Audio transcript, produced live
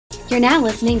You're now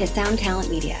listening to Sound Talent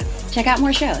Media. Check out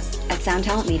more shows at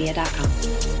soundtalentmedia.com.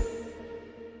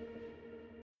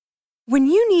 When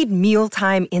you need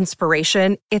mealtime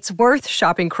inspiration, it's worth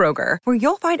shopping Kroger, where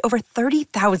you'll find over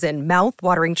 30,000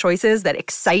 mouth-watering choices that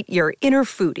excite your inner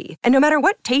foodie. And no matter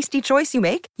what tasty choice you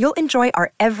make, you'll enjoy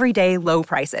our everyday low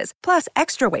prices, plus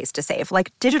extra ways to save,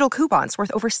 like digital coupons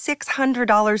worth over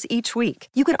 $600 each week.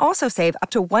 You can also save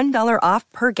up to $1 off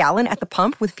per gallon at the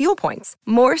pump with fuel points.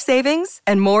 More savings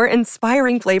and more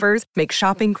inspiring flavors make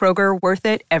shopping Kroger worth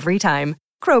it every time.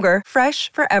 Kroger,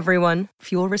 fresh for everyone.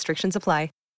 Fuel restrictions apply.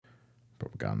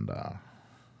 Propaganda.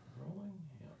 Rolling?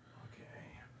 Yep.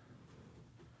 Okay.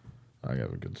 I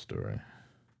have a good story.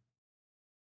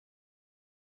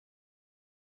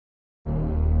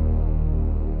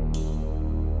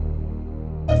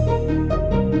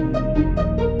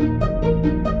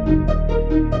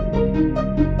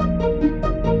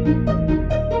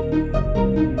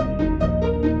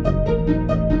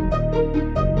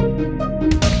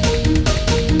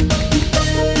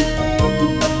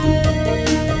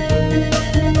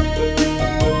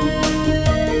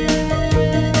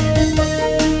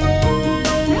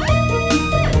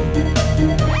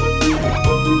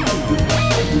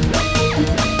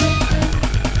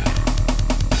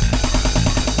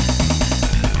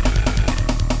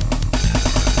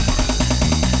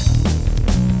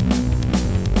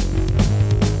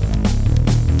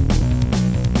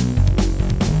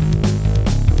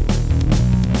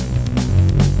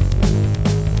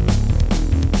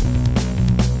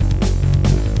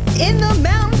 In the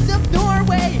mountains of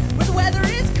Norway, where the weather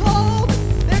is cold,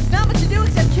 there's not much to do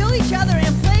except kill each other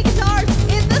and play guitars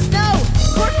in the snow.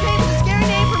 Corpse paint is a scary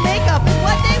name for makeup, it's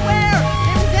what they wear.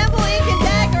 They resemble Ink and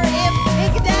Dagger if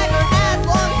Ink and Dagger had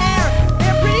long hair.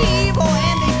 They're pretty evil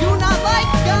and they do not like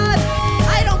God.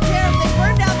 I don't care if they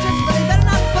burn down churches, but they better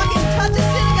not fucking touch a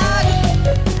synagogue.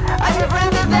 I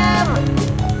befriended them.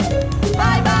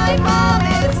 Bye bye, Mom,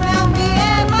 it's now me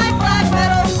and my black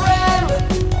metal friends.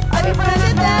 I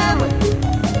befriended them.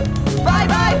 Bye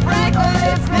bye, Franklin,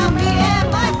 it's now me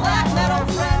and my black metal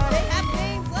friends. They have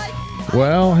names like.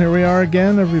 Well, here we are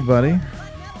again, everybody.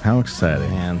 How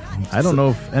exciting. Man, I don't know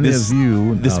if any of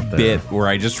you this out there, bit where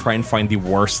I just try and find the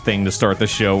worst thing to start the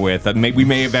show with. We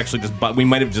may have actually we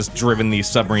might have just driven the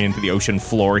submarine into the ocean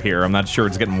floor here. I'm not sure.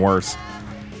 It's getting worse.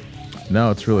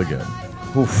 No, it's really good.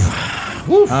 Oof.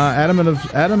 Adam and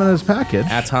his package.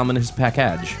 Atom and his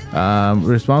package.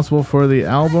 Responsible for the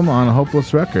album on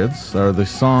Hopeless Records, or the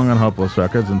song on Hopeless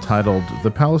Records, entitled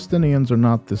 "The Palestinians Are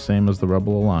Not the Same as the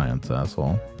Rebel Alliance,"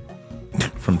 asshole.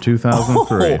 From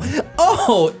 2003.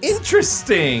 Oh,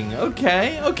 interesting.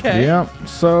 Okay. Yeah.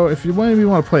 So if you maybe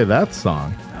want to play that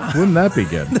song, wouldn't that be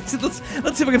good? Let's see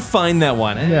if I can find that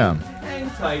one. Yeah. Hang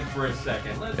tight for a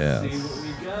second. Let's Yes. see what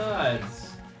we got.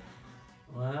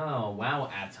 Wow,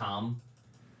 Atom.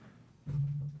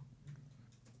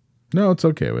 No, it's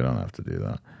okay. We don't have to do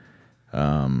that.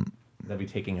 That'd be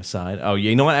taking a side. Oh, yeah.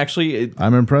 You know what? Actually,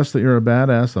 I'm impressed that you're a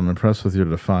badass. I'm impressed with your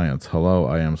defiance. Hello,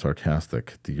 I am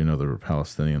sarcastic. Do you know the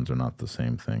Palestinians are not the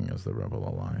same thing as the Rebel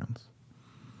Alliance?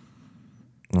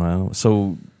 well,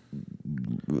 so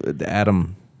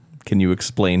Adam, can you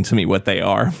explain to me what they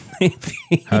are?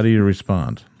 Maybe. How do you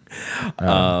respond?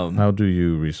 How do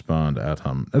you respond,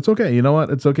 Atom? It's okay. You know what?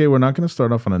 It's okay. We're not going to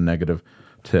start off on a negative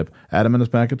tip. Adam and his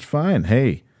package, fine.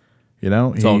 Hey, you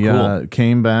know, It's all cool.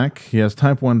 Came back. He has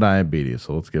type 1 diabetes,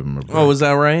 so let's give him a break. Oh, is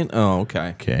that right? Oh,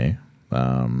 okay. Okay.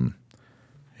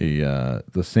 He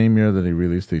the same year that he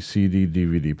released a CD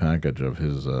DVD package of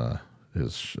his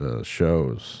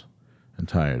shows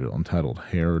entitled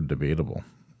Hair Debatable.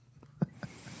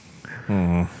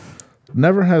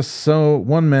 Never has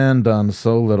one man done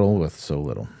so little with so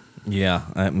little. Yeah,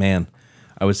 man.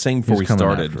 I was saying before He's we coming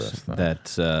started after us, though.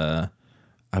 that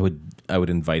I would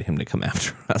invite him to come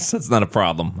after us. That's not a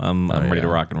problem. I'm ready to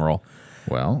yeah. rock and roll.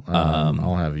 Well,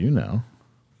 I'll have you know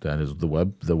that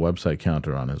the website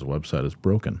counter on his website is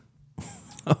broken.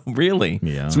 Oh, really?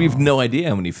 Yeah. So we have no idea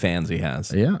how many fans he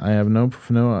has. Yeah, I have no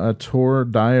tour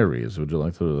diaries. Would you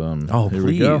like to? Oh, here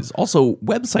we go. please. Also,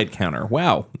 website counter.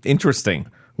 Wow, interesting.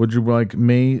 Would you like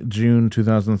May, June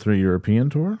 2003 European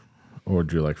tour, or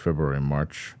would you like February,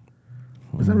 March?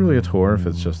 Is that really a tour if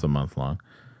it's just a month long?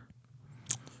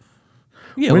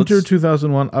 Yeah. Winter let's-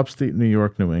 2001, upstate New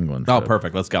York, New England. Oh, trip.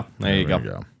 perfect. Let's go. There you we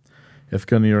go.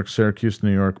 Ithaca, New York, Syracuse,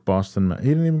 New York, Boston. He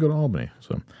didn't even go to Albany.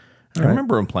 So, I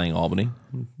remember him playing Albany.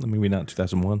 Maybe not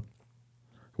 2001.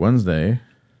 Wednesday,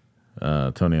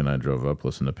 Tony and I drove up,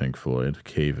 listened to Pink Floyd,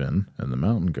 Cave In, and the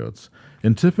Mountain Goats.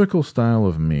 In typical style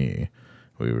of me,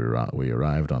 we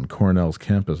arrived on Cornell's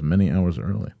campus many hours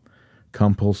early.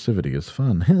 Compulsivity is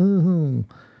fun.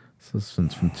 This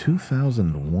is from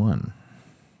 2001.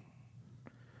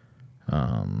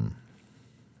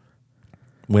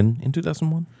 When in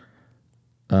 2001?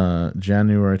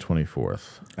 January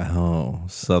 24th. Oh,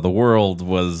 so the world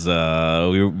was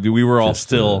we were all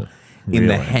still in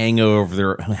the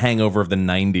hangover of the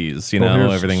 90s. You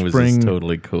know, everything was just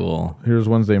totally cool. Here's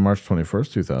Wednesday, March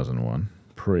 21st, 2001.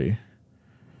 Pre.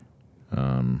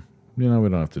 We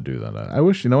don't have to do that. I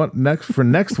wish, you know what,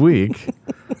 next week,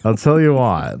 I'll tell you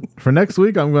what. For next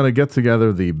week, I'm going to get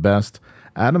together the best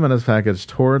Adam and His Package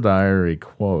tour diary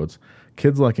quotes,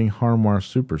 kids liking Harmar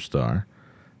Superstar,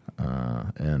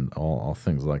 and all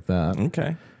things like that.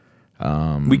 Okay.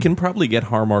 We can probably get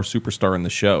Harmar Superstar in the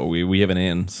show. We have an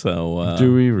in, so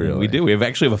do we really? We do. We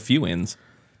actually have a few ins.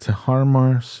 To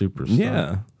Harmar Superstar.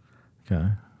 Yeah.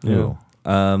 Okay. Yeah.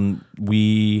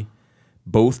 We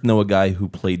both know a guy who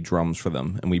played drums for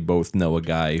them, and we both know a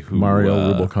guy who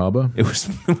Mario Rubalcaba. It was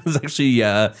actually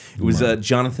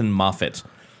Jonathan Moffat.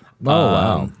 Oh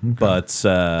wow! Okay. But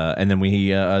and then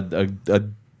we a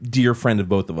dear friend of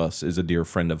both of us is a dear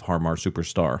friend of Harmar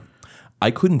Superstar. I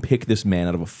couldn't pick this man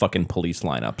out of a fucking police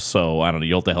lineup, so I don't know.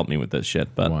 You'll have to help me with this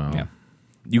shit. But yeah,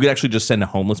 you could actually just send a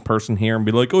homeless person here and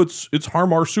be like, "Oh, it's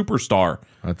Harmar Superstar."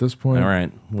 At this point, all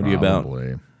right. What are you about?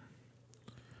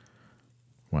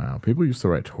 Wow, people used to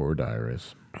write tour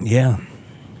diaries. Yeah.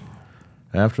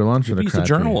 After lunch, we used to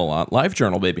journal a lot. Live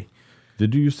journal, baby.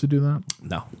 Did you used to do that?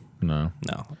 No.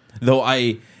 Though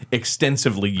I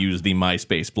extensively use the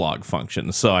MySpace blog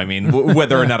function, so I mean,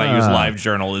 whether or not I use live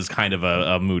journal is kind of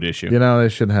a mood issue. You know, they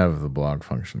should have the blog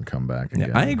function come back again.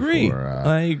 Yeah, I agree.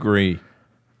 I agree.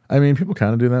 I mean, people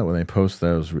kind of do that when they post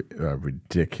those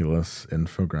ridiculous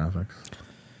infographics.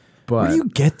 But where do you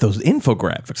get those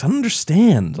infographics? I don't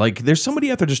understand. Like, there's somebody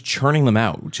out there just churning them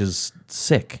out, which is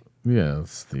sick. Yeah,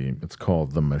 it's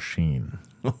called The Machine.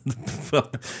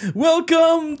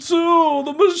 Welcome to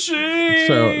the machine.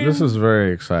 So this is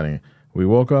very exciting. We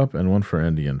woke up and went for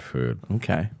Indian food.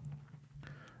 Okay.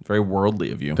 Very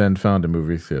worldly of you. Then found a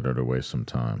movie theater to waste some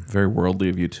time. Very worldly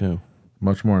of you too.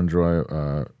 Much more enjoy.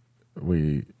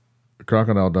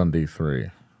 Crocodile Dundee 3.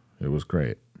 It was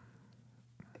great.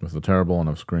 With a terrible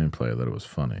enough screenplay that it was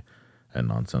funny and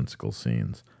nonsensical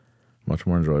scenes. Much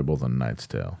more enjoyable than Knight's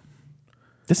Tale.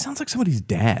 This sounds like somebody's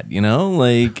dad, you know?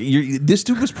 Like, this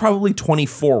dude was probably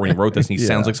 24 when he wrote this, and he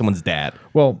sounds like someone's dad.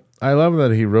 Well, I love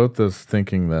that he wrote this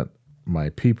thinking that my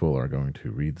people are going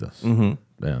to read this.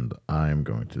 Mm-hmm. And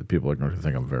people are going to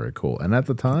think I'm very cool. And at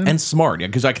the time... And smart, yeah,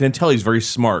 because I can tell he's very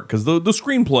smart, because the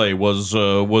screenplay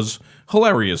was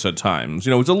hilarious at times.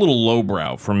 You know, it's a little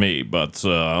lowbrow for me, but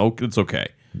it's okay.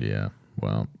 Yeah,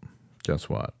 well, guess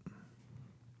what?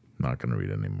 Not going to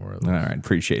read any more of this. All right,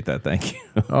 appreciate that. Thank you.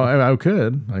 Oh, I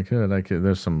could.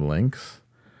 There's some links.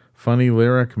 Funny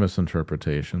lyric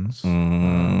misinterpretations.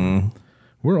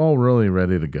 We're all really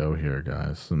ready to go here,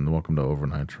 guys. And welcome to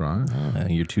Overnight Drive.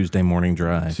 Your Tuesday morning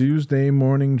drive. Tuesday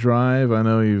morning drive. I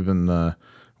know you've been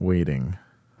waiting,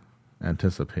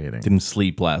 anticipating. Didn't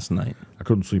sleep last night. I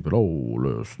couldn't sleep at all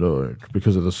last night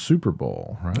because of the Super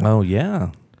Bowl, right? Oh,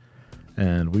 yeah.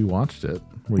 And we watched it.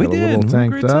 We did. A little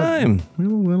tanked great up. Time. We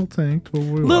were a little tanked, but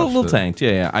we little tanked.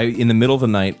 Yeah. In the middle of the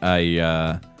night,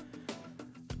 I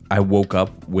woke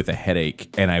up with a headache,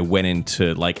 and I went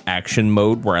into like action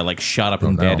mode where I like shot up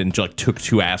in bed and like took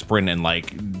 2 aspirin and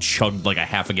like chugged like a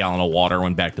half a gallon of water.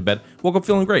 Went back to bed. Woke up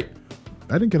feeling great.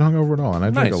 I didn't get hungover at all, and I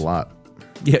drank a lot.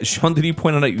 Yeah, Sean, did he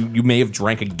point out you may have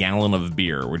drank a gallon of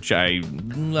beer, which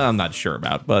I'm not sure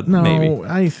about, but maybe. No,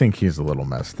 I think he's a little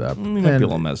messed up. He might be a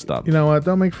little messed up. You know what?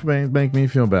 Don't make me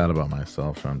feel bad about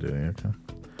myself, Sean Duty. Okay.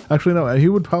 Actually, no, he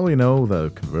would probably know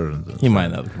the conversions. He might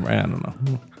know. I don't know.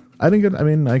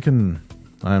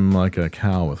 I'm like a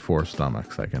cow with 4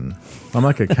 stomachs. I'm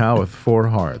like a cow with 4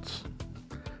 hearts.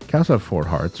 Cows have 4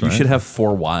 hearts, right? You should have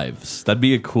 4 wives. That'd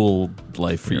be a cool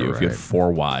life for you if you had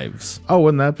 4 wives. Oh,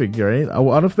 wouldn't that be great?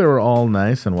 What if they were all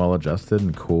nice and well-adjusted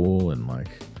and cool and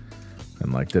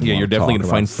didn't you're definitely going to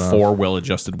find 4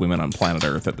 well-adjusted women on planet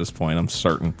Earth at this point, I'm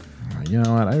certain. You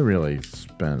know what?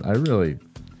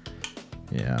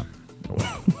 Yeah.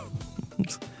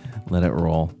 Let it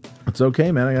roll. It's okay,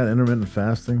 man. I got intermittent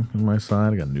fasting on my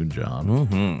side. I got a new job.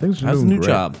 Mm-hmm. Things are How's the new great.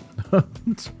 job?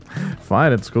 It's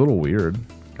fine. It's a little weird.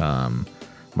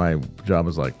 My job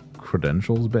is like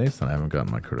credentials based, and I haven't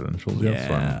gotten my credentials yet,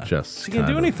 so I'm just you can't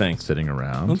do anything. Sitting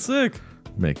around. That's sick.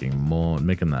 Making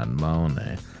that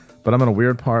money. But I'm in a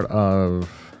weird part of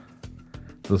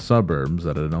the suburbs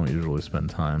that I don't usually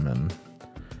spend time in.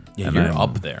 Yeah, and you're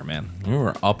up there, man. You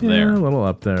were up there. Yeah, a little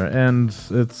up there, and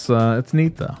it's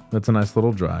neat though. It's a nice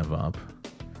little drive up.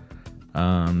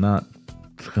 I'm not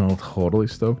totally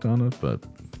stoked on it, but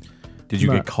Did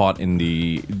you get caught in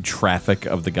the traffic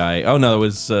of the guy? Oh, no, it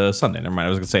was Sunday. Never mind. I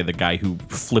was going to say the guy who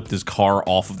flipped his car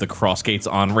off of the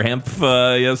Crossgates on-ramp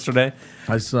yesterday.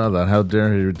 I saw that. How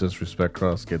dare you disrespect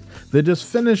Crossgates? They just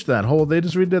finished that whole... They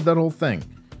just redid that whole thing.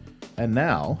 And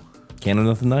now... Can't have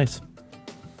nothing nice.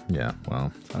 Yeah,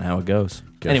 well... That's not how it goes.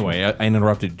 Anyway, I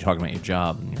interrupted you talking about your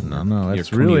job. And No,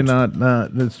 it's really not...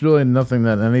 It's really nothing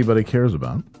that anybody cares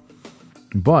about.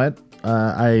 But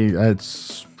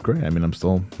it's great. I mean, I'm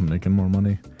still making more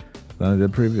money than I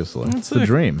did previously. It's the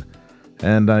dream.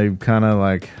 And I kind of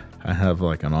like... I have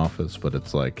like an office, but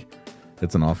it's like...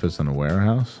 It's an office in a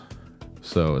warehouse.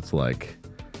 So it's like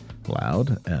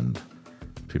loud and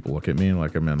people look at me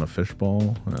like I'm in a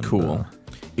fishbowl. And, cool.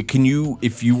 Can you,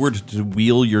 if you were to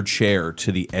wheel your chair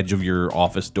to the edge of your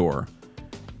office door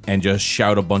and just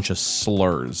shout a bunch of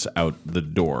slurs out the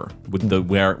door, would the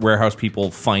warehouse people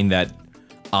find that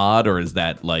odd, or is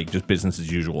that like just business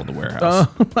as usual in the warehouse?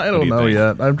 I don't know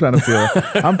yet. I'm trying to feel.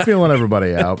 I'm feeling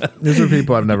everybody out. These are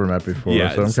people I've never met before,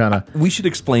 so I'm kind of. We should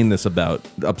explain this about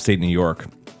upstate New York.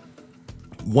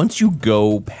 Once you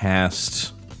go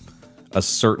past a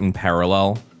certain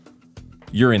parallel,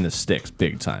 you're in the sticks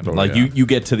big time. You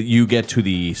get to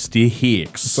the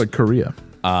sticks. It's like Korea.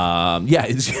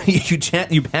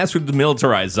 You pass through the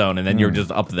militarized zone and then you're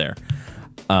just up there.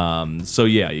 So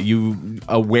yeah,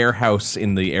 a warehouse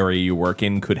in the area you work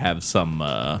in could have some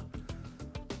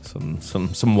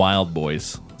wild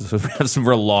boys. So we have some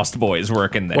real lost boys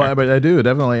working there. Well, but I do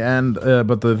definitely, and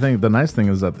but the nice thing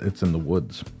is that it's in the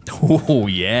woods. Oh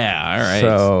yeah, all right.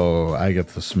 So I get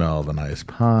to smell the nice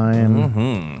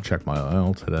pine. Check my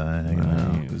oil today. You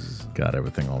know, got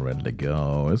everything all ready to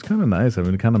go. It's kind of nice. I've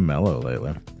been kind of mellow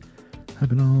lately. I've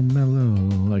been all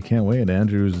mellow. I can't wait.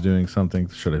 Andrew's doing something.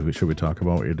 Should we talk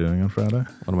about what you're doing on Friday?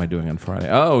 What am I doing on Friday?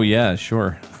 Oh yeah,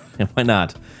 sure. Why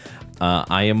not?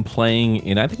 I am playing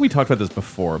in, I think we talked about this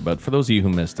before, but for those of you who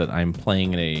missed it, I'm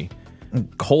playing in a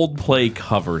Coldplay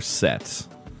cover set.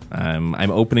 I'm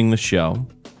opening the show,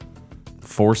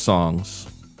 4 songs,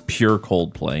 pure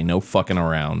Coldplay, no fucking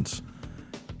around,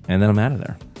 and then I'm out of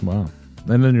there. Wow.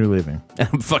 And then you're leaving.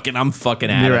 I'm fucking out of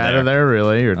there. You're out of there,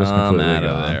 really? You're just completely out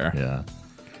of gone. there. Yeah.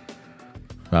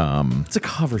 It's a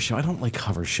cover show. I don't like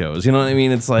cover shows. You know what I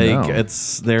mean? It's like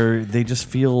they just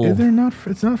feel they're not.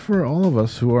 It's not for all of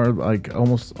us who are like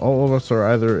almost all of us are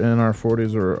either in our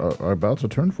 40s or are about to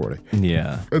turn 40.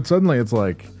 Yeah. And suddenly it's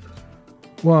like,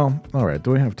 well, all right.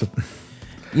 Do we have to?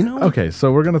 You know. Okay,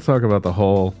 so we're gonna talk about the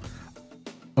whole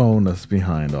onus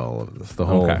behind all of this. The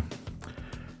whole,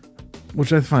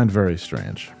 which I find very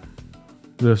strange.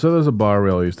 So there's a bar we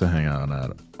all used to hang out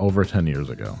at over 10 years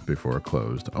ago before it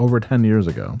closed. Over 10 years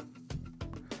ago,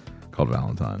 called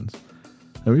Valentine's.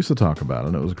 And we used to talk about it,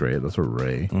 and it was great. That's where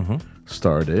Ray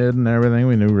started and everything.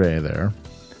 We knew Ray there.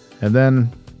 And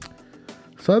then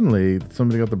suddenly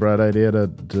somebody got the bright idea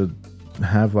to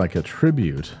have like a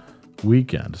tribute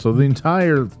weekend. So the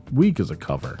entire week is a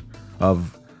cover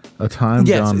of a time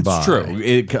gone by. Yes,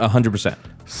 it's true. 100%.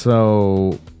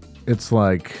 So it's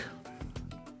like...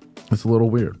 It's a little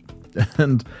weird.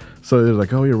 And so they're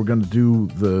like, oh, yeah, we're going to do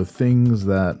the things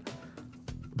that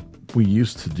we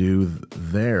used to do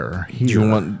there. Here. Do you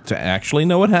want to actually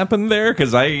know what happened there?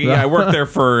 Because I worked there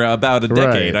for about a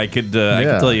decade. Right. I could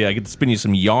tell you, I could spin you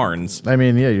some yarns. I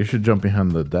mean, yeah, you should jump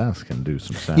behind the desk and do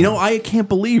some sound. You know, I can't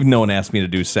believe no one asked me to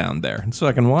do sound there. It's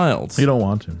fucking wild. You don't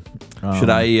want to. Should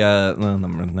I? No,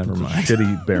 never mind. A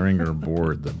shitty Behringer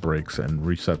board that breaks and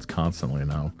resets constantly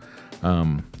now.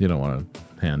 You don't want to.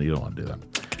 You don't want to do that.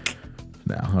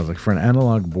 No, I was like, for an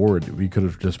analog board, we could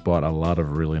have just bought a lot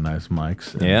of really nice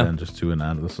mics and then just do an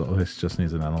analog. So this just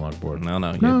needs an analog board. No.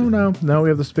 We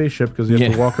have the spaceship because you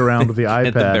have to walk around with the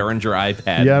iPad. The Behringer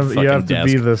iPad. You have to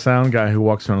be the sound guy who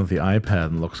walks around with the iPad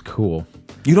and looks cool.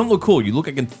 You don't look cool. You look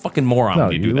like a fucking moron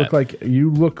when you do that.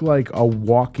 You look like a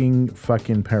walking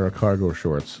fucking pair of cargo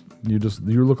shorts. You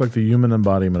look like the human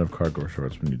embodiment of cargo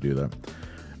shorts when you do that.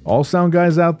 All sound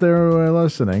guys out there who are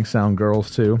listening, sound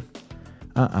girls too.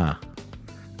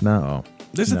 No.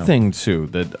 There's a thing too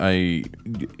that we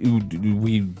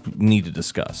need to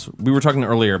discuss. We were talking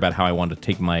earlier about how I wanted to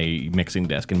take my mixing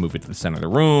desk and move it to the center of the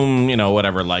room,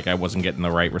 whatever, like I wasn't getting the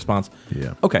right response.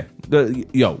 Yeah. Okay.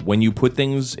 When you put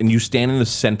things and you stand in the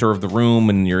center of the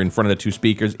room and you're in front of the 2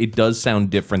 speakers, it does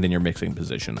sound different than your mixing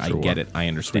position. Sure. I get it. I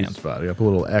understand. Sweet spot. You got to put a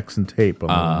little X and tape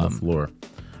on the floor.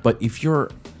 But if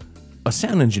you're a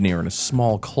sound engineer in a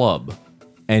small club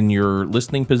and your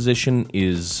listening position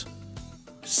is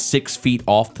 6 feet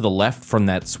off to the left from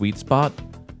that sweet spot,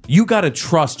 you gotta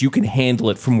trust you can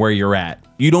handle it from where you're at.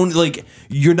 You don't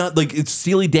you're not it's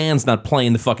Steely Dan's not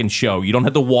playing the fucking show. You don't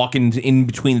have to walk in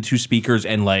between the 2 speakers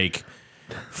and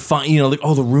like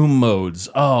the room modes.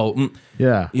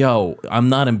 Yeah. Yo, I'm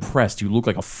not impressed. You look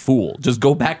like a fool. Just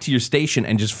go back to your station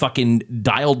and just fucking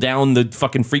dial down the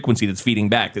fucking frequency that's feeding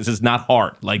back. This is not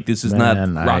hard. Like, this is not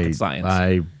rocket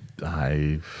science.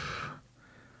 Man,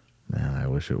 I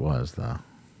wish it was, though.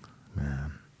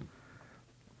 Man.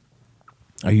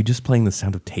 Are you just playing the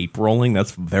sound of tape rolling?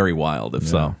 That's very wild, if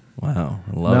so. Wow,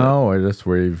 I love it.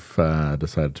 We've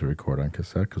decided to record on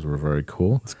cassette because we're very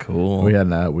cool. It's cool.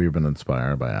 We've been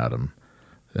inspired by Adam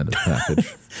and his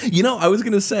package. I was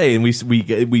going to say, and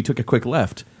we took a quick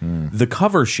left, the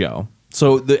cover show.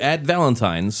 So at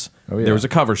Valentine's, there was a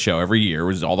cover show every year. It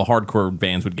was all the hardcore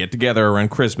bands would get together around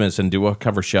Christmas and do a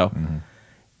cover show. Mm-hmm.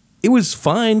 It was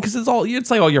fine because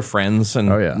it's like all your friends and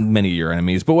many of your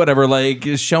enemies, but whatever, like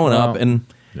showing up and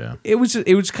it was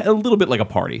kind of a little bit like a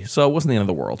party, so it wasn't the end of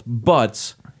the world.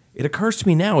 But it occurs to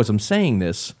me now as I'm saying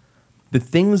this, the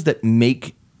things that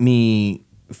make me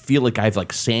feel like I have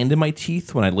like sand in my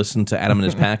teeth when I listen to Adam and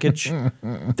his package,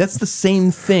 that's the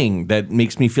same thing that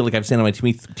makes me feel like I have sand in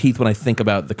my teeth when I think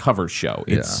about the cover show.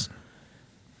 It's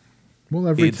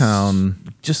every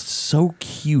town just so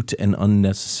cute and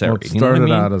unnecessary. Well, it started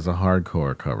out as a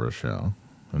hardcore cover show,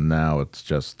 and now it's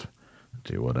just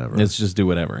do whatever. It's just do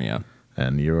whatever, yeah.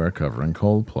 And you are covering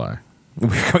Coldplay.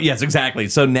 Yes, exactly.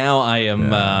 So now I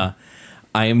am,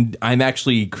 I'm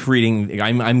actually creating.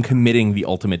 I'm committing the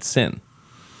ultimate sin.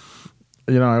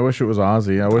 I wish it was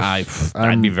Ozzy.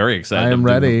 I'd be very excited. I am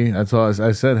ready. That's all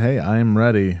I said. Hey, I am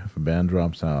ready. If a band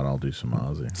drops out, I'll do some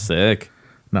Ozzy. Sick.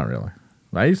 Not really.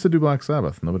 I used to do Black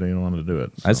Sabbath. Nobody wanted to do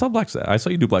it. So. I saw Black Sabbath. I saw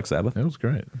you do Black Sabbath. It was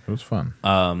great. It was fun.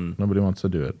 Nobody wants to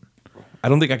do it. I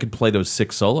don't think I could play those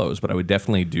 6 solos, but I would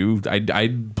definitely do.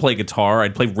 I'd play guitar.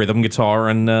 I'd play rhythm guitar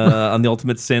on the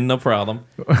Ultimate Sin, no problem.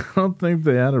 I don't think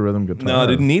they had a rhythm guitar. No, I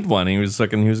didn't need one. He was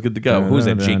good to go. Who was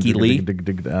that? Jakey Lee.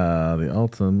 The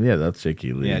Ultimate. Yeah, that's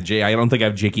Jakey Lee. Yeah, I don't think I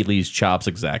have Jakey Lee's chops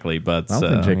exactly, but I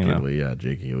don't think Jakey Lee. Yeah,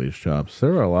 Jakey Lee's chops.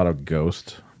 There were a lot of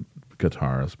ghost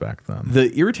guitarists back then.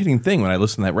 The irritating thing when I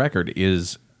listen to that record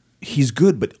is he's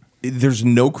good, but there's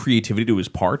no creativity to his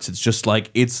parts. It's just like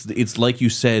it's like you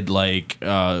said, like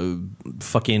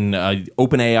fucking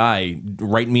OpenAI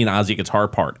write me an Ozzy guitar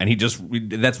part, and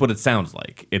that's what it sounds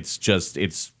like.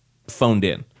 It's phoned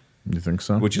in. You think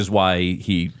so? Which is why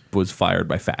he was fired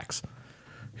by Fax.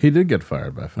 He did get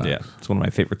fired by Fax. Yeah, it's one of my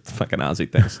favorite fucking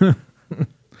Ozzy things.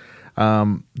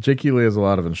 Jakey Lee has a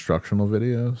lot of instructional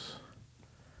videos.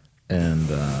 And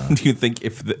do you think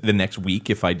if the next week,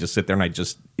 if I just sit there and I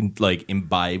just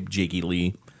imbibe Jakey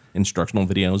Lee instructional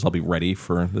videos, I'll be ready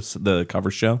for the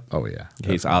cover show? Oh yeah,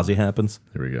 in case Ozzy happens.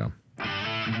 Here we go.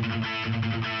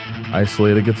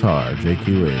 Isolated guitar,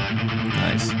 Jakey Lee.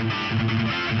 Nice.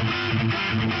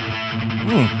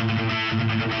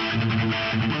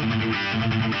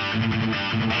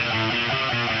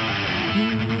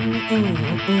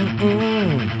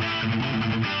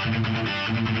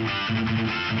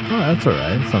 Oh, that's all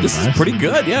right. This is pretty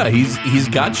good. Yeah, he's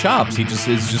got chops. He just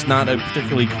is just not a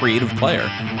particularly creative player. All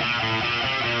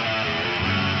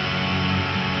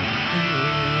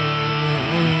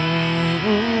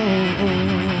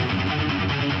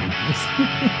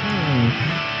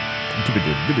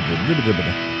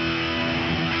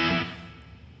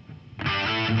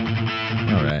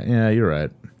right. Yeah, you're right.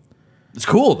 It's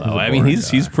cool though. I mean,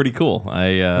 he's pretty cool.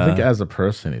 I think as a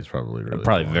person, he's probably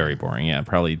boring. Very boring. Yeah,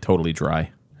 probably totally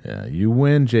dry. Yeah, you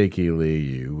win, Jakey Lee.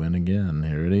 You win again.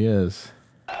 Here it is.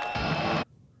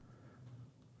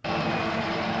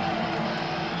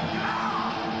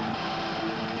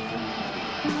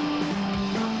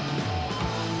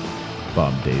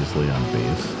 Bob Daisley on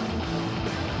bass.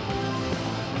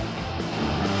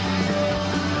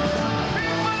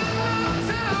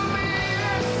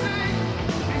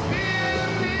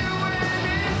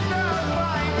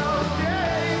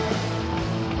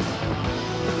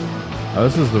 Oh,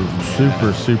 this is the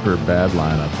super, super bad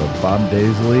lineup of Bob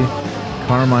Daisley,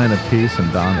 Carmine Appice,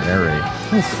 and Don Airey.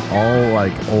 All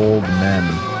like old men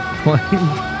playing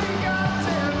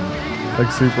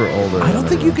like super older. I don't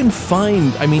think you can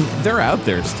find. I mean, they're out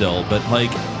there still, but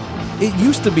like it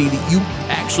used to be that you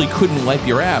actually couldn't wipe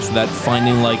your ass without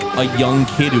finding like a young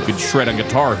kid who could shred a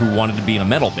guitar who wanted to be in a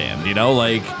metal band. You know,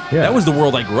 like that was the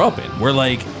world I grew up in. Where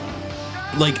like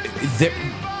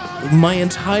my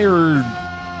entire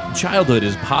childhood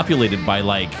is populated by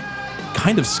like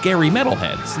kind of scary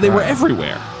metalheads. They were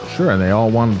everywhere. Sure, and they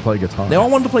all wanted to play guitar.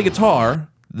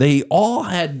 They all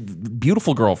had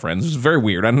beautiful girlfriends. It was very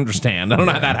weird. I don't understand. I don't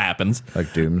know how that happens.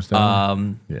 Like Doomsday.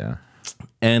 Yeah.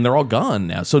 And they're all gone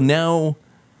now. So now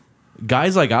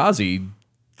guys like Ozzy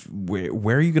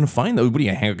where are you going to find those? What do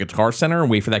you hang a Guitar Center and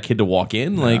wait for that kid to walk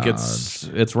in? Like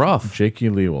it's rough. Jakey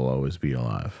Lee will always be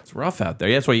alive. It's rough out there.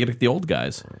 Yeah, that's why you get the old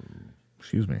guys.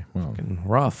 Excuse me. Well,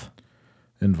 Rough.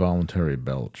 Involuntary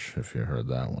belch, if you heard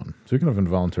that one. Speaking of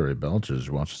involuntary belches,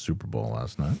 you watched the Super Bowl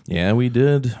last night. Yeah, we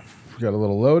did. We got a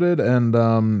little loaded, and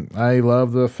I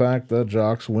love the fact that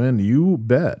Jocks win. You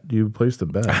bet. You placed a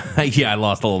bet. Yeah, I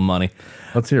lost a little money.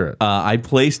 Let's hear it. I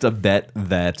placed a bet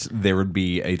that there would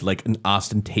be an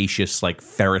ostentatious, like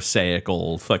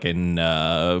Pharisaical fucking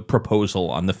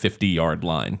proposal on the 50-yard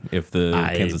line if the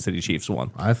Kansas City Chiefs won.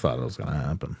 I thought it was going to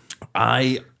happen.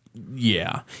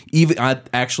 Yeah.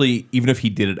 Even if he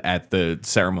did it at the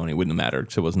ceremony, it wouldn't have mattered.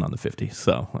 So it wasn't on the 50.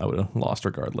 So I would have lost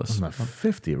regardless. Not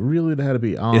 50. It really had to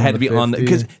be on. It had to be 50. on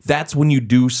because that's when you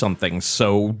do something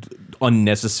so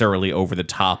unnecessarily over the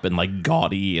top and like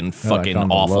gaudy and fucking like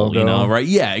awful, logo. you know, right?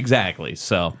 Yeah, exactly.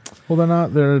 So Well, they're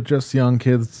not. They're just young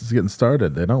kids getting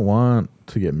started. They don't want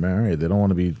to get married. They don't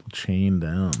want to be chained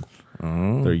down.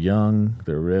 They're young.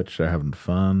 They're rich. They're having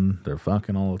fun. They're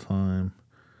fucking all the time.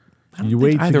 you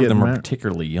wait either of them are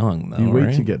particularly young, though. You wait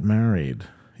right? to get married.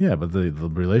 Yeah, but the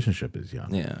relationship is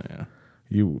young. Yeah.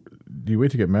 You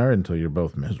wait to get married until you're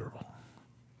both miserable.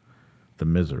 The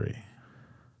misery.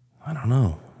 I don't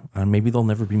know. Maybe they'll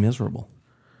never be miserable.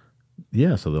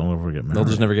 Yeah, so they'll never get married. They'll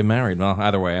just never get married. Well,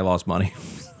 either way, I lost money.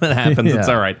 That happens. Yeah. It's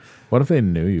all right. What if they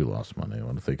knew you lost money?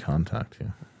 What if they contact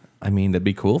you? I mean, that'd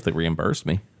be cool if they reimbursed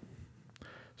me.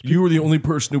 You were the only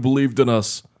person who believed in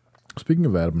us. Speaking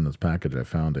of Adam and his package, I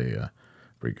found a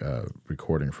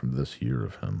recording from this year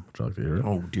of him. Would you like to hear it?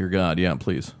 Oh, dear God. Yeah,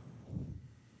 please.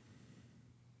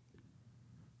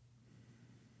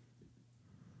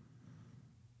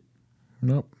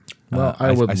 Nope. Well,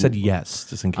 I said yes,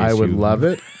 just in case I would you... love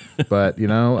it, but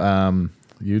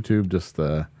YouTube just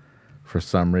for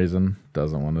some reason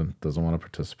doesn't want to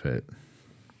participate.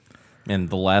 And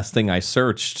the last thing I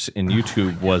searched in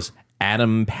YouTube was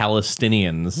Adam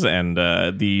Palestinians, and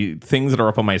the things that are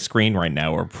up on my screen right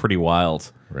now are pretty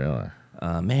wild. Really?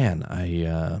 Man,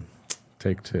 I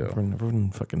Take two.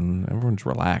 everyone's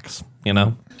relax, you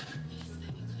know.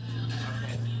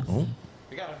 Oh,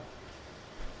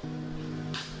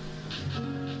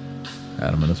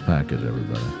 Adam and his package,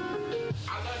 everybody.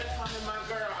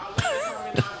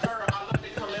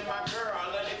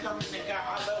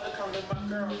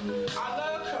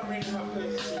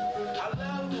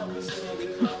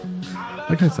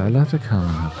 Like I said, I love to come in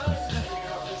her pussy.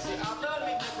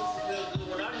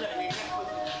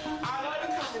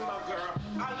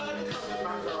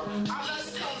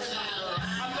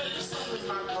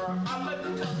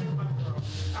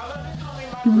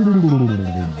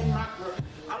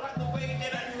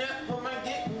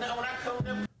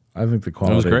 I think the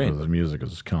quality of the music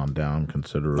has calmed down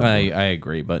considerably. I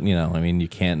agree, but you know, I mean, you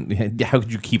can't. How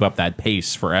could you keep up that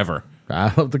pace forever?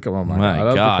 I love to come on my car. My I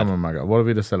love God. to come on my car. What if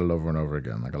he just said it over and over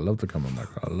again? Like, I love to come on my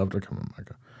car. I love to come on my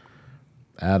car.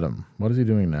 Adam, what is he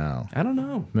doing now? I don't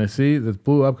know. And I see that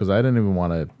blew up because I didn't even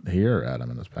want to hear Adam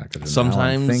in this package. And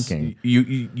Sometimes now I'm thinking,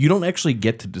 you don't actually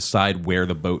get to decide where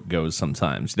the boat goes.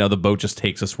 Sometimes, you know, the boat just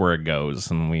takes us where it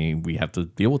goes, and we have to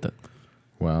deal with it.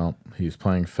 well, he's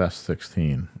playing Fest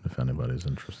 16, if anybody's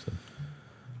interested.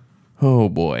 Oh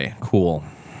boy, cool.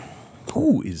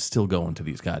 Who is still going to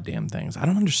these goddamn things? I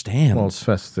don't understand. Well, it's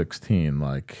Fest 16,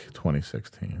 like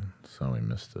 2016, so we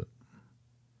missed it.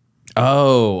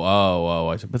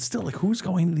 But still, like, who's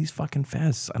going to these fucking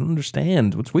fests? I don't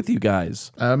understand. What's with you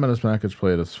guys? Adam and his package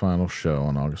played his final show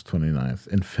on August 29th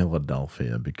in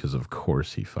Philadelphia because, of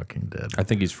course, he fucking did. I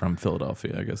think he's from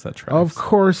Philadelphia. I guess that tracks. Of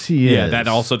course he is. Yeah, that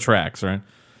also tracks, right?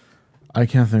 I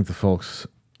can't thank the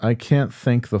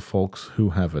folks who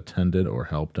have attended or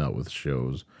helped out with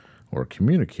shows or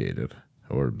communicated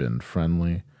or been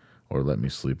friendly or let me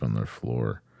sleep on their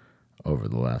floor over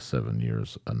the last 7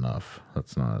 years enough.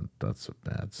 That's a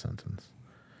bad sentence.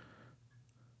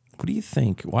 What do you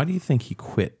think? Why do you think he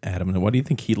quit, Adam? And why do you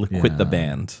think he quit the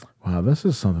band? Wow, this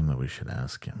is something that we should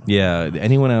ask him. Yeah,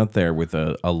 anyone out there with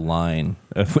a line,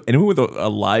 anyone with a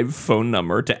live phone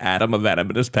number to Adam of Adam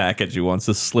and his package who wants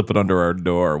to slip it under our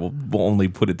door, we'll only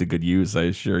put it to good use, I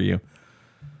assure you.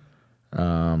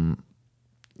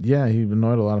 Yeah, he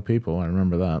annoyed a lot of people. I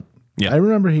remember that. Yeah. I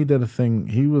remember he did a thing.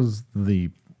 He was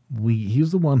the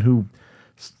one who,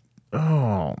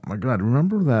 oh my God,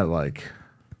 remember that, like,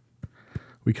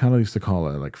 we kind of used to call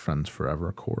it like Friends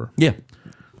Forever core. Yeah.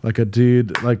 Like a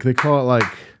dude, like they call it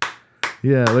like,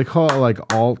 yeah, they call it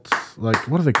like alt, like,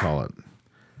 what do they call it?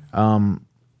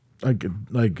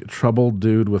 Like troubled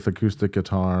dude with acoustic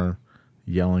guitar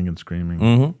yelling and screaming.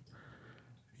 Mm-hmm.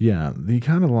 Yeah, he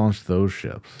kind of launched those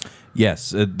ships.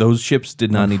 Yes, those ships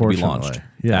did not need to be launched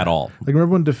at all. Like,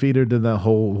 remember when Defeater did that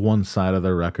whole one side of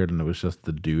their record and it was just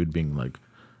the dude being like,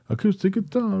 acoustic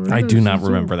guitar. I do not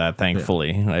remember that,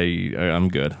 thankfully. Yeah. I'm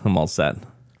good. I'm all set.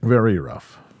 Very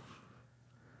rough.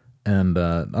 And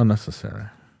unnecessary.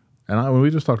 And we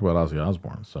just talked about Ozzy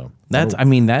Osbourne, so that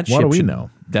what do we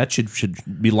know? That should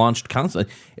be launched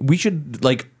constantly. We should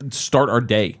like start our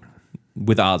day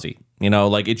with Ozzy. You know,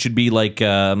 like it should be like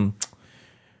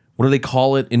what do they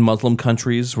call it in Muslim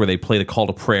countries where they play the call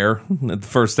to prayer the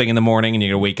first thing in the morning and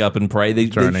you're gonna wake up and pray.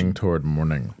 Turning toward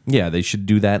morning. Yeah, they should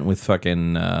do that with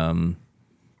fucking I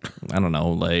don't know,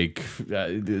 like.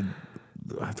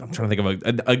 I'm trying to think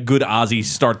of a good Ozzy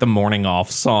start the morning off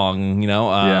song, you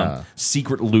know?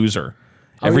 Secret Loser.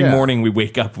 Every morning we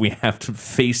wake up, we have to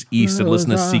face east and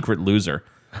listen to Secret Loser.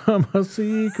 I'm a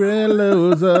secret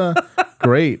loser.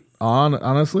 Great.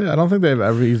 Honestly, I don't think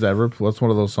he's ever. That's one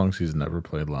of those songs he's never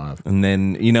played live. And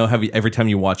then, you know, every time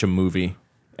you watch a movie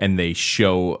and they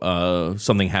show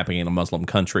something happening in a Muslim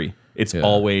country, it's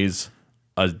always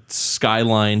a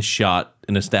skyline shot,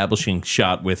 an establishing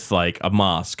shot with like a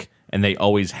mosque. And they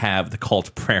always have the call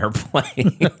to prayer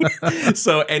playing.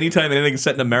 So anytime anything's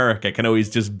set in America, it can always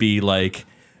just be like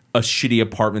a shitty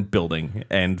apartment building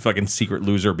and fucking Secret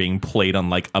Loser being played on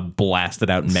like a blasted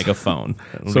out megaphone.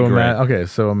 So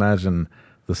imagine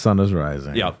the sun is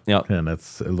rising. Yep. And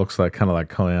it looks like kind of like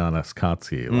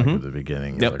Koyaanisqatsi like at the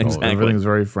beginning. Yep, like, exactly. Everything's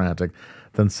very frantic.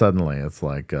 Then suddenly it's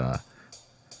like...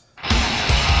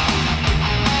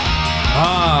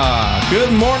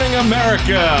 good morning,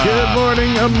 America. Good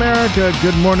morning, America.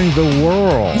 Good morning, the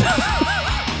world.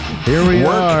 Here we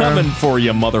are. We're coming for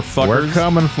you, motherfuckers. We're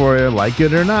coming for you, like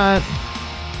it or not.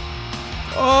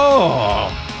 Oh.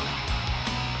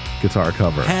 Guitar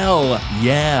cover. Hell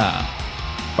yeah.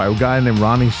 By a guy named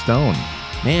Ronnie Stone.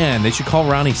 Man, they should call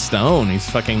Ronnie Stone. He's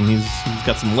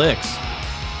got some licks.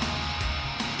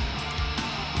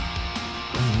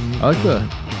 I like the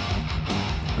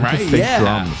fake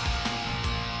drums.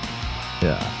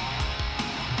 Yeah.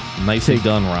 Nicely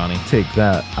done, Ronnie. Take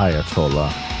that,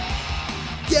 Ayatollah.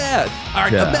 Yeah. All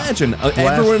right, imagine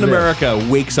everyone in America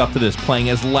wakes up to this playing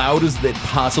as loud as they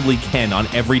possibly can on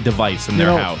every device in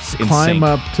their house. Climb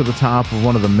up to the top of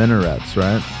one of the minarets,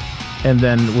 right? And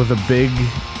then with a big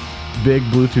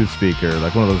Bluetooth speaker,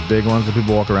 like one of those big ones that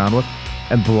people walk around with,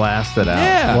 and blast it out.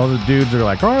 Yeah. While the dudes are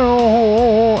like,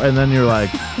 oh, and then you're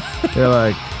like,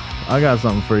 I got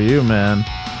something for you, man.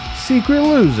 Secret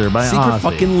Loser by Ozzy. Secret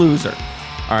fucking Loser.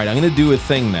 All right, I'm gonna do a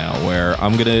thing now where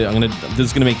this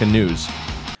is gonna make the news.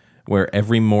 Where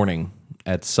every morning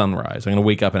at sunrise, I'm gonna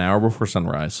wake up an hour before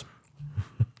sunrise.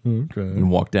 Okay. And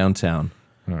walk downtown.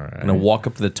 All right. I'm gonna walk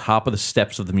up to the top of the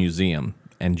steps of the museum,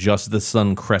 and just as the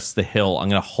sun crests the hill, I'm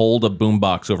gonna hold a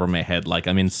boombox over my head like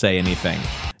I'm in Say Anything,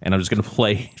 and I'm just gonna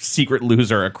play Secret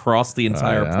Loser across the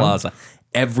entire plaza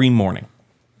every morning.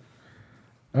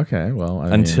 Okay, well,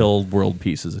 until world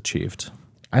peace is achieved.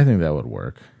 I think that would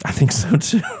work. I think so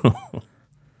too.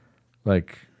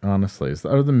 Like, honestly, is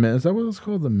that what it's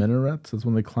called? The minarets? Is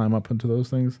when they climb up into those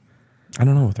things? I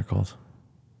don't know what they're called.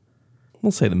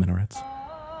 We'll say the minarets.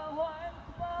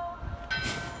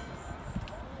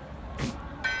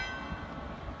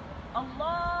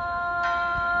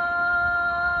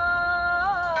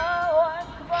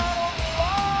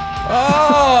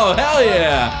 Oh, hell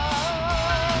yeah!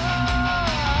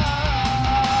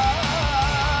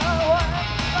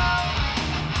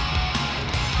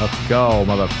 Let's go,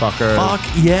 motherfucker. Fuck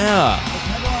yeah.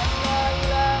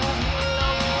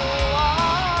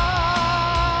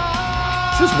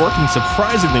 This is working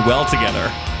surprisingly well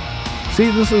together.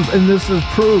 See, this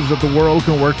proves that the world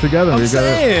can work together. I'm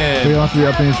saying. We don't have to be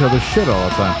up in each other's shit all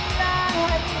the time.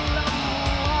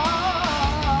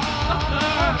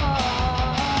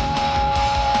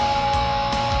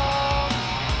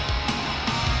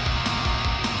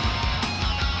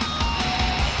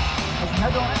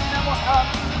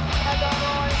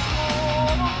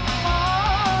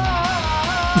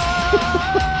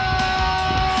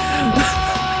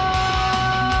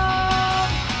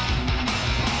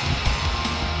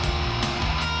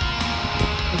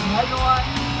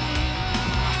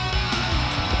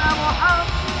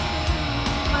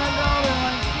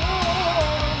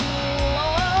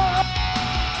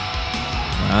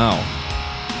 Wow.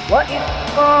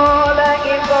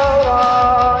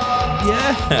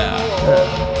 Yeah.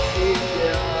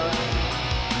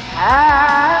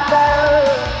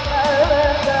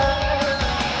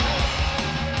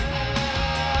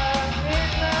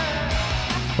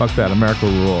 Fuck that. America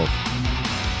rules.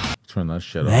 Turn that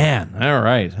shit off. Man, all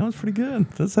right. That was pretty good.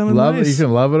 That sounded Love nice. it. You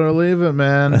can love it or leave it,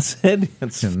 man. That's it.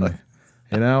 It's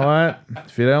You know what?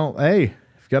 If you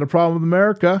got a problem with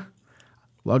America,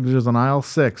 luggage is on aisle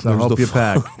 6. I'll help you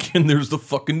pack. And there's the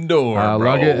fucking door,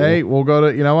 bro. Hey, we'll go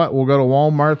to, you know what? We'll go to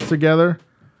Walmart together.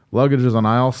 Luggage is on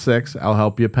aisle 6. I'll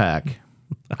help you pack.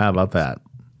 How about that,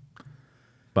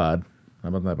 bud? How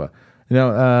about that, bud? You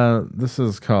know, this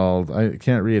is called, I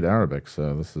can't read Arabic,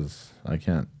 so I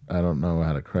don't know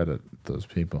how to credit those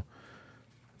people.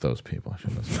 Those people, I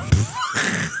shouldn't have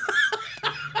said.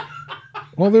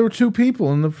 Well, there were 2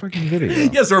 people in the fucking video.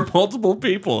 Yes, there are multiple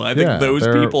people. I think those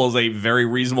people is a very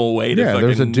reasonable way to fucking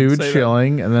there's a dude say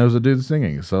chilling and there was a dude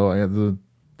singing. So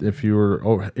if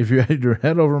you had your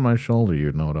head over my shoulder,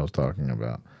 you'd know what I was talking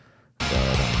about.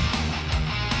 But,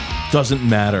 doesn't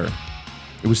matter.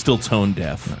 It was still tone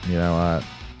deaf. You know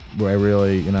what? I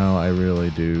really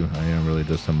do. I am really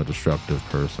just I'm a destructive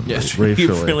person. Yes,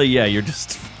 racially. you're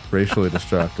just racially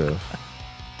destructive.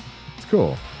 It's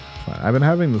cool. I've been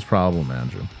having this problem,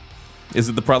 Andrew. Is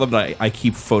it the problem that I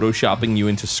keep photoshopping you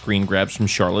into screen grabs from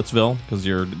Charlottesville because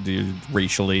you're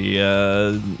racially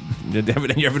you're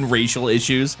having racial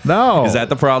issues? No. Is that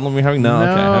the problem you're having? No.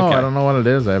 Okay. I don't know what it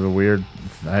is. I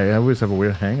always have a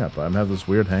weird hang up. I have this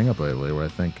weird hang up lately where I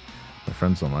think my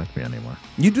friends don't like me anymore.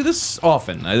 You do this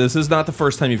often. This is not the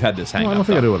first time you've had this hang up. I don't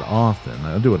think I do it often.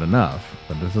 I do it enough,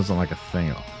 but this isn't like a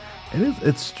thing.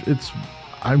 It's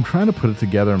I'm trying to put it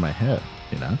together in my head,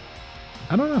 you know?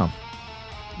 I don't know.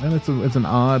 And it's an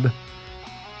odd,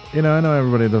 you know, I know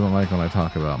everybody doesn't like when I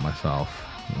talk about myself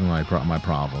and my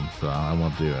problems, so I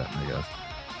won't do it, I guess.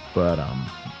 But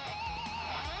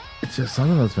it's just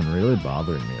something that's been really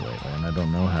bothering me lately, and I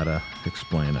don't know how to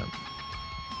explain it.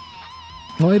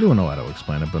 Well, I do know how to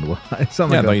explain it, but I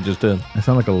sound like you just did. I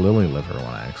sound like a lily liver when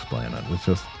I explain it. It's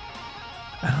just,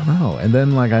 I don't know. And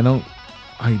then like I don't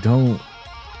know.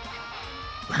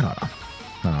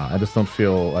 I just don't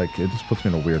feel like it just puts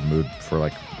me in a weird mood for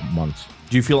like months.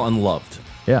 Do you feel unloved?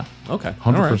 Yeah. Okay.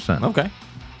 100%. Okay.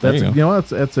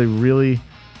 That's a really,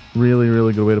 really,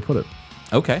 really good way to put it.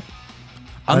 Okay.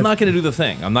 I'm not going to do the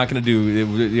thing. I'm not going to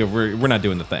do. We're not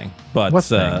doing the thing. But what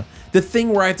thing? The thing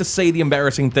where I have to say the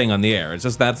embarrassing thing on the air. It's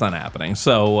just that's not happening.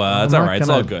 So it's all right. It's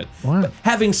all good. What? But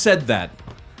having said that,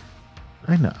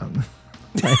 I know.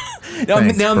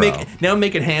 now I'm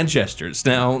making hand gestures.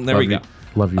 Now there we go.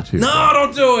 Love you too. No,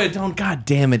 don't do it. Don't. God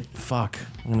damn it. Fuck.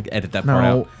 I'm gonna edit that part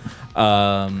out.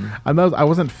 I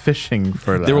wasn't fishing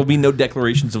for that. There will be no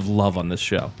declarations of love on this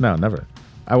show. No, never.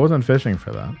 I wasn't fishing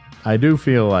for that. I do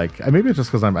feel like maybe it's just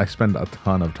because I spend a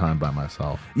ton of time by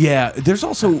myself. Yeah. There's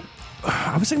also.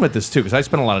 I was thinking about this too because I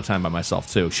spend a lot of time by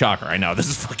myself too. Shocker. I know this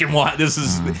is fucking wild. This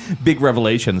is big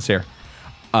revelations here.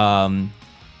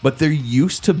 But there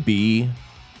used to be.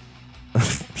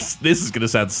 This is gonna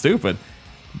sound stupid.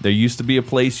 There used to be a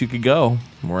place you could go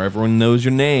where everyone knows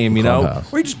your name, you know,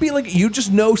 where you just be like, you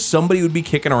just know somebody would be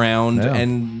kicking around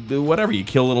and whatever. You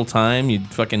kill a little time, you'd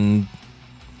fucking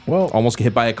almost get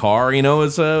hit by a car, you know.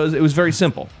 It was very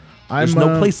simple. There's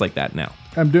no place like that now.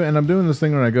 I'm doing this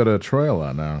thing when I go to Troy a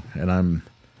lot now, and I'm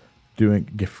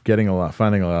finding a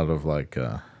lot of like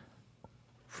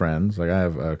friends. Like I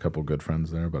have a couple good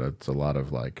friends there, but it's a lot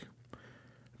of like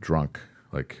drunk.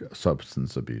 Like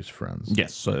substance abuse friends.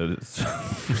 Yes.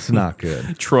 It's not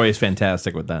good. Troy is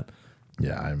fantastic with that.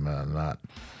 Yeah, I'm not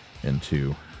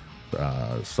into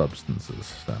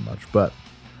substances that much. But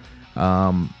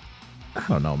I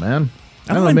don't know, man.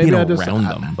 I don't know, maybe being around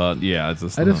them, but yeah. It's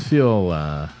just, I just feel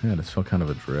kind of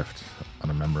adrift on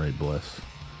a memory bliss.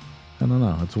 I don't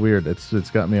know. It's weird.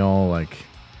 It's got me all like,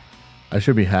 I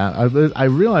should be happy. I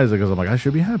realize it because I'm like, I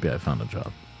should be happy I found a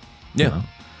job. Yeah. You know?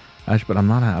 But I'm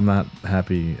not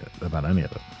happy about any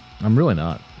of it. I'm really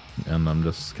not, and I'm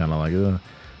just kind of like,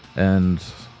 and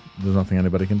there's nothing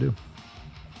anybody can do.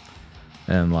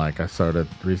 And like, I started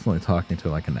recently talking to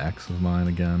like an ex of mine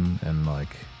again, and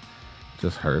like, it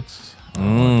just hurts.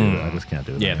 I just can't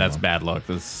do it. Yeah, anymore. that's bad luck.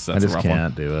 That's I just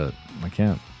can't do it. I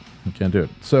can't do it.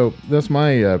 So that's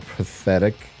my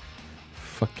pathetic,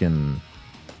 fucking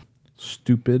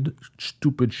stupid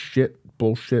shit,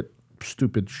 bullshit,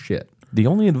 stupid shit. The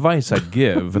only advice I'd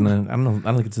give, and I don't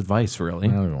think it's advice really.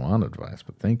 I don't even want advice,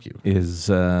 but thank you. Is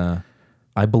I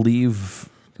believe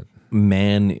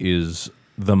man is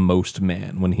the most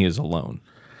man when he is alone.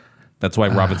 That's why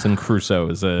Robinson Crusoe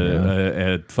is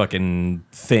a fucking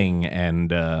thing,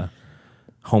 and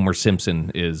Homer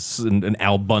Simpson is, and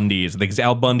Al Bundy is, because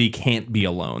Al Bundy can't be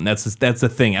alone. That's the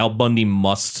thing. Al Bundy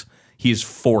he's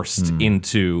forced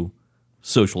into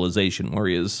socialization, where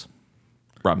he is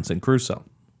Robinson Crusoe.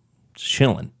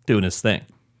 Chilling, doing his thing,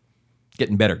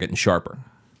 getting better, getting sharper.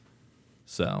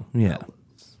 So, yeah.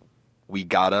 We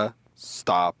gotta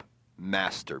stop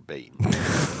masturbating.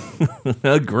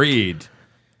 Agreed.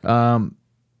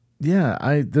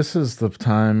 Yeah, this is the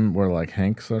time where like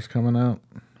Hank starts coming out.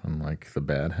 I'm like the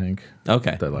bad Hank.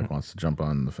 Okay. That like wants to jump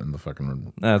on in the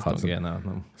fucking That's Hudson.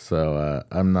 no. So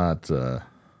I'm not gonna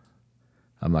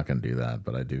do that,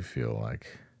 but I do feel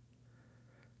like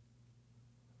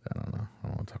I don't know. I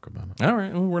don't want to talk about it. All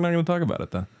right, well, we're not going to talk about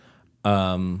it then.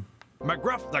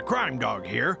 McGruff the Crime Dog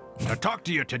here to talk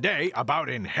to you today about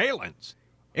inhalants.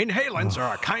 Inhalants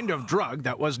are a kind of drug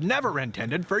that was never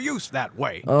intended for use that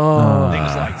way. Oh,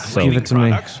 Things like so cleaning give it to me.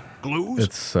 products, glues,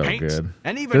 It's so paints, good.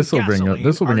 and even This will bring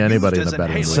gasoline are anybody used in a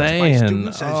better as mood. inhalants by Saying,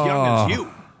 students as young as you.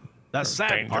 The There's sad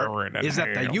danger part in is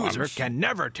that the user inhalants. can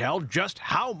never tell just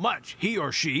how much he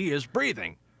or she is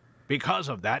breathing. Because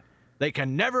of that, they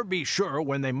can never be sure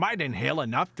when they might inhale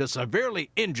enough to severely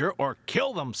injure or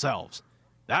kill themselves.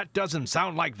 That doesn't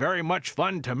sound like very much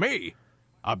fun to me.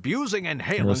 Abusing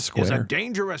inhalants is a square.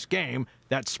 dangerous game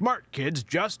that smart kids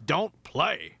just don't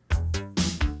play.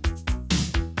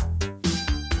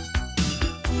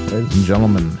 Ladies and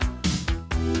gentlemen,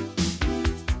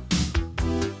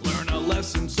 Learn a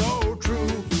lesson so true.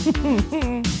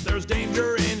 There's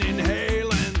danger in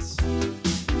inhalants.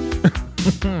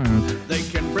 They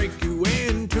can break you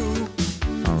in two,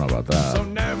 I don't know about that. so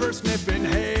never sniff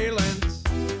inhalants.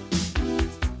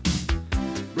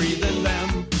 Breathing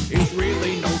them is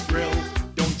really no thrill.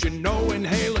 Don't you know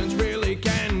inhalants really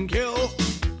can kill?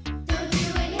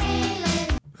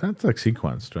 That's like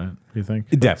sequenced, right? Do you think?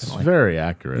 Definitely. It's very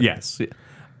accurate. Yes. We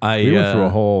went through a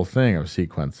whole thing of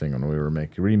sequencing when we were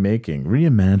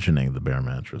reimagining the Bear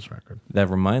Mattress record. That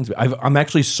reminds me, I'm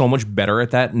actually so much better at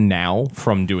that now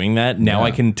from doing that. Now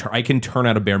Yeah. I can turn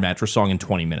out a Bear Mattress song in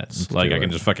 20 minutes. Like do I can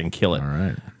it. just fucking kill it. All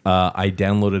right. I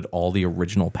downloaded all the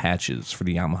original patches for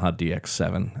the Yamaha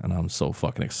DX7, and I'm so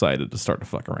fucking excited to start to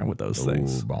fuck around with those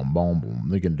things. Ooh, boom, boom, boom.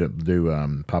 They can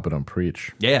do Papa Don't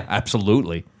Preach. Yeah,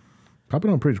 absolutely. Papa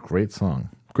Don't Preach, great song.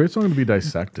 Great song to be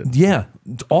dissected. Yeah.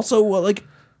 Also, like,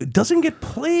 it doesn't get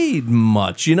played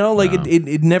much, you know. Like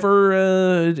it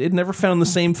never found the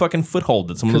same fucking foothold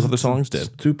that some of those other songs did.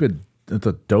 Stupid. It's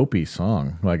a dopey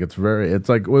song. Like it's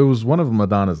like it was one of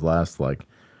Madonna's last like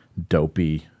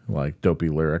dopey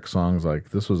lyric songs.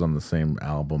 Like this was on the same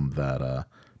album that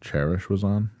Cherish was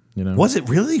on. You know, Was it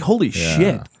really? Holy Yeah.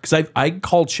 shit! Because I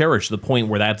call Cherish the point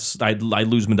where I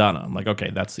lose Madonna. I'm like, okay,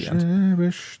 that's the end.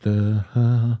 Cherish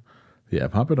yeah,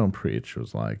 Papa Don't Preach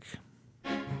was like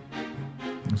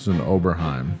this is an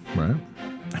Oberheim, right?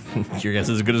 Your guess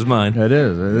is as good as mine. It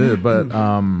is, but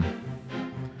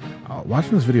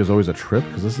watching this video is always a trip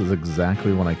because this is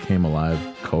exactly when I came alive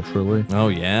culturally Oh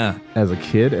yeah, as a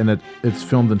kid, and it's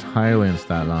filmed entirely in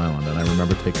Staten Island, and I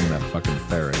remember taking that fucking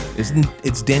ferry.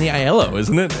 it's Danny Aiello,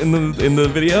 isn't it? In the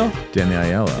video. Danny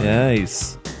Aiello.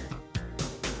 Nice.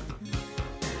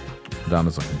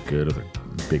 Donna's looking good with her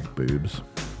big boobs,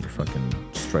 her fucking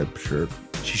striped shirt.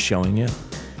 She's showing you.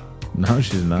 No,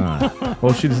 she's not.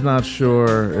 Well, she's not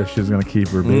sure if she's gonna keep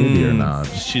her baby or not.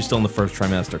 She's still in the first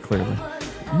trimester, clearly.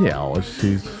 Yeah, well,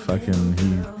 she's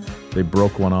fucking. They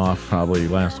broke one off probably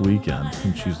last weekend,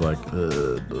 and she's like,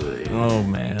 ugh, boy. Oh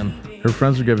man. Her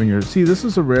friends are giving her. See, this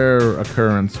is a rare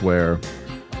occurrence where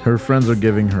her friends are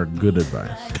giving her good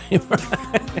advice,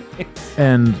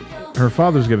 and her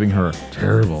father's giving her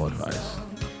terrible advice.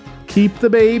 Keep the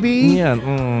baby. Yeah.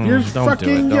 You're don't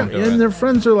fucking. do it. Don't do and it. their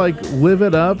friends are like, live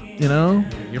it up, you know.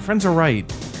 Your friends are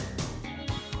right.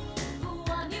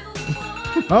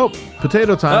 Oh,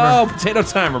 potato timer. Oh, potato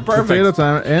timer. Perfect. Potato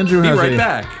timer. Andrew Be has right a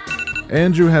back.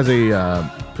 Andrew has a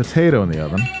potato in the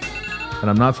oven, and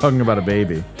I'm not talking about a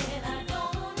baby.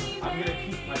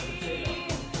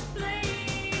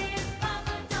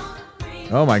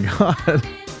 Oh my God.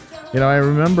 You know, I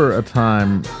remember a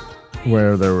time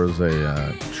where there was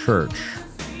a church.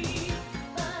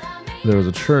 There was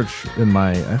a church in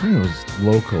I think it was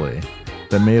locally,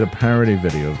 that made a parody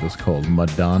video of this called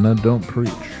Madonna Don't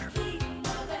Preach.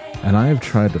 And I have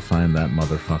tried to find that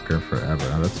motherfucker forever.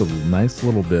 That's a nice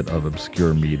little bit of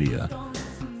obscure media.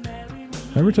 Did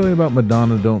I ever tell you about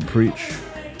Madonna Don't Preach?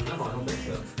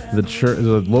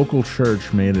 The local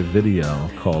church made a video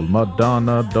called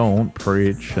Madonna Don't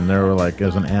Preach, and they were like, it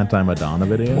was an anti-Madonna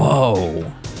video.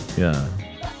 Whoa. Yeah.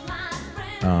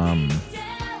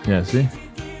 Yeah, see?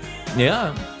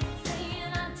 Yeah.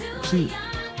 See,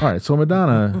 all right, so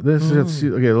Madonna, this is,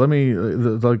 okay, let me,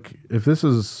 like, if this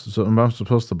is, so I'm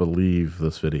supposed to believe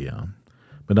this video.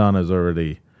 Madonna is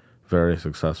already very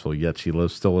successful, yet she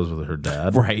still lives with her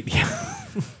dad. Right. Yeah.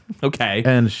 Okay.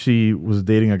 And she was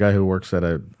dating a guy who works at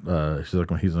she's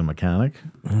like, he's a mechanic.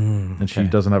 And she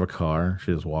doesn't have a car.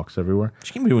 She just walks everywhere.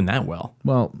 She can't be doing that well.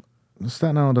 Well,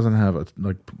 Staten Island doesn't have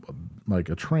like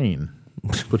a train.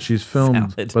 but she's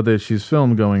filmed. Valid. She's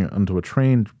filmed going onto a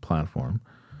train platform.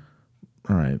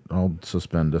 All right, I'll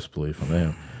suspend disbelief.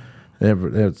 They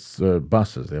have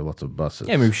buses. They have lots of buses.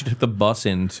 Yeah, maybe she took the bus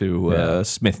into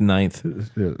Smith Ninth.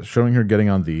 Showing her getting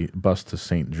on the bus to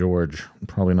St. George,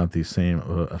 probably not the same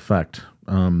effect.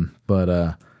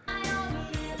 But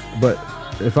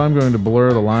if I'm going to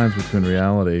blur the lines between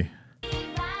reality,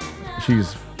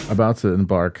 she's about to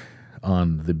embark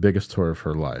on the biggest tour of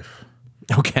her life.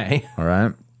 Okay. All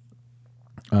right.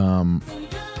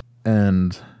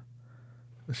 And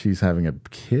she's having a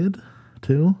kid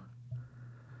too.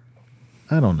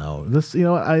 I don't know. This,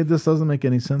 this doesn't make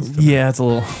any sense to me. Yeah, it's a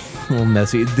little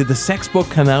messy. Did the sex book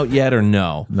come out yet or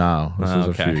no? No, this is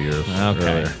a few years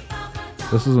earlier.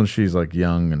 This is when she's like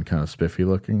young and kind of spiffy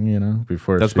looking,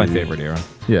 before That's my favorite era.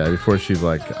 Yeah, before she's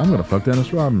like, I'm going to fuck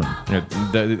Dennis Rodman.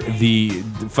 The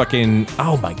fucking,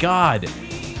 oh my God.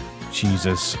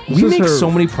 Jesus. We is make her- so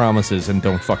many promises and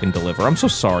don't fucking deliver. I'm so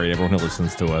sorry, everyone who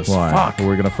listens to us. Why? Fuck.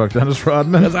 We're going to fuck Dennis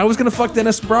Rodman? I was going to fuck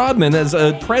Dennis Rodman as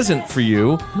a present for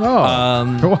you.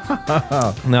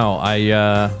 Oh. No,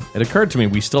 it occurred to me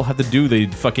we still have to do the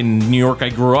fucking New York I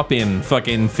grew up in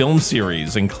fucking film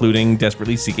series, including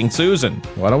Desperately Seeking Susan.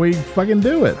 Why don't we fucking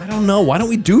do it? I don't know. Why don't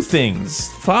we do things?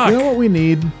 Fuck. You know what we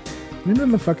need? We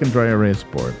need a fucking dry erase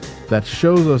board that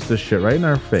shows us this shit right in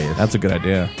our face. That's a good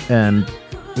idea. And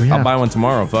we have I'll buy one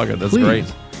tomorrow. Fuck it. That's please.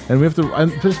 great. And we have to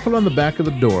just put it on the back of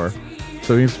the door.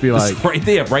 So it needs to be like... Just right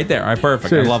there. Right there. All right, perfect.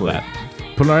 Seriously. I love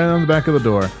that. Put it right on the back of the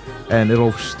door, and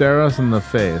it'll stare us in the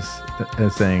face and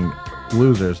saying,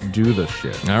 losers, do this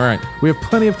shit. All right. We have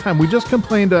plenty of time. We just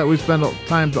complained that we spend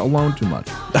time alone too much.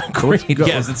 Great.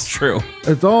 Yes, it's true.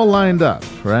 It's all lined up,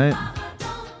 right?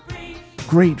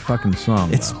 Great fucking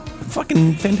song. It's though.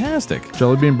 fucking fantastic.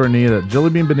 Jellybean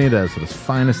Benitez at his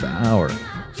finest hour.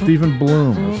 Stephen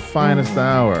Bloom, his finest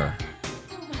hour.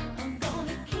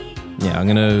 Yeah, I'm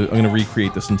gonna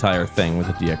recreate this entire thing with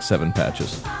the DX7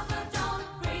 patches.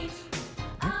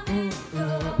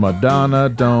 Madonna,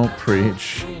 don't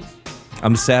preach.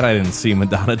 I'm sad I didn't see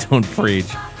Madonna Don't Preach.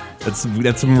 That's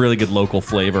some really good local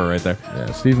flavor right there.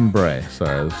 Yeah, Stephen Bray.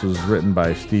 Sorry, this was written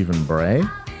by Stephen Bray,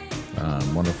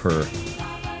 one of her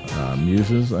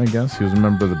muses, I guess. He was a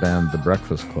member of the band The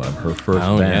Breakfast Club, her first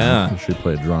band. Yeah. She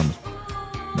played drums.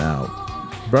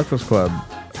 Now, Breakfast Club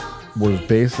was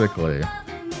basically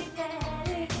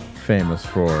famous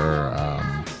for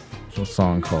a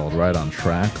song called Right on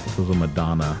Track, which was a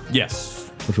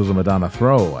Madonna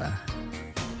throwaway.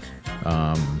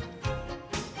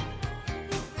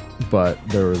 But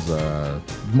there was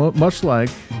much like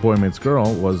Boy Meets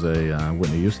Girl was a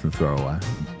Whitney Houston throwaway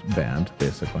band,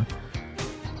 basically.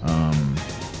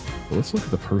 But let's look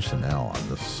at the personnel on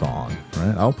this song,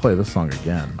 right? I'll play this song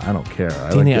again. I don't care.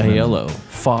 Danny Aiello,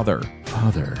 Father,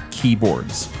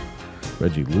 keyboards.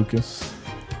 Reggie Lucas.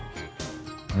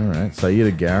 All right. Saida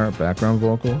Garrett, background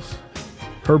vocals.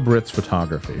 Herb Ritz,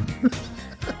 photography.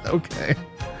 Okay.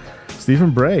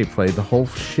 Stephen Bray played the whole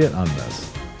shit on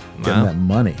this. Getting that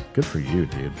money. Good for you,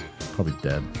 dude. Probably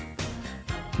dead.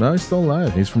 No, he's still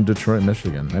alive. He's from Detroit,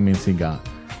 Michigan. That means he got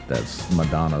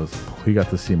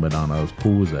to see Madonna's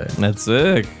Pose. That's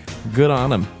sick. Good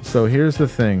on him. So here's the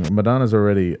thing. Madonna's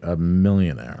already a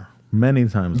millionaire. Many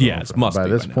times over. Yes, must by be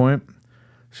this by now. point,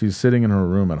 she's sitting in her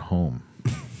room at home.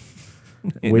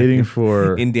 waiting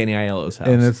for... In Danny Aiello's house.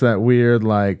 And it's that weird,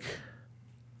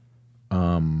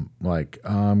 I'm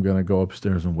going to go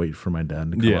upstairs and wait for my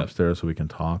dad to come upstairs so we can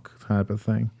talk type of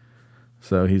thing.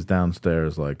 So he's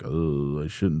downstairs like, I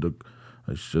should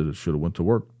have went to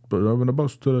work, but I'm in a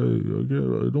bus today.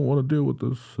 I don't want to deal with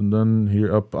this. And then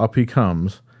up he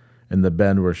comes in the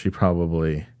bed where she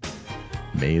probably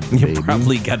made the baby. You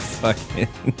probably got fucking...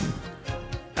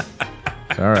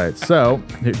 All right, so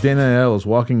Danielle is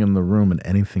walking in the room and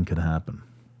anything could happen.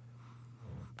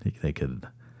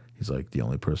 He's like, the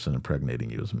only person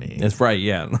impregnating you is me. That's right,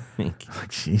 yeah. Like,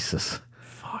 Jesus.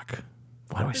 Fuck.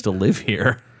 Why do I still live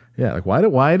here? Yeah, like why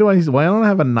don't I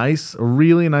have a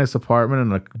really nice apartment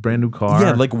and a brand new car?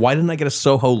 Yeah, like why didn't I get a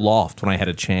Soho loft when I had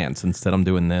a chance? Instead, I'm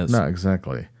doing this. No,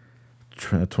 exactly.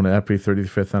 Happy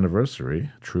 35th anniversary,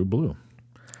 True Blue.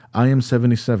 I am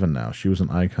 77 now. She was an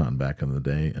icon back in the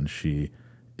day, and she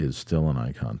is still an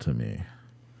icon to me.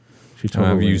 She totally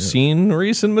Have you is. seen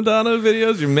recent Madonna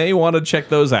videos? You may want to check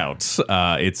those out.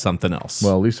 It's something else.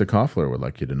 Well, Lisa Koffler would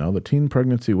like you to know that teen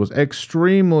pregnancy was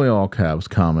extremely all caps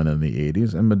common in the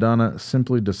 80s, and Madonna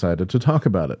simply decided to talk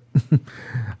about it.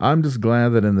 I'm just glad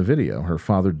that in the video, her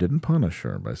father didn't punish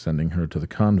her by sending her to the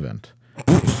convent.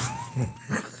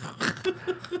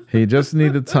 He just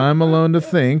needed time alone to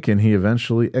think, and he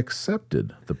eventually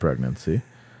accepted the pregnancy,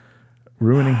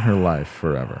 ruining her life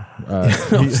forever.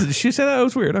 Did she say that? That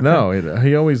was weird. Okay. No,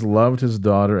 he always loved his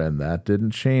daughter, and that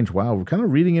didn't change. Wow, we're kind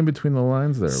of reading in between the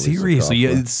lines there. Seriously,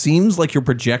 it seems like you're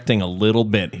projecting a little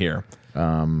bit here.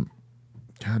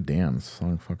 God damn, this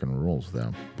song fucking rules,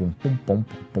 though. Boom, boom, boom,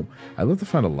 boom, boom. I'd love to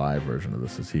find a live version of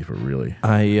this to see if it really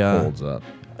holds up.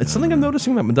 It's something I'm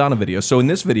noticing about Madonna videos. So in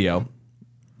this video,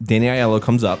 Danny Aiello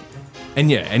comes up,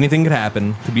 and yeah, anything could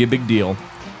happen. Could be a big deal.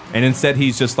 And instead,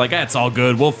 he's just like, it's all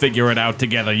good. We'll figure it out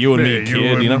together. You and me,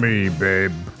 kid. You know? Me,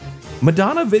 babe.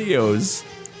 Madonna videos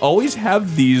always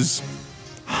have these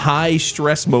high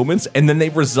stress moments, and then they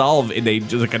resolve in a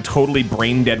totally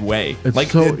brain dead way. It's like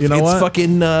so, you know it's what?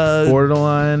 Fucking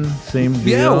Borderline, same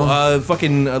deal. Yeah,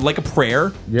 fucking like a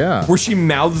prayer. Yeah. Where she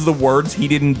mouths the words, he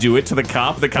didn't do it, to the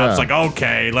cop. The cop's like,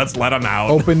 okay, let's let him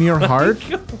out. Open your heart.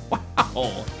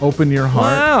 Wow. Open your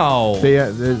heart.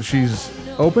 Wow. She's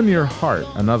Open Your Heart.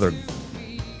 Another.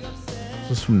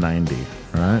 This is from 90,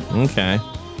 right? Okay.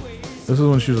 This is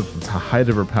when she was at the height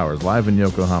of her powers, live in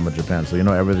Yokohama, Japan. So you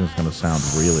know everything's going to sound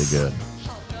really good.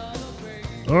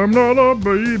 I'm not a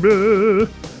baby.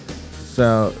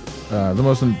 So the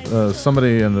most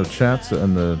somebody in the chats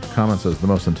and the comments says the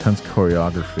most intense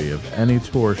choreography of any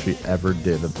tour she ever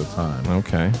did at the time.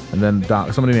 Okay. And then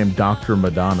somebody named Dr.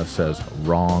 Madonna says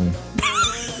wrong.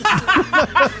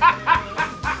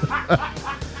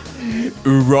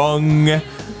 Wrong.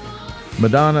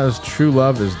 Madonna's true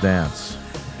love is dance.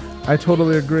 I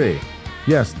totally agree.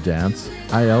 Yes, dance.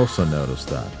 I also noticed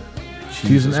that.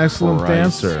 She's an excellent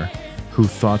dancer who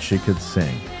thought she could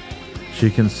sing. She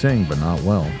can sing, but not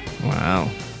well. Wow.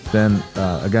 Then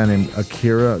a guy named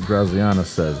Akira Graziano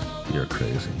says, you're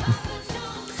crazy.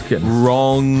 It's getting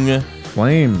wrong.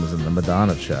 Flames in the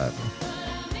Madonna chat.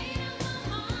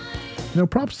 You know,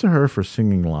 props to her for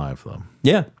singing live, though.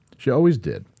 Yeah. She always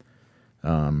did.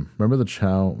 Remember the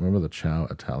Ciao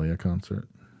Italia concert?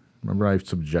 Remember I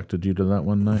subjected you to that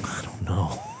one night? I don't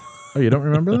know. Oh, you don't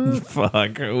remember that?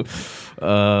 Fuck.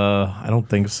 I don't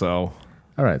think so.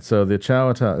 All right, so the Ciao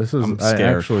Italia. This is I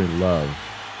actually love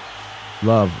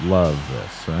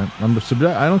this. Right?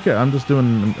 I don't care. I'm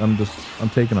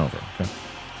taking over.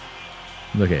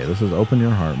 Okay, this is Open Your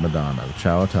Heart, Madonna, the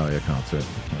Ciao Italia concert.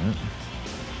 All right.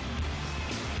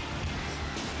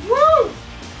 Woo!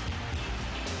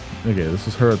 Okay, this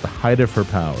is her at the height of her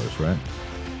powers, right?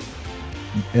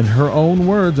 In her own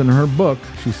words, in her book,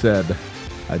 she said,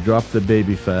 I dropped the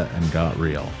baby fat and got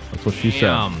real. That's what she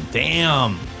said.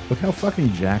 Damn. Look how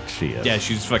fucking jacked she is. Yeah,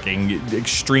 she's fucking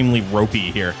extremely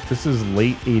ropey here. This is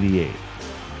late 88.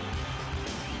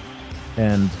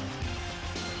 And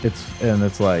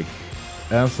it's like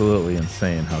absolutely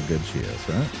insane how good she is,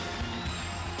 right?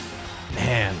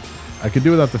 Man. I could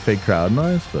do without the fake crowd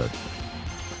noise, but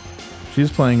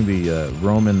she's playing the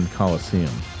Roman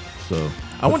Colosseum. So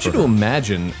I want you to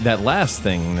imagine that last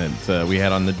thing that we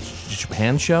had on the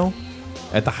Japan show.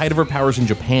 At the height of her powers in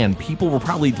Japan, people were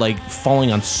probably like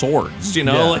falling on swords, you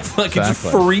know, yeah, like fucking just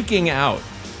freaking out.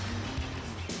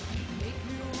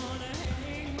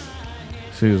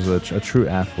 She was a true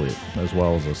athlete as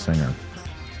well as a singer.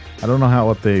 I don't know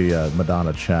what the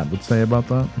Madonna chat would say about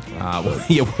that.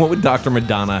 Yeah, what would Dr.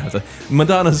 Madonna have to...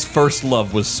 Madonna's first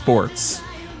love was sports.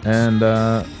 And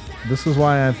this is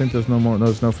why I think there's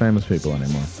no famous people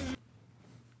anymore.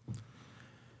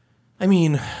 I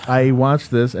mean, I watched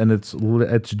this and it's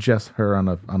just her on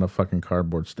a fucking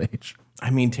cardboard stage. I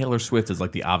mean, Taylor Swift is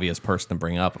like the obvious person to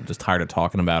bring up. I'm just tired of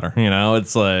talking about her. You know,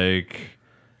 it's like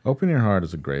Open Your Heart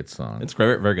is a great song. It's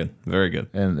great, very good, very good,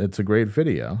 and it's a great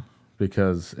video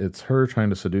because it's her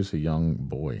trying to seduce a young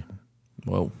boy.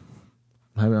 Whoa!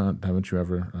 Haven't you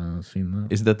ever seen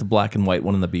that? Is that the black and white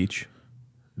one on the beach?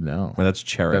 No, well, that's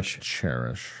Cherish. That's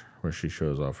Cherish, where she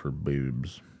shows off her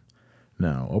boobs.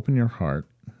 No, Open Your Heart.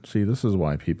 See, this is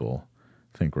why people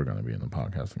think we're going to be in the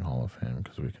Podcasting Hall of Fame,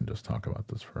 because we can just talk about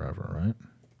this forever, right?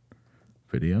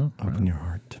 Video? Open Your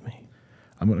Heart to me.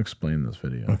 I'm going to explain this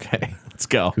video. Okay, let's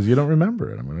go. Because you don't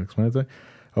remember it. I'm going to explain it to you.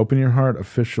 Open Your Heart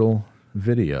official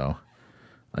video.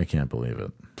 I can't believe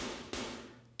it.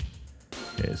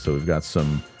 Okay, so we've got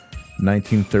some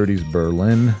 1930s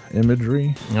Berlin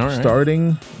imagery. All right.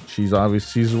 Starting, she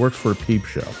works for a peep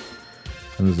show.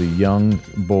 And there's a young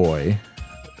boy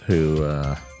who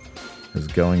is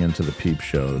going into the peep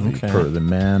show. The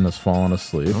man has fallen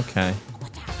asleep. Okay.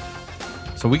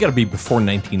 So we got to be before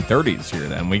 1930s here.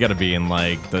 Then we got to be in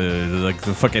like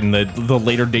the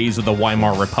later days of the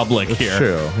Weimar Republic here.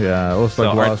 True. Yeah. It looks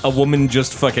like a woman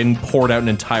just fucking poured out an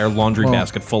entire laundry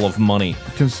basket full of money.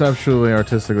 Conceptually,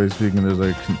 artistically speaking, there's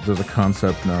a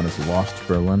concept known as Lost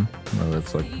Berlin.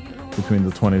 It's like between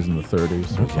the 20s and the 30s.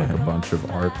 There's like a bunch of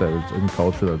art that was in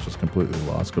culture that was just completely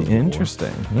lost.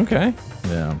 Interesting. Okay.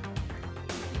 Yeah.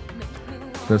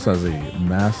 This has a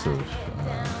massive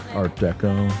Art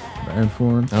Deco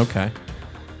influence. Okay.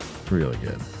 Really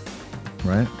good.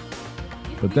 Right?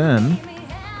 But then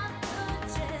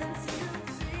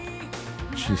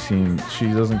she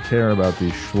doesn't care about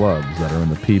these schlubs that are in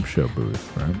the Peep Show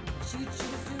booth, right?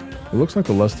 It looks like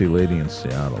the lusty lady in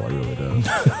Seattle, it really does.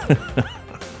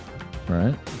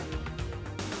 Right?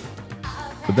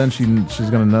 But then she's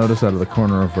going to notice out of the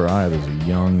corner of her eye there's a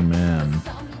young man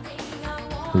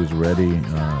who's ready,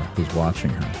 who's watching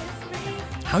her.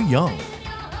 How young?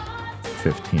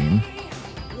 15.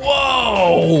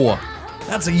 Whoa!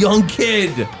 That's a young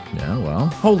kid. Yeah, well,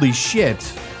 Holy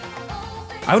shit.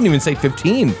 I wouldn't even say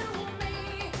 15.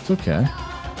 it's okay.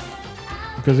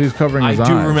 Because he's covering his eyes.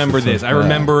 I do remember It's this. like I that.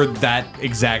 remember that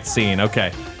exact scene.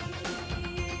 Okay.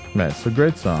 Yeah, it's a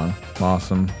great song.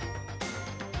 Awesome.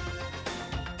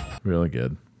 Really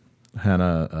good.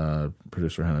 Hannah,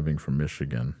 producer Hannah being from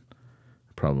Michigan,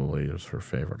 probably is her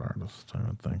favorite artist, I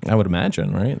would think. I would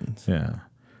imagine, right? Yeah.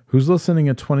 Who's listening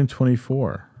in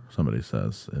 2024? Somebody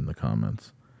says in the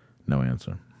comments. No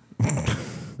answer.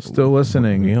 Still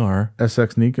listening. We are.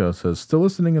 SX Nico says, still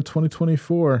listening in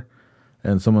 2024.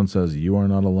 And someone says, you are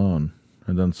not alone.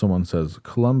 And then someone says,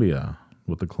 Colombia,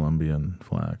 with the Colombian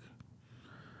flag.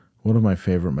 One of my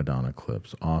favorite Madonna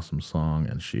clips. Awesome song,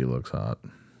 and she looks hot.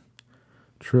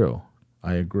 True.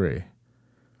 I agree.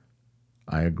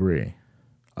 I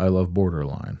love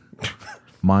Borderline.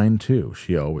 Mine too.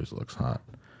 She always looks hot.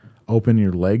 Open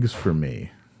your legs for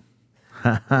me.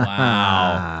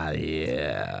 Wow.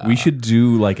 Yeah. We should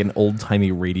do like an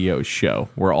old-timey radio show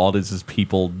where all this is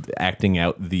people acting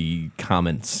out the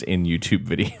comments in YouTube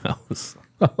videos.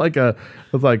 like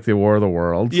the War of the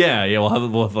Worlds. Yeah, we'll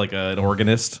have like an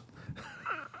organist.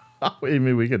 I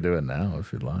mean, we could do it now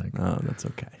if you'd like. Oh, that's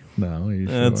okay. No, you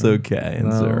sure? That's okay.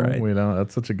 It's No, all right. we don't.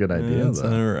 That's such a good idea. It's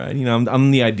though. all right. You know,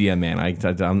 I'm the idea man. I'm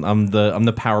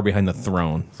the power behind the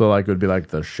throne. So like it would be like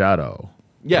the shadow.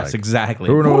 Yes, Like, exactly.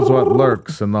 Who knows what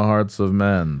lurks in the hearts of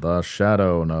men? The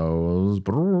shadow knows.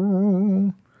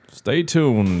 Brrr. Stay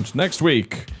tuned next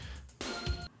week.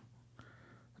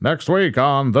 Next week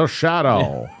on The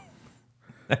Shadow.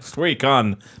 Next week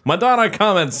on Madonna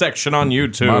comment section on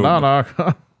YouTube.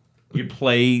 Madonna. You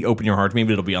play Open Your Heart to Me,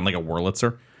 but it'll be on like a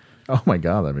Wurlitzer. Oh my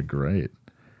God, that'd be great.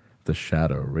 The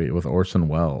Shadow with Orson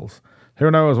Welles. Who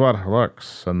knows what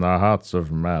lurks in the hearts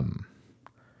of men?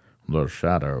 The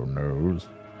shadow knows.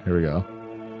 Here we go.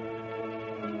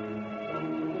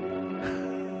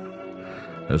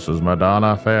 This is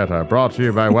Madonna Theater, brought to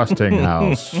you by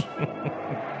Westinghouse.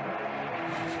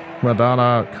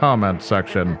 Madonna comment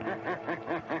section,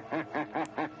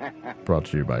 brought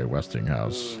to you by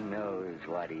Westinghouse. Who knows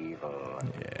what evil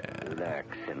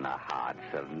lurks in the hearts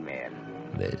of men?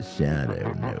 The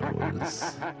shadow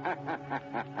knows.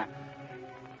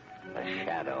 The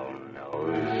shadow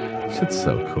knows. Shit's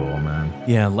so cool, man.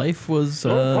 Yeah, life was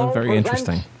very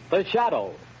interesting. The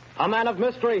Shadow, a man of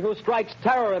mystery who strikes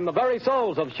terror in the very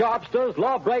souls of sharpsters,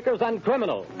 lawbreakers, and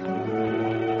criminals.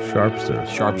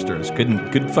 Sharpsters.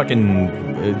 Good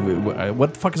fucking.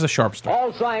 What the fuck is a sharpster?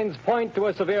 All signs point to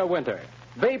a severe winter.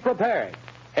 Be prepared.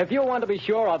 If you want to be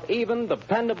sure of even,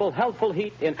 dependable, healthful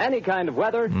heat in any kind of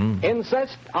weather,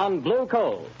 insist on Blue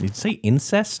Coal. Did you say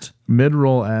incest?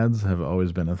 Mid-roll ads have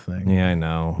always been a thing. Yeah, I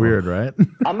know. Weird, right?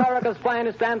 America's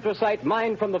finest anthracite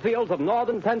mined from the fields of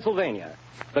northern Pennsylvania.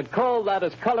 The coal that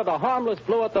is colored a harmless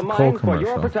blue at the mine for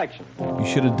your commercial. protection. You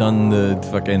should have done the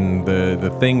fucking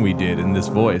the thing we did in this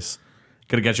voice.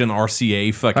 Could have got you an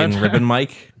RCA fucking ribbon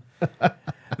mic.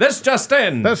 This just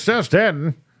in. This just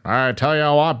in. I tell you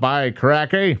what, by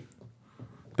cracky.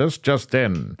 This just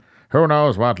in. Who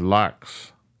knows what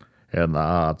lurks in the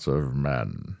hearts of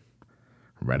men?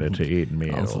 Ready to eat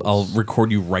meals. I'll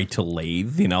record you right to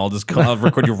lathe. You know, I'll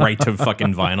record you right to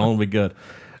fucking vinyl. It'll be good.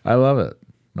 I love it.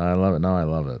 I love it. No, I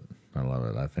love it. I love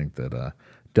it. I think that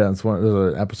there's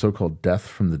an episode called Death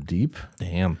from the Deep.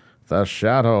 Damn. The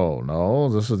Shadow. No,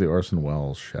 this is the Orson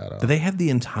Welles Shadow. Do they have the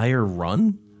entire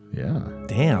run? Yeah.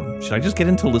 Damn. Should I just get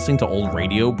into listening to old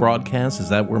radio broadcasts? Is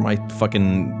that where my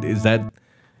fucking... Is that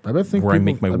I bet where I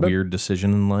make my weird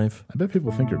decision in life? I bet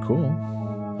people think you're cool.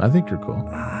 I think you're cool.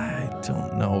 I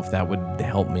don't know if that would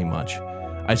help me much.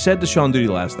 I said to Sean Duty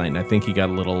last night, and I think he got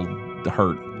a little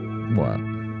hurt.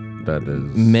 What? That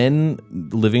is... Men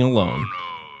living alone.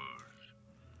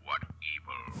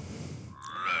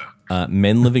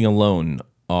 Men living alone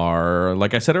are,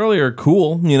 like I said earlier,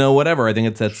 cool. You know, whatever. I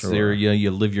think that's Sure.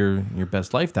 you live your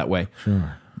best life that way.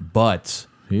 Sure. But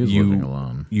He's living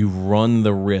alone. You run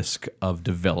the risk of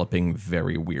developing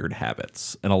very weird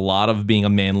habits. And a lot of being a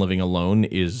man living alone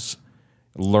is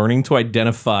learning to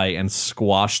identify and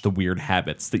squash the weird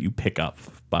habits that you pick up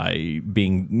by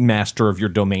being master of your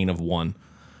domain of one.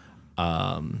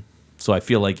 So I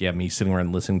feel like, me sitting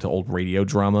around listening to old radio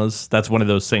dramas, that's one of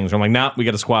those things where I'm like, nah, we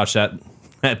got to squash that.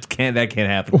 That can't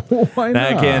happen. Why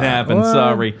that not? can't happen. Well,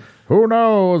 Sorry. Who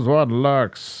knows what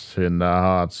lurks in the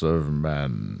hearts of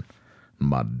men?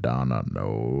 Madonna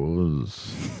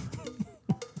knows.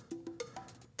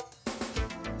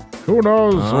 Who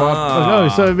knows what? Oh,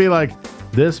 so it'd be like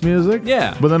this music?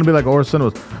 Yeah. But then it'd be like Orson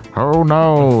was, who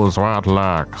knows what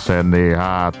lurks in the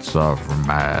hearts of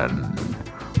men?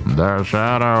 The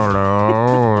shadow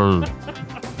knows.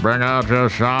 Bring out your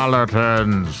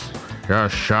charlatans, your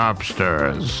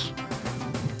sharpsters.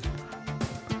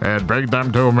 And bring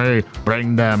them to me.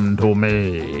 Bring them to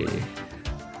me.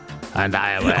 And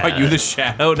I will. Are you the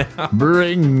shadow now?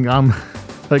 Bring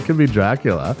that could be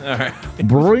Dracula. All right.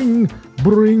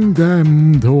 Bring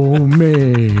them to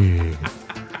me.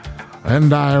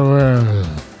 And I will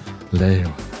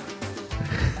live.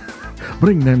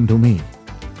 Bring them to me.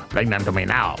 Bring them to me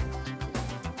now.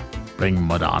 Bring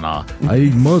Madonna.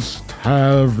 I must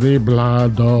have the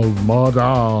blood of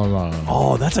Madonna.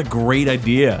 Oh, that's a great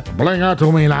idea. Bring her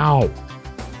to me now.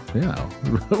 Yeah.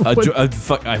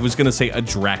 I was going to say a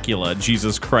Dracula.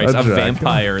 Jesus Christ. A Dracula.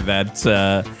 vampire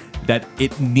that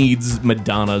it needs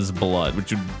Madonna's blood,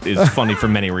 which is funny for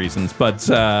many reasons. But,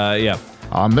 yeah.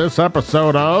 On this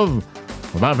episode of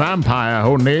The Vampire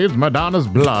Who Needs Madonna's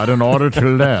Blood in Order to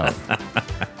Live.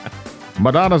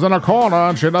 Madonna's in a corner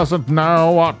and she doesn't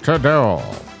know what to do.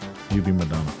 You be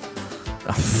Madonna.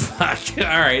 Fuck. All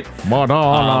right.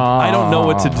 Madonna. I don't know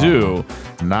what to do.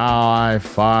 Now I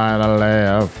finally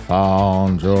have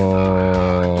found you.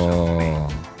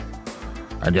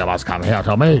 And you must come here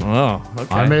to me. Oh,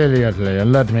 okay. Immediately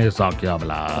and let me suck your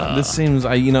blood. This seems,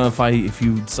 if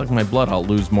you suck my blood, I'll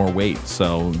lose more weight.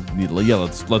 So yeah,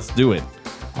 let's do it.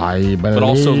 I believe. But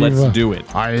also, let's do it.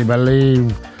 I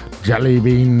believe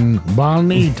Jellybean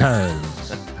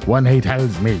Bonitas when he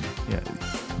tells me,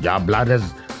 your blood is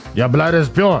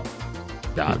pure.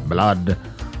 Your blood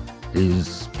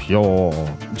is pure.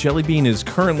 Jellybean is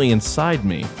currently inside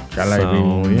me.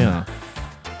 Jellybean. So, yeah.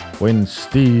 When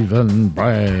Stephen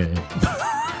Bray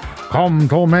come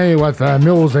to me with the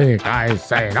music, I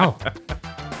say no.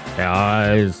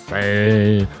 I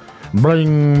say,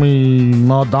 bring me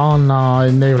Madonna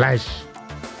in the flesh.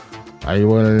 I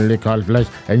will lick her flesh,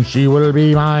 and she will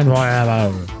be mine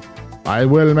forever. I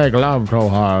will make love to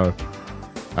her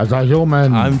as a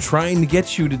human. I'm trying to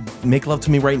get you to make love to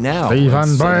me right now.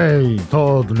 Stephen Bray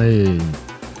told me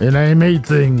in a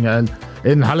meeting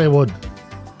in Hollywood.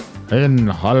 In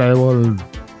Hollywood,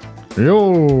 you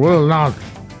will not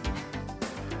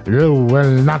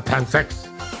have sex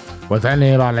with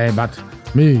anybody but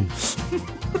me,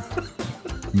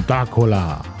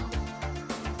 Dracula,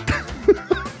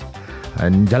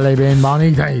 and Jellybean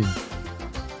Bonitas.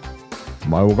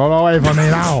 Go away from me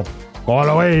now. Go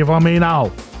away from me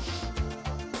now.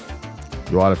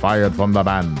 You are fired from the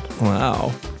band.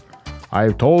 Wow.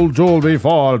 I've told you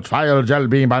before, fire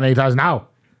Jellybean Bonitas now.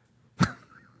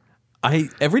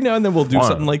 Every now and then we'll do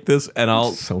something like this, and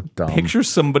I'll picture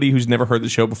somebody who's never heard the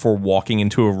show before walking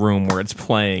into a room where it's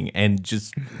playing, and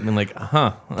just been like,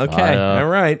 okay, all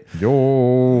right.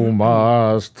 You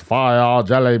must fire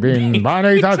Jellybean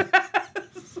Bonitas.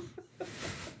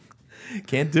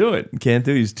 Can't do it. Can't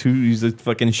do it. He's a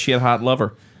fucking shit hot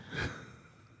lover.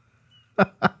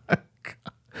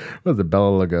 Was it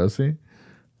Bela Lugosi?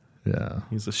 Yeah.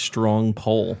 He's a strong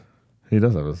pole. He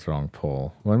does have a strong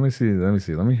pull. Let me see. Let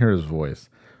me hear his voice.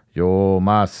 You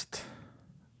must.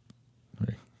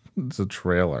 It's a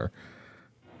trailer.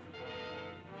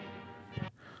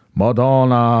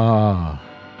 Madonna.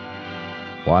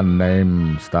 One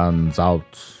name stands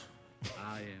out.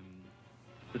 I am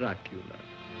Dracula.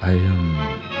 I am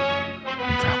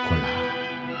Dracula.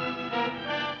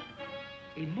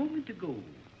 A moment ago,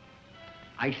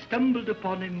 I stumbled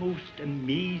upon a most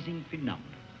amazing phenomenon.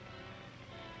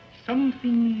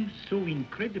 Something so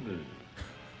incredible.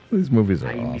 These movies are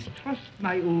I awesome. mistrust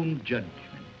my own judgment.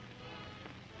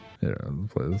 Yeah,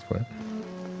 let's play.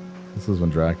 This is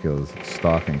when Dracula is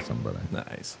stalking somebody.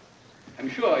 Nice. I'm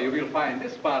sure you will find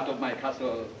this part of my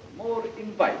castle more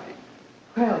inviting.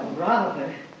 Well,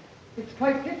 rather. It's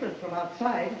quite different from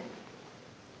outside.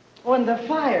 Oh, and the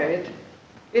fire,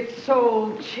 it's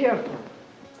so cheerful.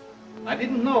 I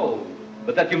didn't know,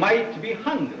 but that you might be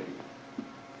hungry.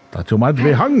 That you might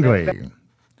be hungry.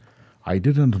 I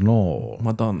didn't know.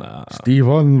 Madonna.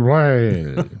 Stephen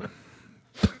Ray.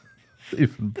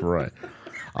 Stephen Bray.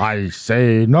 I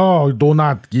say, no, do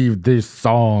not give this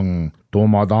song to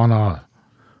Madonna.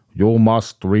 You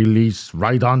must release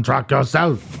Right on Track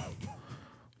yourself.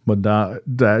 But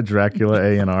that Dracula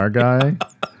A&R guy,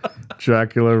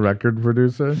 Dracula record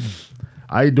producer.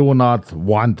 I do not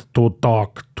want to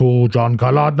talk to John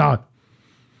Kaladna.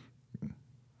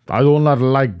 I do not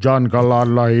like John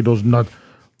Kaladna. He does not.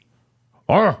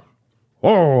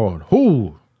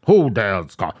 Who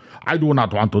dares? I do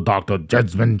not want to talk to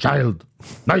Jasmine Child.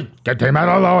 Night, get him out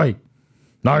of the way.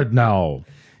 Right now.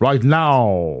 Right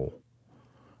now.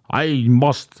 I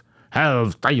must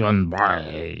have Stephen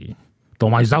Bray to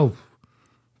myself.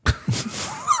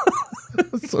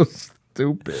 So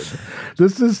stupid.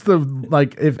 This is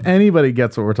if anybody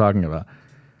gets what we're talking about.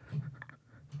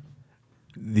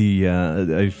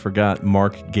 I forgot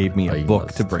Mark gave me a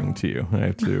book to bring to you. I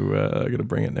have to, I got to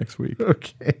bring it next week.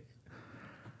 Okay.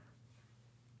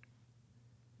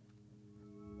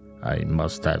 I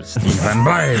must have Stephen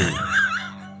Bray.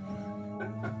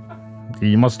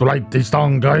 He must write the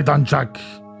song Right on Track.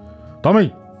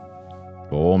 Tommy,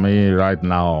 show me right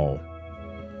now.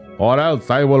 Or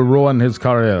else I will ruin his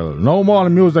career. No more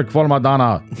music for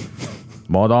Madonna.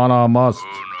 Madonna must.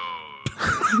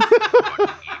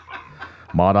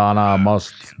 Madonna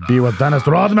must be with Dennis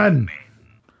Rodman.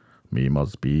 Me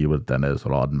must be with Dennis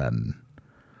Rodman.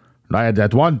 Right,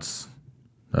 at once.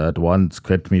 At once,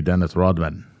 quit me, Dennis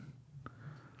Rodman.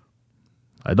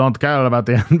 I don't care about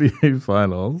the NBA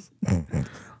Finals.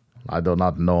 I do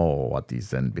not know what these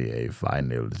NBA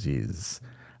Finals is.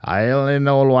 I only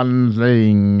know one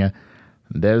thing.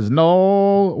 There's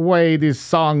no way this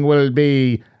song will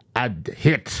be a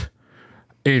hit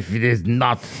if it is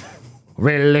not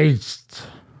released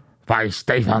by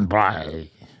Stephen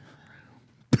Bray.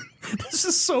 This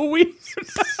is so weird.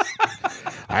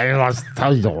 I must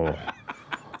tell you,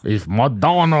 if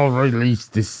Madonna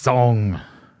released this song,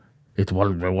 it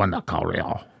will ruin a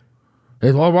career.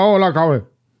 It will ruin a career.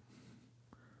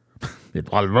 It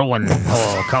will ruin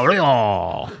her career.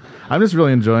 I'm just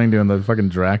really enjoying doing the fucking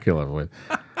Dracula with.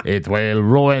 It will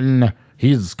ruin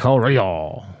his career.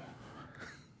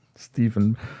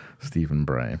 Stephen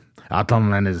Bray.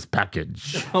 Atom and his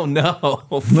package. Oh no!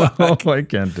 No, I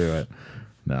can't do it.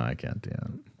 No, I can't do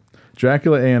it.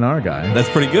 Dracula A&R guy. That's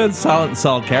pretty good. Solid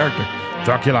character.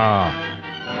 Dracula.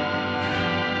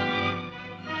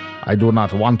 I do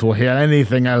not want to hear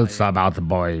anything else about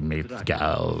boy meets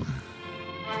girl.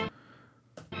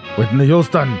 Whitney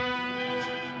Houston.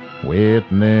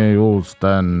 Whitney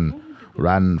Houston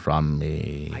ran from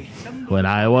me when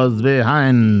I was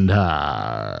behind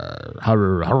her.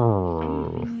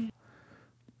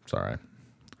 Sorry.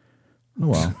 Oh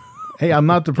well. Hey, I'm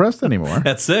not depressed anymore.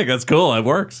 That's sick. That's cool. It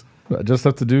works. I just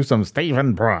have to do some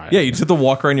Stephen Bray. Yeah, you just have to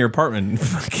walk around your apartment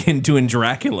fucking doing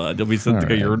Dracula. It'll be something.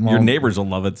 Right, Your neighbors will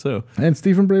love it too. And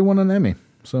Stephen Bray won an Emmy.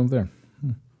 So there.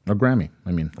 A Grammy,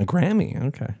 I mean. A Grammy,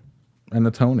 okay. And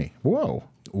a Tony. Whoa.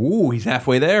 Ooh, he's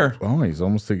halfway there. Oh, he's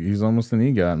almost an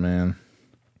EGOT, man.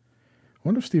 I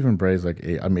wonder if Stephen Bray's like,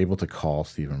 I'm able to call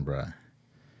Stephen Bray. I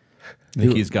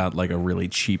think he's got like a really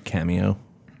cheap cameo.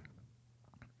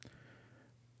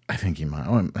 I think he might.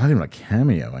 Oh, not even a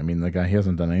cameo. I mean, the guy, he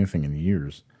hasn't done anything in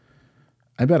years.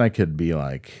 I bet I could be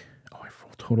like, I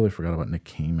totally forgot about Nick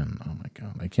Kamen. Oh my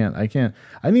God. I can't.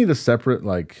 I need a separate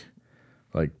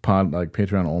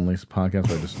Patreon only podcast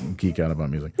where I just geek out about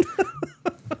music.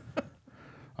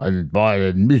 I was born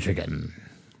in Michigan.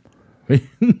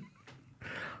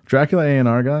 Dracula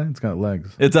A&R guy, it's got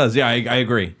legs. It does, yeah, I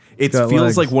agree. It feels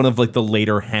legs. like one of like the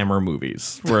later Hammer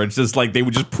movies, where it's just like they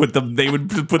would put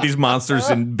these monsters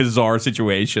in bizarre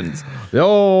situations.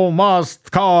 You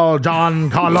must call John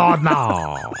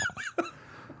Kaladna.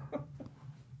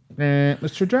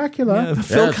 Mr. Dracula. Yeah,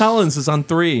 Phil Collins is on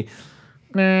 3.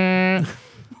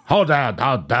 How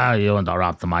dare you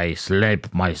interrupt my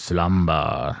sleep, my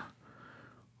slumber?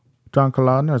 John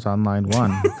Kaladna's on line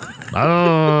 1.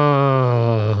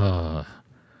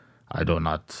 I do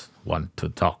not want to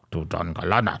talk to John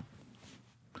Kaladna.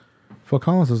 Phil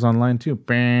Collins is on line 2. It's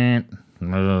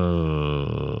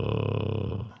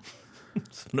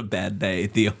been a bad day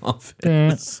at the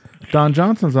office. Don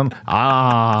Johnson's on.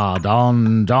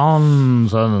 Don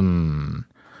Johnson.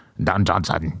 Don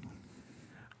Johnson.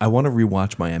 I want to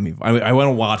rewatch Miami. I want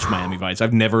to watch Miami Vice.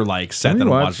 I've never sat down and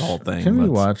watched the whole thing. Can we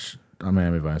watch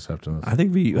Miami Vice after this? I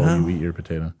think we. You eat your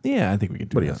potato. Yeah, I think we could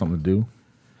do What that. do you got something to do?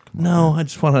 No, I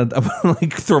just want to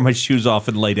like throw my shoes off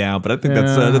and lay down. But I think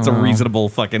that's a reasonable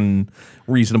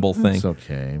thing. It's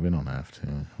okay. We don't have to.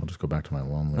 I'll just go back to my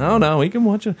lonely. Oh no, we can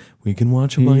watch it. We can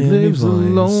watch a He Miami lives Vice. a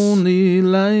lonely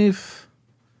life.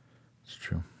 It's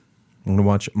true. I'm going to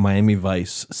watch Miami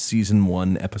Vice Season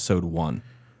 1, Episode 1.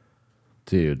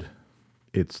 Dude,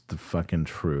 it's the fucking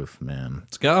truth, man.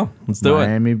 Let's go. Let's do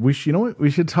Miami, you know what? We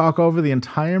should talk over the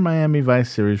entire Miami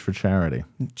Vice series for charity.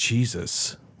 it.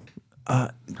 Jesus.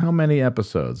 How many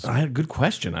episodes? I had a good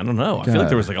question. I don't know. I feel like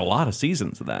there was like a lot of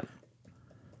seasons of that.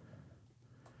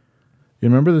 You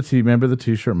remember the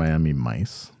T-shirt Miami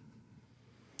Mice?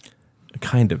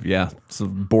 Kind of, yeah. It's a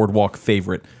boardwalk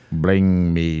favorite.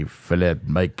 Bring me Philip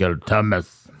Michael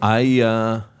Thomas.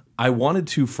 I wanted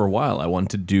to for a while. I wanted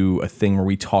to do a thing where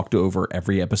we talked over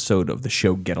every episode of the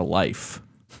show Get a Life,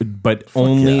 but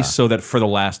only so that for the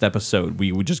last episode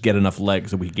we would just get enough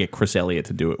legs that we could get Chris Elliott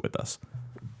to do it with us.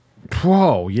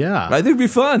 Whoa, yeah. I think it'd be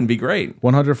fun. It'd be great.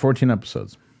 114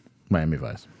 episodes, Miami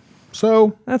Vice.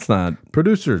 So That's not.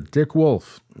 producer Dick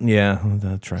Wolf. Yeah,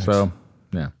 that tracks. So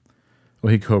yeah,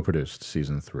 well, he co-produced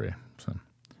season 3. So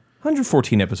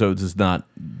 114 episodes is not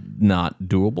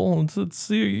doable. Let's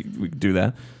see. We could do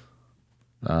that.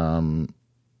 Don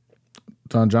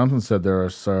Johnson said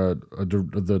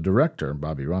the director,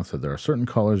 Bobby Roth, said there are certain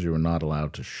colors you are not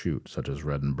allowed to shoot, such as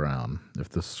red and brown. If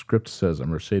the script says a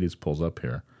Mercedes pulls up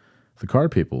here, the car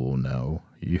people will know.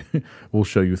 We'll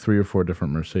show you 3 or 4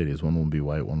 different Mercedes. One will be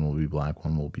white, one will be black,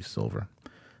 one will be silver.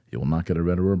 You will not get a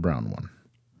red or a brown one.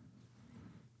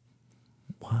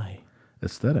 Why?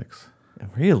 Aesthetics.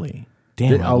 Really?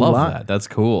 Damn, I love that. That's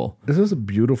cool. This is a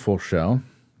beautiful show.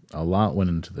 A lot went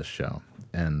into this show.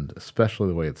 And especially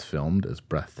the way it's filmed is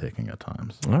breathtaking at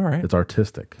times. All right. It's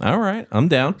artistic. All right. I'm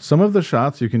down. Some of the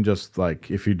shots you can just like,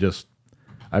 I've just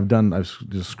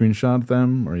screenshot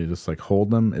them or you just like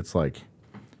hold them. It's like,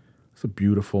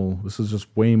 this is just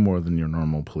way more than your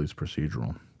normal police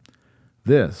procedural.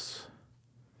 This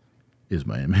is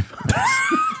Miami Vice.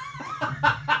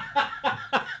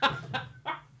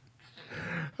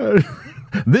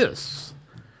 This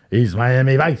is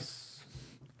Miami Vice.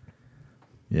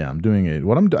 Yeah, I'm doing it.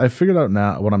 I figured out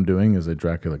now what I'm doing is a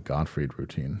Dracula Gottfried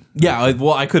routine. Yeah,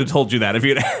 I could have told you that if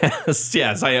you'd asked.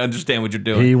 Yes, I understand what you're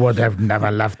doing. He would have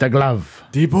never left a glove.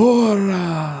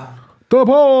 Deborah.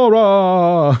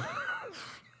 God.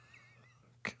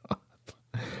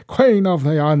 Queen of the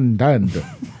Undead.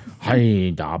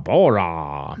 Hey,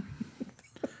 Deborah.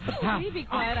 Will you be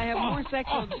quiet? I have more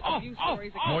sexual abuse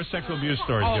stories. More sexual abuse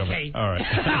stories, Okay. All right.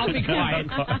 I'll be quiet.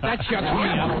 That shuts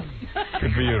me up.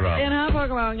 Good for you, Rob. In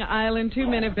Hopalong Island, 2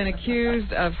 men have been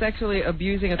accused of sexually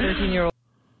abusing a 13-year-old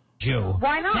Jew.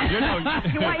 Why not? You're no-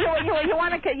 you want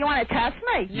to test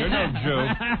me? You're no Jew.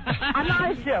 I'm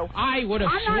not a Jew. I would have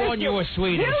I'm not sworn a you were Jew.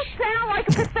 Swedish. You sound like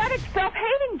a pathetic,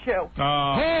 self-hating Jew.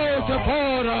 Hail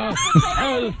Deborah,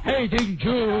 self-hating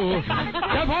Jew.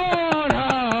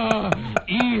 Deborah,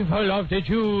 evil of the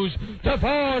Jews.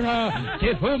 Deborah,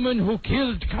 the woman who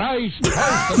killed Christ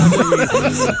personally.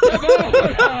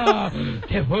 Deborah,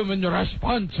 the woman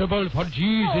responsible for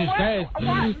Jesus' death.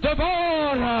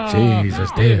 Deborah,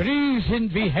 Jesus' death. the reason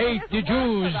we hate the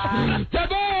Jews.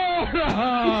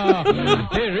 Deborah,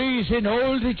 the reason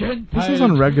all the Gentiles. This is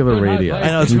on regular radio. I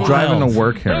know, it's You're driving wild. to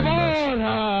work hearing this.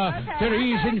 Deborah, the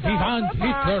reason we want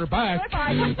Hitler back.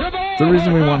 Deborah, The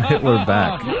reason we want Hitler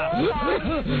back.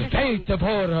 Hey,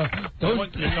 Deborah, No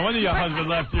wonder your husband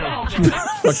left you.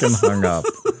 Fucking hung up.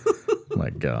 My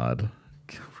God.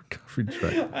 Gottfried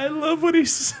Track. I love when he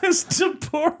says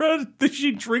Deborah that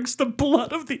she drinks the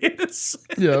blood of the innocent.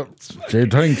 Yep. She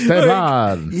drinks the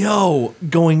blood. Yo,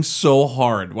 going so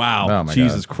hard. Wow. Oh my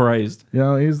Jesus God. Christ. You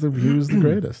know, he was the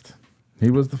greatest.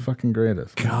 He was the fucking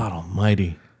greatest. God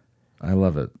almighty. I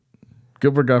love it.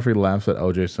 Gilbert Gottfried laughs at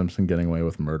O.J. Simpson getting away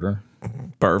with murder.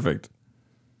 Perfect.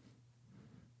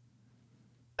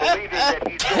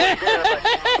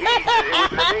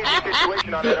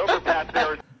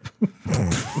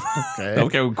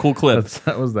 Okay, cool clip.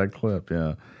 That was that clip,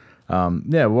 yeah.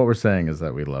 Yeah, what we're saying is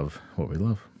that we love what we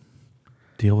love.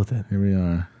 Deal with it. Here we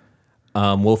are.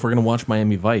 Well, if we're going to watch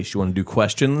Miami Vice, you want to do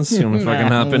questions? You want to fucking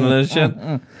hop into this shit?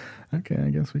 Okay, I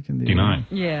guess we can do 69.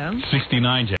 Yeah.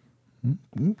 69, Jack.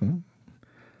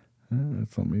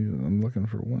 That's something. I'm looking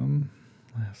for one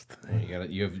last thing.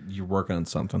 You're working on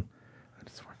something. I'm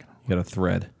just working on. You got a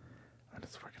thread. I'm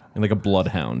just working on. You're like a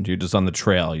bloodhound. You're just on the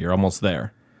trail. You're almost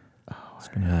there. It's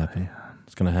going to happen.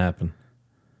 It's going to happen.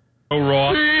 Oh,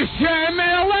 Raw. Do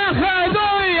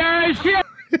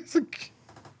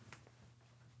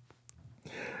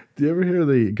you ever hear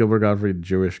the Gilbert Gottfried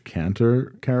Jewish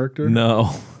cantor character?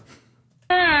 No.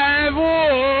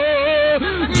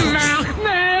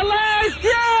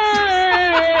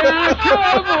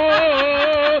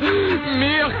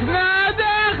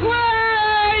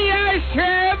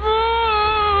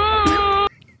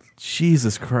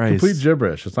 Jesus Christ. Complete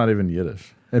gibberish. It's not even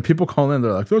Yiddish. And people call in,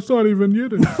 they're like, that's not even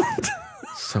Yiddish.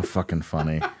 So fucking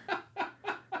funny.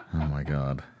 Oh my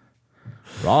God.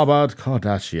 Robert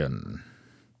Kardashian.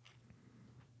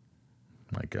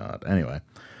 My God. Anyway.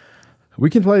 We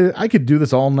can play. I could do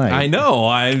this all night. I know.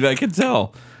 I can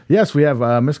tell. Yes, we have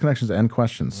misconnections and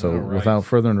questions. So without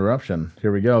further interruption,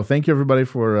 here we go. Thank you, everybody,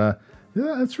 for...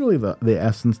 that's really the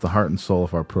essence, the heart and soul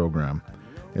of our program,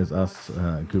 is us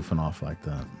goofing off like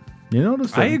that. You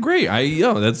notice that? I agree.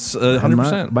 That's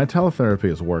 100%. My teletherapy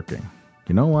is working.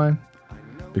 You know why?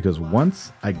 Because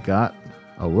once I got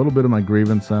a little bit of my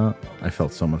grievance out, I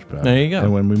felt so much better. There you go.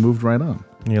 And when we moved right on.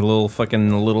 Your little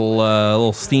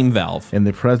steam valve. In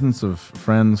the presence of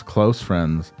friends, close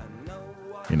friends,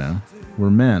 we're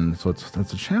men, so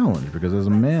it's a challenge because as a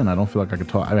man, I don't feel like I could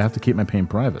talk. I have to keep my pain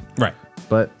private. Right.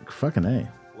 But fucking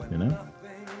A, I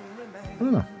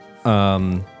don't know.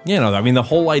 I mean, the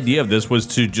whole idea of this was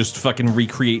to just fucking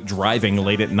recreate driving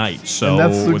late at night. So and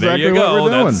that's exactly there you what go.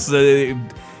 We're doing.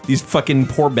 That's these fucking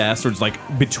poor bastards, like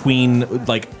between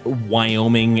like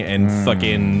Wyoming and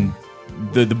fucking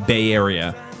the Bay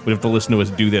Area, would have to listen to us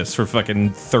do this for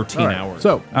fucking 13 hours.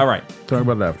 So, all right, talk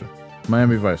about it after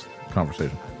Miami Vice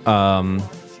conversation.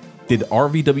 Did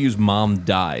RVW's mom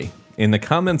die? In the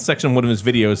comments section of one of his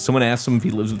videos, someone asks him if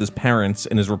he lives with his parents.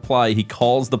 In his reply, he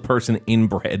calls the person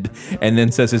inbred and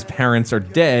then says his parents are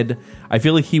dead. I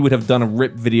feel like he would have done a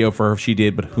rip video for her if she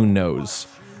did, but who knows?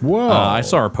 Whoa! I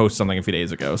saw her post something a few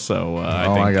days ago, so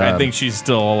I think she's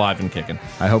still alive and kicking.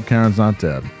 I hope Karen's not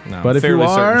dead. No, but I'm if fairly you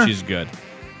are, certain she's good.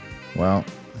 Well,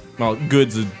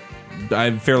 good's.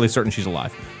 I'm fairly certain she's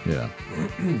alive. Yeah.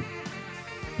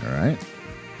 All right.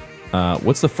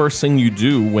 What's the first thing you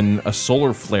do when a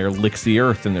solar flare licks the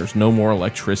earth and there's no more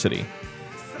electricity?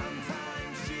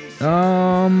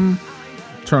 Turn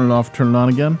it off, turn it on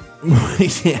again.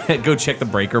 Yeah, go check the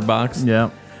breaker box. Yeah.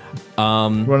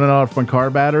 Running off my car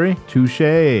battery.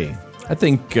 Touché. I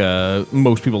think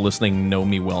most people listening know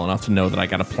me well enough to know that I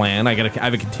got a plan. I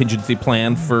have a contingency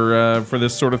plan for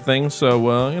this sort of thing.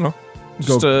 So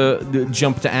just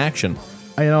jump to action.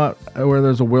 You know what? Where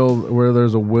there's a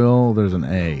will, there's an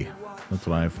A. That's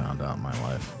what I found out in my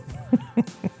life.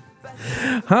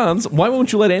 Hans, why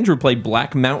won't you let Andrew play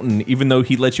Black Mountain even though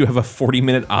he let you have a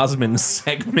 40-minute Osmond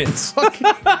segment?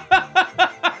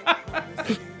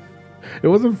 It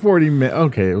wasn't 40 minutes.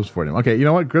 Okay, it was 40 minutes. Okay, you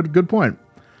know what? Good point.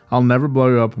 I'll never blow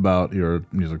you up about your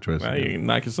music choice. Well, you can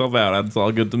knock yourself out. That's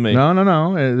all good to me. No.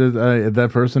 That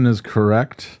person is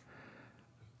correct.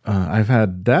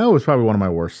 That was probably one of my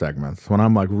worst segments when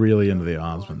I'm like really into the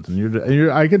Osmonds, and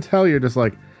I can tell you're just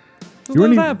like, you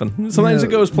weren't happen. Sometimes it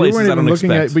goes places I don't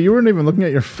expect. But you weren't even looking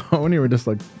at your phone. You were just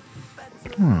like,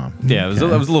 yeah, I was a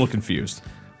little confused.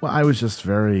 Well, I was just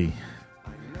very.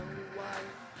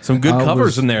 Some good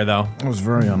covers in there, though. I was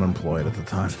very unemployed at the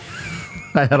time.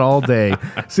 I had all day.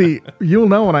 See, you'll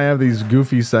know when I have these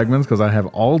goofy segments because I have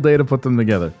all day to put them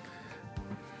together.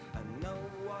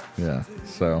 Yeah.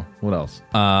 So, what else?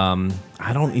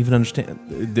 I don't even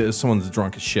understand. Someone's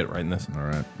drunk as shit right in this. All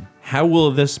right. How will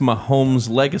this Mahomes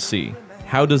legacy?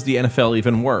 How does the NFL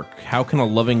even work? How can a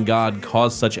loving God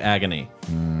cause such agony?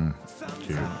 I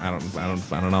don't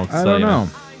know what to I say. don't know.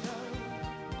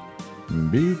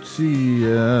 Beatsy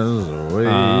as away.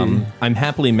 I'm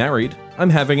happily married.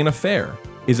 I'm having an affair.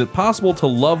 Is it possible to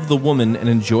love the woman and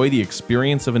enjoy the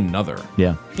experience of another?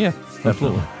 Yeah. Yeah,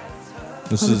 absolutely.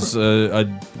 This is a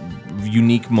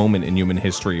unique moment in human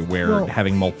history where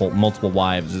having multiple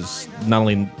wives is not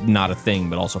only not a thing,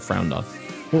 but also frowned on.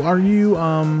 Well, are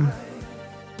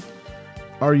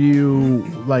you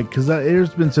like, because there's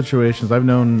been situations, I've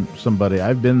known somebody,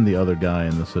 I've been the other guy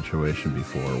in this situation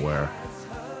before where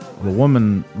the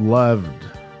woman loved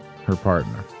her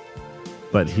partner,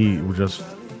 but he just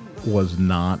was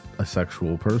not a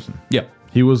sexual person. Yeah.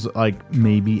 He was like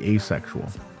maybe asexual.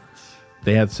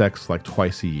 They had sex like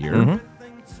twice a year. Mm-hmm.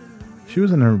 She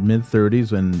was in her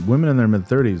mid-30s, and women in their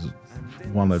mid-30s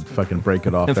want to fucking break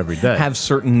it off every day. Have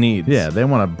certain needs. Yeah, they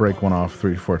want to break one off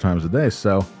 3-4 times a day.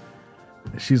 So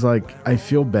she's like, I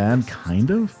feel bad, kind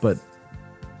of, but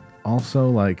also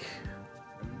like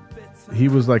he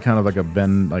was like kind of like a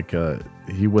bend, like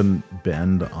he wouldn't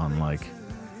bend on like.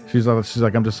 She's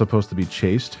like, I'm just supposed to be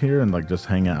chaste here and like just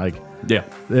hang out. Like, yeah,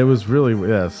 it was really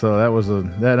So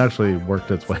that actually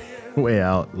worked its way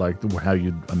out, like how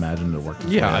you'd imagine it worked.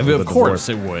 Yeah, I mean, of course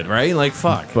it would, right? Like,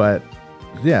 fuck. But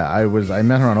yeah, I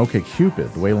met her on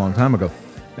OkCupid way long time ago,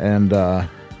 and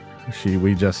she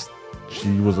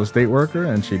was a state worker,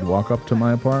 and she'd walk up to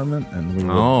my apartment, and we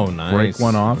would break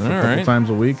one off a couple times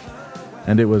a week,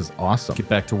 and it was awesome. Get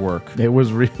back to work. It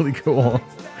was really cool.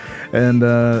 And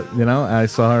I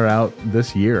saw her out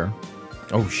this year.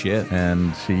 Oh shit!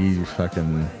 And she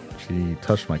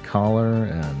touched my collar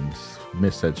and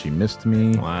said she missed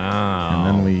me. Wow! And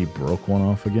then we broke one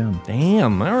off again.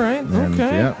 Damn! All right. And,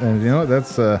 okay. Yeah, and you know what?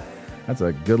 That's a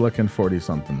good-looking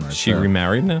 40-something. Right She there.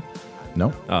 remarried now?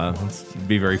 No. It'd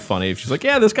be very funny if she's like,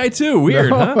 yeah, this guy too.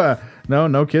 Weird, huh?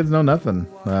 No kids, no nothing.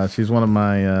 She's one of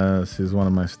my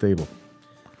stable.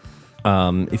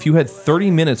 If you had 30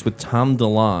 minutes with Tom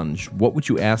DeLonge, what would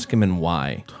you ask him and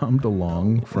why? Tom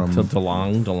DeLonge from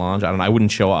DeLonge. I don't know. I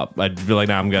wouldn't show up. I'd be like,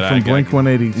 nah, I'm good. From Blink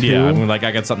 182. Yeah, I'm like,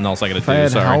 I got something else I got to do. I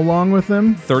had Sorry. how long with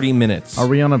him? 30 minutes. Are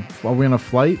we on a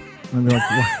flight? I'd be like,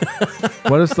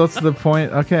 what's the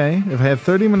point? Okay, if I had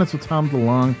 30 minutes with Tom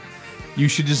DeLonge. You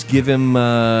should just give him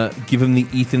the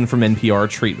Ethan from NPR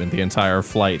treatment the entire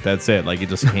flight. That's it. Like, you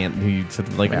just can't.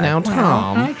 Now,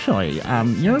 Tom. Actually,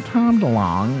 you're Tom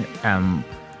DeLonge.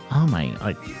 How many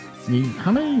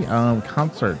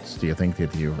concerts do you think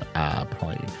that you've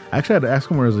played? Actually, I had to ask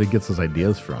him where he gets his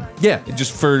ideas from. Yeah,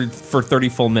 just for 30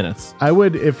 full minutes. I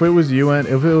would, if it was you and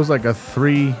if it was like a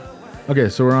 3. Okay,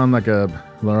 so we're on a hope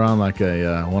we're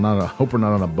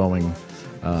not on a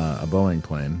Boeing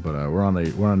plane, but we're on an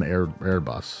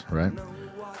Airbus, right?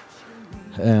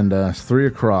 And it's 3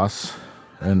 across,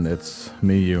 and it's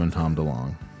me, you, and Tom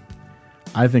DeLonge.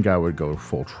 I think I would go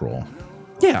full troll.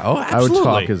 Yeah, oh, absolutely. I would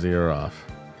talk his ear off.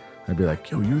 I'd be like,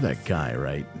 "Yo, you're that guy,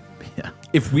 right?" Yeah.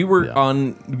 If we were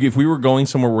going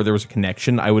somewhere where there was a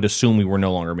connection, I would assume we were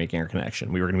no longer making our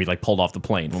connection. We were going to be like pulled off the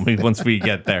plane once we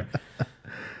get there.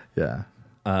 Yeah.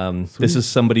 This is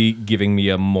somebody giving me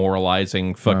a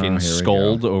moralizing fucking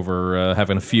scold over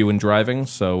having a few and driving.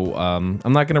 So I'm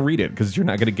not going to read it because you're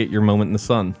not going to get your moment in the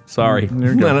sun. Sorry. I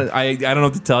don't know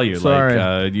what to tell you. Sorry.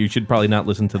 Like, you should probably not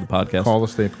listen to the podcast. Call the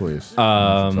state police.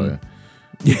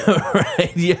 Yeah,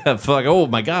 right. Yeah, fuck. Oh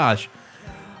my gosh.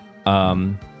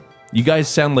 You guys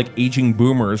sound like aging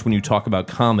boomers when you talk about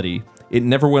comedy. It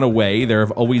never went away. There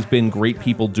have always been great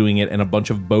people doing it and a bunch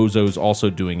of bozos also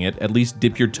doing it. At least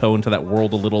dip your toe into that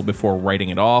world a little before writing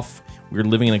it off. We're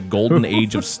living in a golden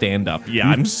age of stand-up. Yeah,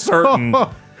 I'm certain.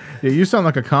 Yeah, you sound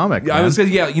like a comic. I was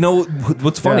gonna, you know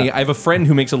what's funny? Yeah. I have a friend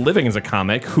who makes a living as a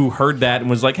comic who heard that and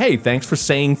was like, "Hey, thanks for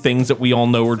saying things that we all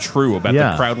know are true about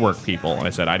the crowd work people." And I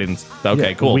said, "I didn't."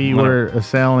 Okay, cool. We were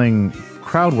assailing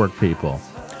crowd work people.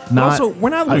 Also, we're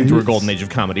not living through a golden age of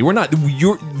comedy. We're not.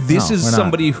 This is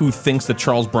somebody who thinks that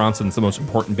Charles Bronson's the most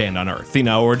important band on earth. You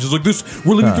know, or just like this.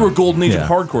 We're living through a golden age of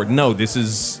hardcore. No, this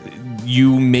is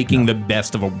you making the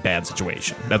best of a bad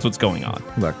situation. That's what's going on.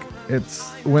 Look, it's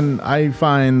when I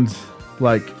find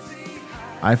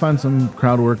some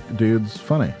crowd work dudes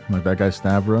funny. Like that guy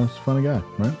Stavros, funny guy,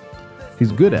 right?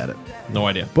 He's good at it. No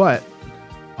idea. But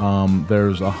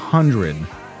there's 100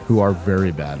 who are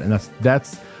very bad, and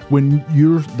that's when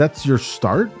that's your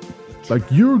start. Like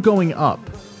you're going up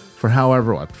for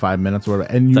however 5 minutes or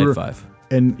whatever, and you're Type 5.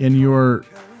 and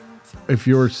if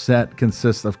your set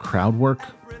consists of crowd work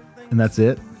and that's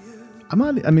it,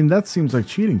 that seems like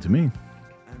cheating to me.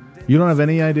 You don't have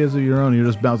any ideas of your own. You're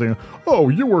just bouncing. Oh,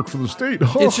 you work for the state.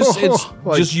 It's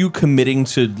just you committing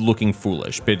to looking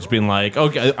foolish. It's being like,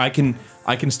 okay, I can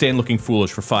stand looking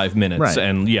foolish for 5 minutes, right.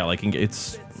 And yeah, like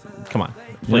it's come on.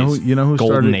 Please. You know who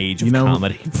golden started, age of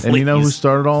comedy. Please. And you know who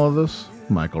started all of this?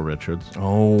 Michael Richards.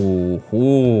 Oh,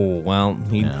 well,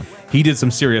 he did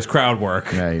some serious crowd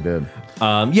work. Yeah, he did.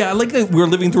 I like that we're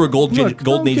living through a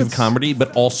golden age of comedy,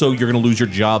 but also you're going to lose your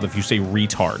job if you say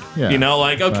retard. Yeah, you know,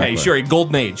 like, okay, sure,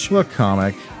 golden age. Look,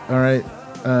 comic. All right,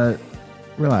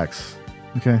 relax.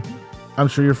 Okay, I'm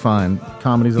sure you're fine.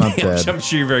 Comedy's not dead. I'm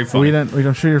sure you're very funny.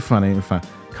 I'm sure you're funny. You're fine.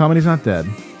 Comedy's not dead.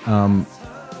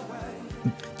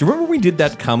 Do you remember we did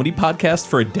that comedy podcast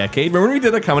for a decade? Remember we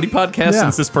did that comedy podcast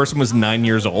since this person was 9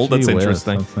 years old? That's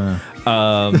interesting.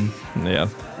 Yeah.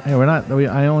 Hey, we're not. We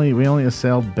only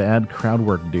assailed bad crowd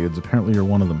work dudes. Apparently, you're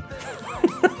one of them.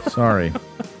 Sorry.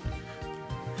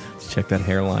 Let's check that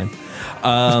hairline.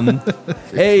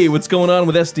 Hey, what's going on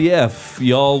with SDF?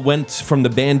 Y'all went from the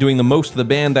band doing the most of the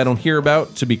band I don't hear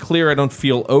about. To be clear, I don't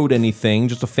feel owed anything.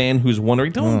 Just a fan who's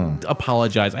wondering. Don't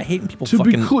apologize. I hate when people to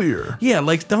be clear. Yeah,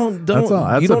 like don't. That's all.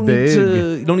 That's you don't big.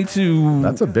 You don't need to.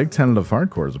 That's a big tenet of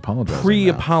hardcore. Is apologize.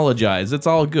 Pre-apologize. It's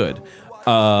all good.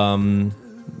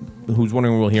 Who's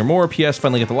wondering we'll hear more. P.S.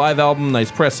 Finally get the live album.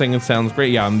 Nice pressing. It sounds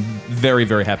great. Yeah, I'm very,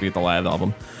 very happy with the live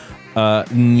album.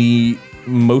 The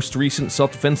most recent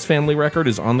Self-Defense Family record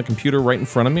is on the computer right in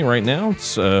front of me right now.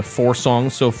 It's 4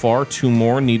 songs so far. 2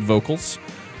 more need vocals.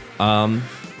 I'm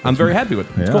very happy with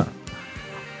it. It's cool.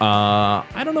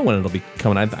 I don't know when it'll be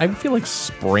coming. I feel like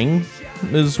spring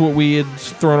is what we had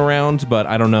thrown around, but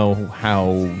I don't know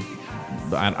how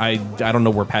I don't know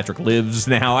where Patrick lives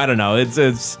now. I don't know.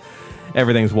 It's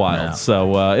everything's wild. Yeah.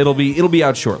 So it'll be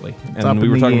out shortly. And we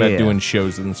were talking about doing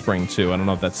shows in the spring too. I don't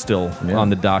know if that's still on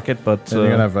the docket, but you're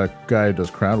gonna have a guy who does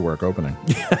crowd work opening.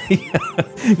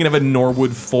 You're gonna have a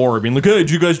Norwood 4 being like, hey,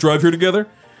 did you guys drive here together?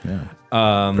 Yeah.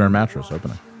 Bare mattress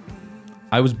opening.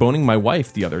 I was boning my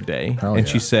wife the other day, and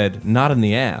she said, not in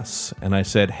the ass. And I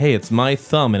said, hey, it's my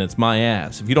thumb and it's my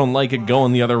ass. If you don't like it, go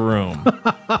in the other room.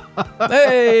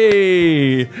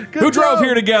 Hey! Who drove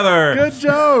here together? Good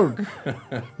joke.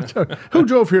 Who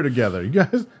drove here together? You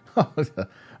guys?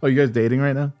 Oh, you guys dating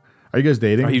right now? Are you guys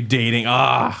dating? Are you dating?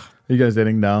 Are you guys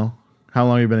dating now? How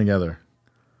long have you been together?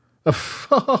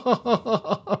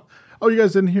 Oh, you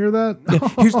guys didn't hear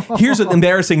that? Here's an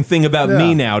embarrassing thing about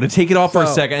me now. To take it off for a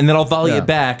second, and then I'll volley it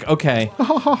back. Okay.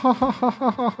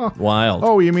 Wild.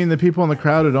 Oh, you mean the people in the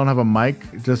crowd who don't have a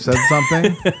mic just said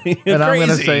something? And I'm going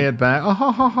to say it back.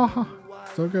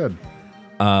 So good.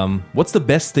 What's the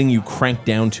best thing you cranked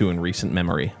down to in recent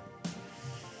memory?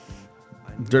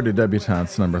 Dirty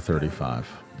Debutantes number 35.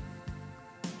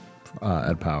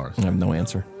 Ed Powers. I have no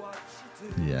answer.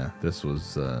 Yeah, this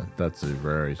was, that's a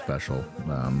very special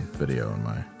video in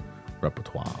my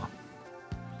repertoire.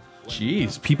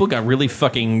 Jeez, people got really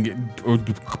fucking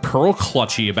pearl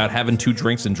clutchy about having 2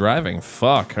 drinks and driving.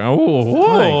 Fuck. Oh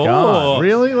my God.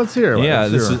 Really? Let's hear it. Yeah,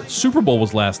 Super Bowl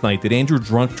was last night. Did Andrew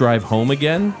drunk drive home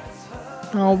again?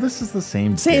 Oh, this is the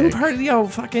same part. Yo,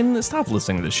 fucking stop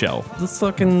listening to the show. Let's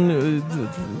fucking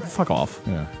fuck off.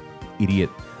 Yeah. Idiot.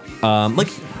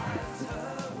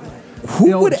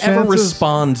 Who would ever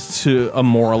respond to a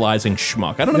moralizing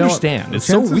schmuck? I don't understand. It's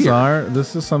so weird.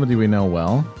 This is somebody we know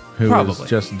well who is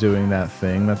just doing that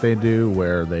thing that they do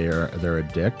where they're a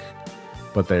dick,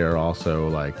 but they are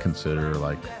also they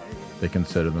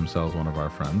consider themselves one of our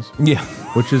friends. Yeah,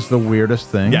 which is the weirdest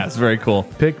thing. Yeah, it's very cool.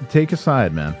 Take a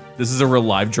side, man. This is a real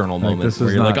live journal moment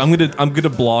where you're like, I'm gonna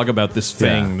blog about this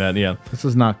thing that This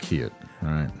is not cute. All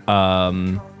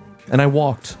right. And I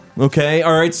walked. Okay,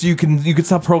 all right. So you can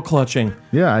stop pearl clutching.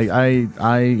 Yeah,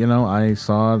 I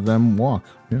saw them walk.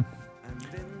 Yeah.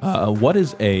 What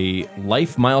is a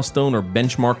life milestone or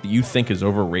benchmark that you think is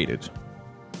overrated?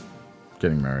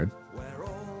 Getting married.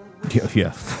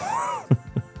 Yeah.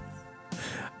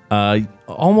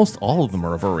 Almost all of them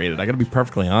are overrated. I got to be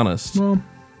perfectly honest. Well,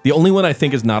 the only one I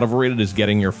think is not overrated is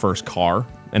getting your first car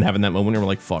and having that moment where you're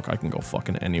like, fuck, I can go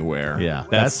fucking anywhere. Yeah.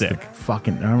 That's sick. I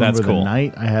remember the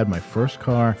night I had my first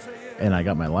car and I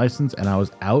got my license and I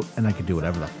was out and I could do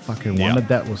whatever the fuck I wanted.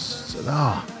 That was,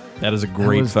 that is a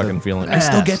great fucking feeling. I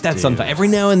still get that sometimes. Every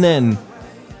now and then.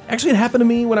 Actually, it happened to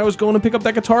me when I was going to pick up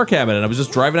that guitar cabinet. I was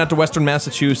just driving out to Western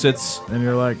Massachusetts. And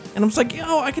you're like... And I was like,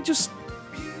 I can just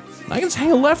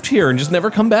hang a left here and just never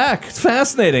come back. It's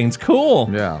fascinating. It's cool.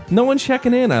 Yeah. No one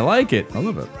checking in. I like it. I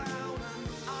love it.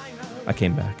 I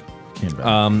came back.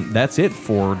 That's it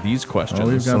for these questions.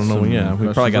 We've got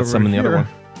we probably got some in the other one.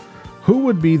 Who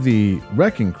would be the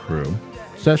Wrecking Crew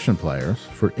session players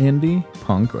for indie,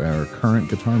 punk, or current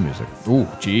guitar music? Ooh,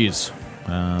 jeez.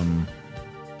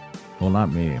 Well,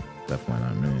 not me. Definitely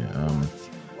not me.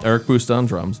 Eric Busta on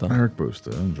drums, though. Eric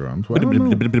Busta on drums. Well,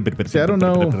 I don't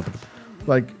know.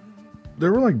 Like,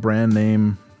 there were brand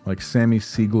name, like Sammy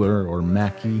Siegler or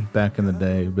Mackie back in the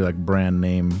day. It'd be like brand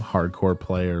name hardcore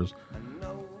players.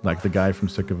 Like the guy from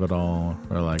Sick of It All,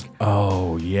 or like...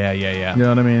 Oh, yeah. You know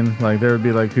what I mean? Like, there would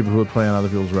be people who would play on other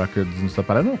people's records and stuff,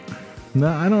 but I don't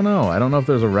know. I don't know if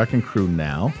there's a Wrecking Crew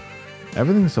now.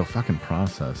 Everything's so fucking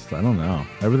processed. I don't know.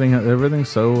 Everything's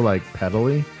so,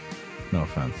 pedally. No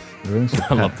offense. Everything's so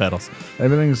I love pedals.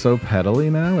 Everything's so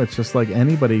pedally now. It's just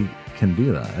anybody can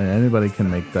do that. Anybody can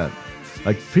make that.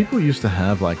 People used to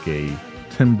have a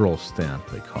timbrel stamp,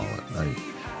 they call it. I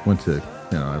went to...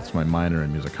 that's my minor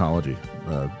in musicology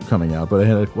coming out. But I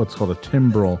had what's called a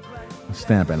timbrel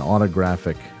stamp, an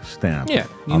autographic stamp. Yeah,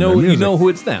 you know who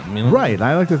it's them. You know? Right.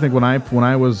 I like to think when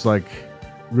I was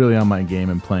really on my game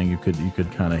and playing, you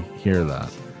could kind of hear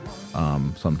that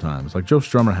sometimes. Like Joe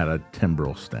Strummer had a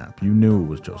timbrel stamp. You knew it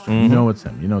was Joe Strummer. Mm-hmm. You know it's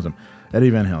him. You know it's him.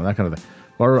 Eddie Van Halen, that kind of thing.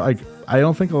 Or I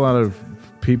don't think a lot of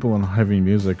people in heavy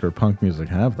music or punk music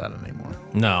have that anymore.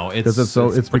 No,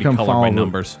 it's become colored by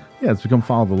numbers. It's become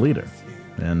follow the leader.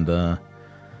 And I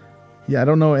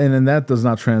don't know, and that does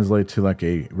not translate to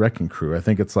a Wrecking Crew. I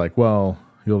think it's you'll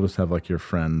just have your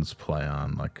friends play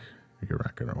on your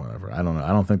record or whatever. I don't know. I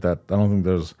don't think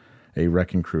there's a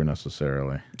Wrecking Crew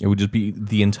necessarily. It would just be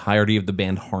the entirety of the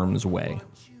band Harm's Way.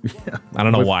 Yeah. I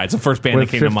don't know why. It's the first band that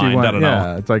came to mind. I don't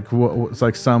know. It's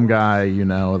like some guy,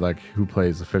 who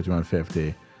plays the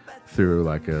 5150 through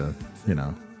a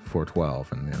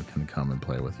 412 and can come and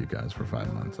play with you guys for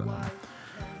 5 months. I don't know.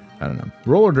 I don't know.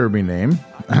 Roller derby name,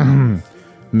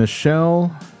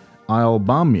 Michelle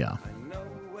Albamia.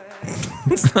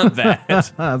 It's not bad.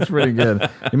 That's pretty good.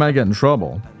 You might get in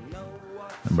trouble.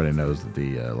 Everybody knows that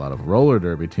a lot of roller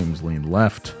derby teams lean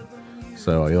left,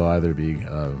 so you'll either be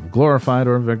glorified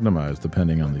or victimized,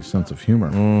 depending on the sense of humor.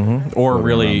 Or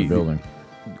really, the building.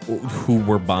 who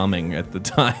were bombing at the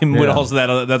time. Would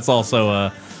also that's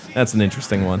also that's an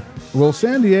interesting one. Will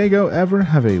San Diego ever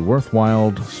have a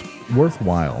worthwhile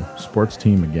sports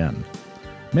team again?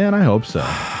 Man, I hope so.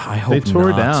 I hope they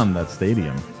tore not. down that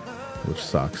stadium, which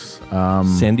sucks.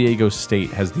 San Diego State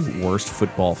has the worst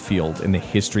football field in the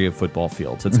history of football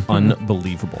fields. It's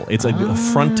unbelievable. It's an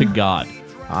affront to God.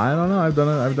 I don't know. I've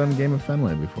done a game of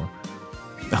Fenway before.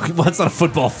 Okay, well, that's not a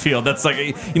football field. That's like,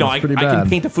 I pretty can bad.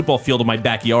 paint a football field in my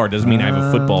backyard. Doesn't mean I have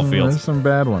a football field. There's some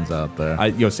bad ones out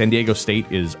there. San Diego State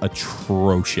is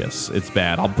atrocious. It's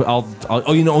bad.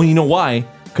 You know why?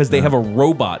 Because they have a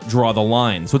robot draw the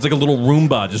line. So it's like a little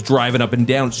Roomba just driving up and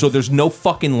down. So there's no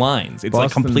fucking lines. It's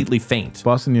like completely faint.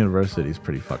 Boston University is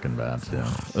pretty fucking bad too.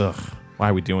 Ugh. Why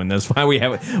are we doing this? Why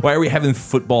are we having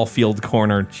football field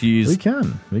corner? Jeez.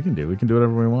 We can do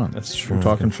whatever we want. That's true. We're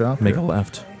talking shop. Make here. a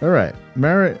left. All right.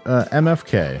 Marry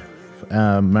MFK.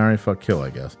 Marry, fuck, kill,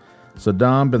 I guess.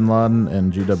 Saddam, Bin Laden,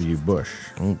 and G.W. Bush.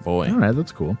 Oh, boy. All right,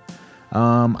 that's cool.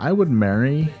 I would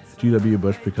marry G.W.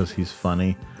 Bush because he's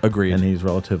funny. Agreed. And he's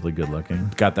relatively good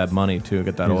looking. Got that money, too.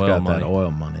 Got that He's oil got money. that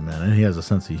oil money, man. And he has a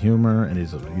sense of humor, and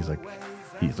he's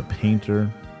a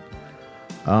painter.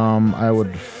 I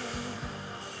would...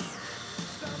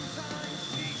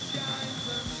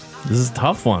 This is a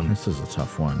tough one. This is a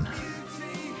tough one.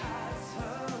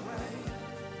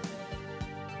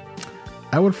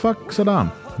 I would fuck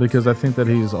Saddam because I think that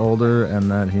he's older and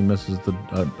that he misses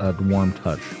a warm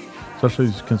touch,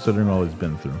 especially considering all he's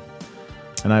been through.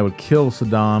 And I would kill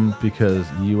Saddam because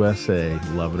USA,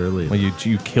 love it or leave it. Well,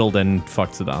 you killed and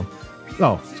fucked Saddam.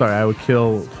 Oh, sorry. I would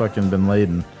kill fucking Bin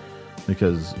Laden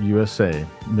because USA,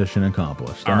 mission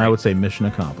accomplished. All And right. I would say mission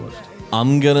accomplished.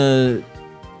 I'm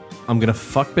gonna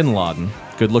fuck Bin Laden.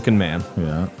 Good looking man.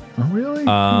 Yeah. Oh, really?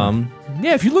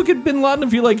 Yeah, if you look at Bin Laden,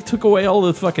 if you took away all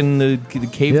the fucking the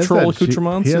cave troll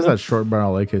accoutrements. He has that short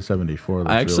barrel AK-74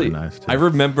 that's really nice too. I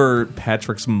remember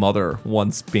Patrick's mother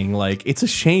once being like, "It's a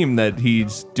shame that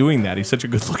he's doing that. He's such a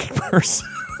good looking person."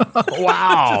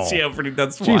 Wow. Just see how pretty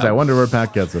that's. Jeez, wild. I wonder where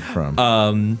Pat gets it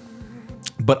from.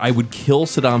 But I would kill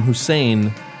Saddam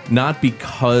Hussein not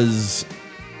because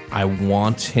I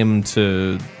want him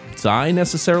to die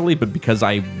necessarily, but because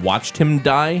I watched him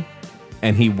die.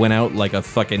 And he went out like a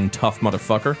fucking tough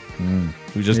motherfucker.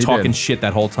 He was just He talking did. shit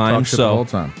that whole time. Talk shit So the whole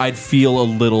time. I'd feel a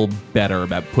little better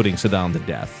about putting Saddam to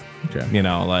death. Okay.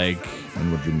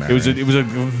 And would you marry? it was a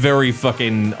very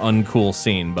fucking uncool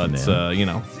scene, but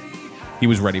he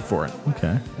was ready for it.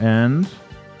 Okay. And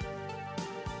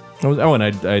and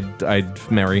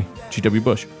I'd marry G.W.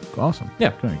 Bush. Awesome.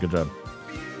 Yeah. Okay, good job.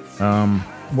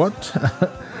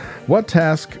 What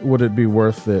task would it be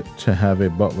worth it to have a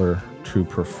butler to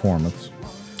perform?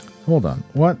 Hold on.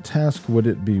 What task would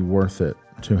it be worth it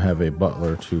to have a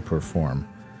butler to perform?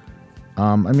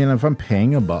 I mean, if I'm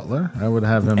paying a butler, I would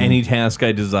have him Any task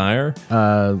I desire.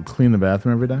 clean the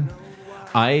bathroom every day.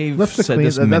 I've said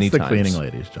this many that's the times. cleaning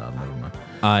lady's job. Never mind.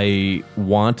 I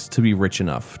want to be rich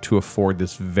enough to afford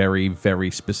this very, very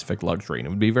specific luxury, and it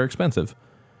would be very expensive.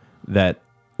 That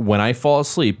when I fall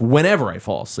asleep, whenever I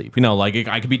fall asleep,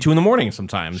 I could be 2 a.m.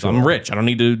 sometimes. Sure. I'm rich. I don't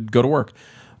need to go to work.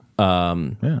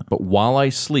 But while I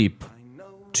sleep,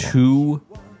 2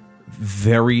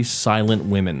 very silent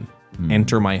women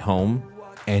enter my home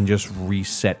and just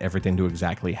reset everything to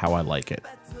exactly how I like it.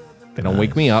 They don't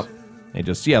wake me up. They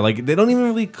just, they don't even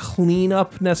really clean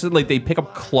up necessarily. They pick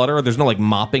up clutter. There's no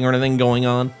mopping or anything going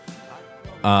on.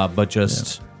 But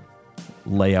just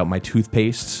lay out my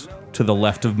toothpaste to the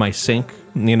left of my sink.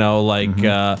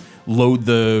 Load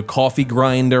the coffee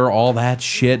grinder, all that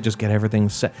shit. Just get everything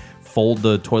set. Fold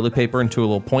the toilet paper into a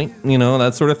little point,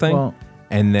 that sort of thing. Well-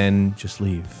 and then just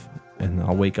leave. And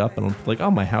I'll wake up and I'm like,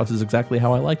 oh, my house is exactly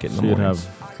how I like it in the So you'd mornings.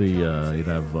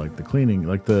 have the cleaning,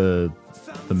 the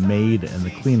maid and the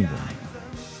cleaning woman.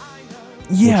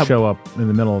 Yeah. Would show up in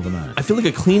the middle of the night. I feel like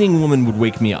a cleaning woman would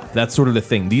wake me up. That's sort of the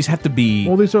thing. These have to be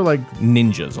These are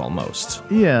ninjas almost.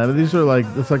 Yeah, these are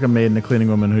it's like a maid and a cleaning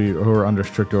woman who are under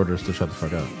strict orders to shut the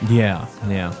fuck up. Yeah.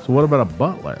 So what about a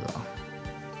butler though?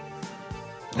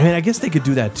 I mean, I guess they could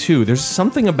do that too. There's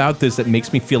something about this that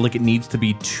makes me feel like it needs to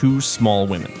be 2 small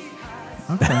women.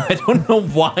 Okay. I don't know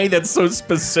why that's so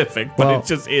specific, but Well, it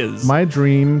just is. My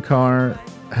dream car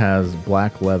has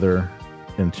black leather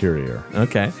interior.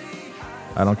 Okay.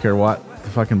 I don't care what the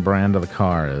fucking brand of the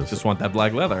car is. Just want that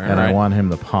black leather. And I want him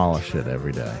to polish it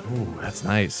every day. Ooh, that's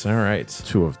nice. All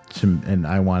right. And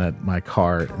I wanted my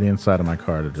car, the inside of my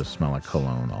car, to just smell like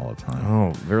cologne all the time.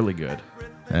 Oh, really good.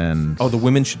 And the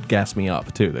women should gas me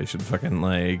up too. They should fucking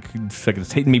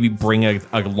maybe bring a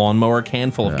lawnmower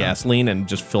can full of gasoline and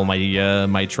just fill my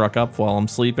my truck up while I'm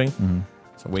sleeping. Mm-hmm.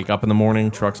 So wake up in the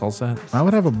morning, truck's all set. I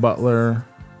would have a butler.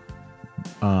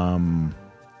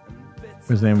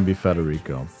 His name would be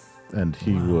Federico, and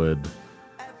he would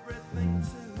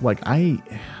I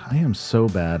am so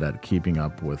bad at keeping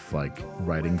up with like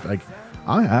writing. Like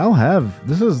I'll have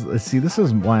this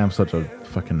is why I'm such a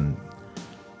fucking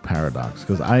paradox,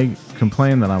 because I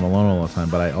complain that I'm alone all the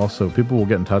time, but I also, people will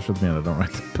get in touch with me and I don't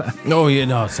write them back. Oh yeah,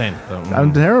 no, same.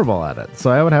 I'm terrible at it. So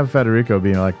I would have Federico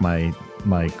being like my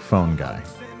phone guy,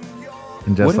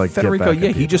 and just what if Federico?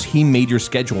 Yeah, he made your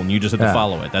schedule and you just had to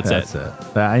follow it. That's it.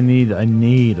 I need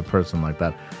a person like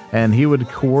that, and he would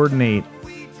coordinate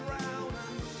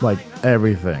like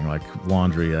everything, like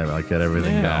laundry, like get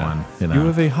everything going. You know, you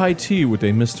have a high tea with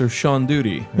a Mr. Sean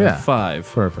Duty. Yeah,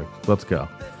 5. Perfect. Let's go.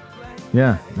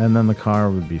 Yeah, and then the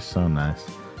car would be so nice.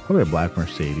 Probably a black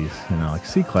Mercedes, like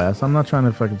C-Class. I'm not trying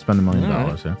to fucking spend $1 million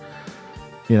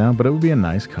here. But it would be a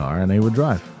nice car, and they would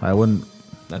drive. I wouldn't.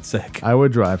 That's sick. I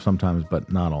would drive sometimes, but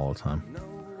not all the time.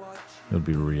 It would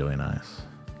be really nice.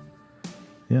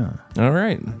 Yeah. All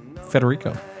right.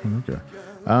 Federico. Okay.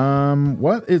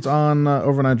 What is on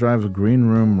Overnight Drive's Green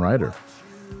Room Rider?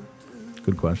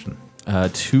 Good question.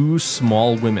 2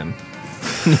 small women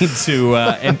need to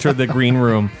enter the green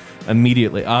room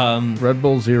immediately. Red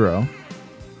Bull Zero.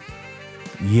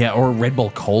 Yeah, or Red Bull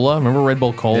Cola. Remember Red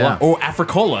Bull Cola? Yeah. Or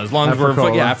Africola, as long as we're...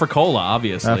 Yeah, Africola,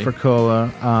 obviously.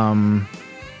 Africola.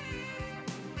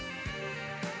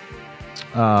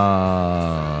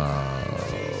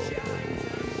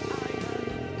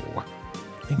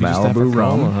 Malibu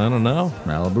rum. I don't know.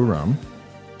 Malibu rum.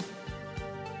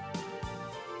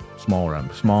 Small rum.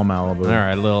 Small Malibu. All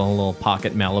right, a little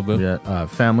pocket Malibu. Yeah,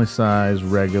 family size,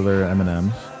 regular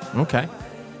M&Ms. Okay.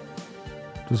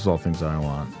 This is all things that I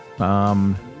want.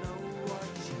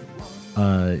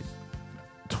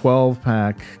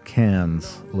 12-pack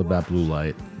cans Labatt Blue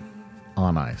Light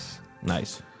on ice.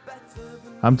 Nice.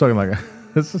 I'm talking like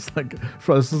this is like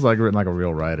written like a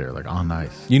real writer, like on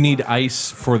ice. You need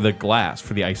ice for the glass,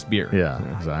 for the iced beer. Yeah,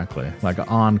 exactly. Like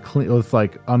on clean, with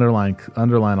like underline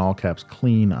all caps,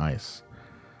 clean ice.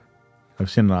 I've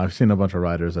seen a bunch of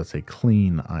writers that say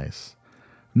clean ice.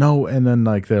 No, and then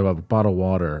like they have a bottle of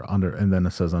water under, and then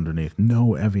it says underneath,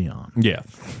 no Evian. Yeah.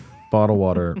 Bottled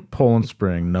water, Poland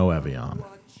Spring, no Evian.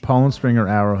 Poland Spring or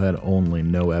Arrowhead only,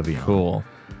 no Evian. Cool.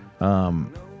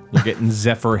 You're getting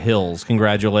Zephyr Hills.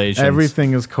 Congratulations.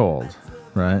 Everything is cold,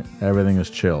 right? Everything is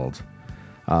chilled.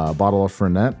 Bottle of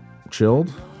Fernet,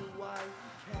 chilled.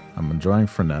 I'm enjoying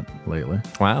Fernet lately.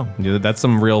 Wow. That's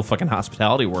some real fucking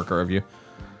hospitality worker of you.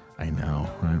 I know,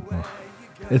 right? Well,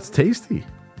 it's tasty.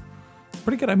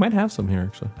 Pretty good. I might have some here,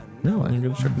 actually. Really? I'm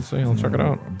going to check and see. I'll check it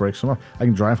out. Break some up. I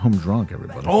can drive home drunk,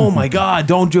 everybody. Oh, my God.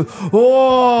 Don't you...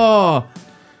 Oh!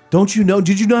 Don't you know?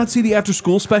 Did you not see the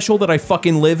after-school special that I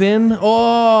fucking live in?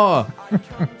 Oh!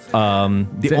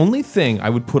 The only thing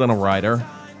I would put on a rider...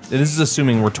 This is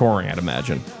assuming we're touring, I'd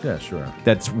imagine. Yeah, sure.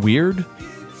 That's weird.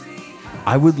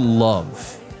 I would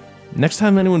love... Next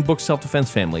time anyone books Self-Defense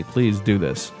Family, please do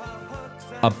this.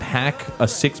 A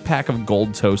 6-pack of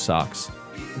gold toe socks.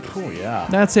 Oh, yeah.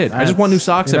 That's it. I just want new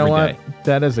socks every day.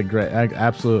 That is a great...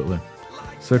 Absolutely.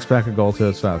 6-pack of gold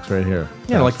toe socks right here.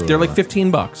 Yeah, they're like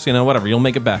 $15. Whatever. You'll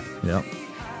make it back. Yep.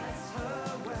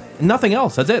 Nothing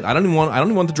else. That's it. I don't even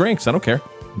want the drinks. I don't care.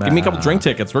 Give me a couple drink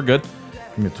tickets. We're good.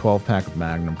 Give me a 12-pack of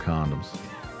Magnum condoms.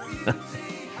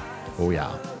 Oh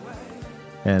yeah.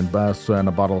 And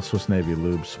a bottle of Swiss Navy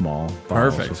lube, small.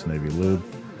 Perfect. Swiss Navy lube.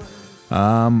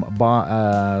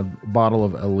 Bottle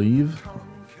of Aleve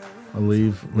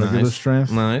regular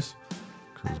strength. Nice.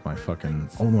 Because my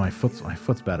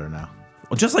foot's better now.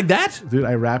 Well, just like that? Dude,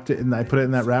 I wrapped it and I put it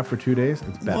in that wrap for 2 days.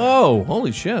 It's better. Whoa,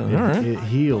 holy shit. All right. It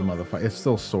healed, motherfucker. It's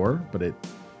still sore, but that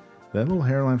little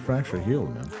hairline fracture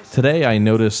healed, man. Today I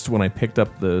noticed when I picked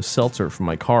up the seltzer from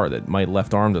my car that my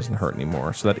left arm doesn't hurt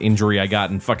anymore. So that injury I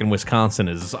got in fucking Wisconsin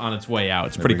is on its way out.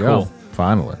 It's pretty cool.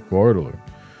 Finally. Orderly.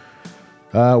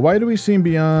 Why do we seem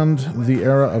beyond the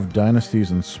era of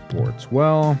dynasties in sports?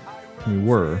 Well, we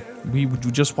were. We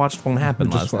just watched one happen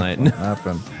last night.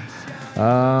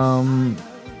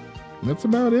 That's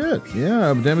about it.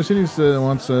 Yeah, Damascene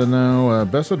wants to know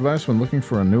best advice when looking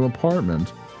for a new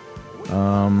apartment.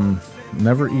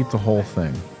 Never eat the whole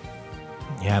thing.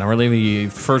 Yeah, I don't really.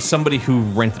 For somebody who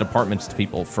rented apartments to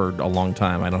people for a long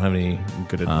time, I don't have any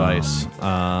good advice.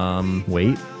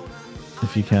 Wait,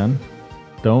 if you can.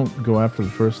 Don't go after the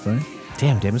first thing.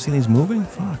 Damn, Dempsey's moving?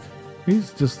 Fuck.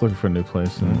 He's just looking for a new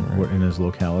place in his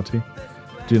locality.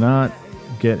 Do not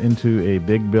get into a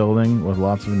big building with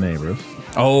lots of neighbors.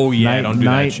 Oh, yeah, don't do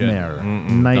that shit.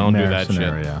 Nightmare Don't do that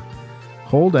scenario. shit.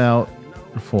 Hold out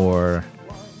for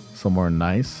somewhere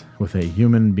nice with a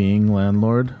human being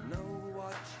landlord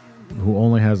who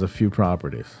only has a few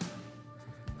properties.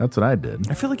 That's what I did.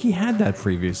 I feel like he had that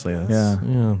previously.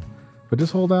 Yeah. But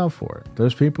just hold out for it.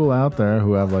 There's people out there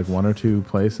who have like one or two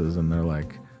places and they're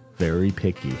like very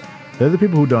picky. They're the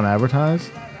people who don't advertise.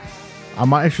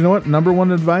 Actually, you know what? Number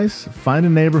one advice, find a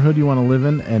neighborhood you want to live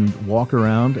in and walk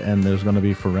around and there's going to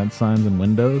be for rent signs and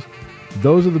windows.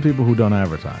 Those are the people who don't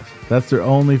advertise. That's their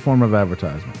only form of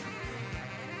advertisement.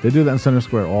 They do that in Center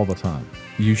Square all the time.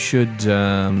 You should...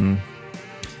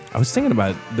 I was thinking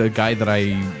about the guy that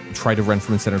I tried to rent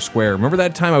from in Center Square. Remember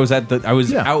that time I was out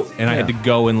and I had to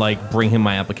go and like bring him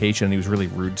my application and he was really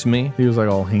rude to me? He was like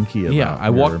all hinky about Yeah, I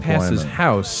walked past his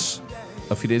house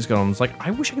a few days ago and was like,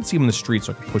 I wish I could see him in the street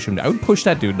so I could push him down. I would push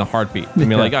that dude in a heartbeat. I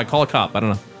mean, like, call a cop. I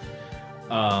don't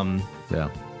know. Yeah.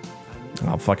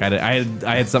 Oh, fuck. I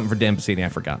had something for Dan Pacini. I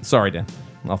forgot. Sorry, Dan.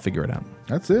 I'll figure it out.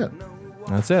 That's it.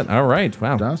 All right.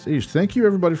 Wow. Das Ish. Thank you,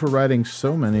 everybody, for writing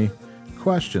so many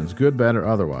questions, good, bad, or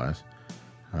otherwise.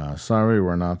 Sorry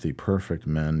we're not the perfect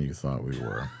men you thought we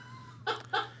were.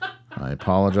 I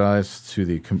apologize to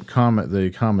the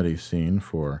comedy scene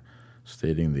for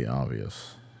stating the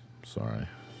obvious. Sorry.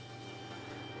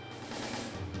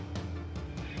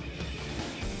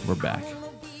 We're back.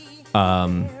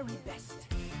 I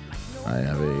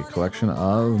have a collection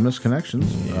of misconnections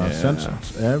sent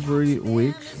every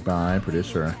week by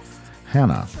producer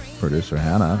Hannah. Producer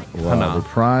Hannah, the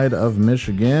pride of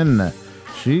Michigan.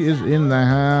 She is in the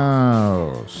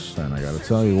house. And I got to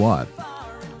tell you what,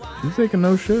 she's taking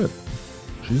no shit.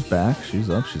 She's back. She's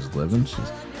up. She's living.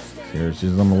 She's here.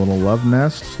 She's on a little love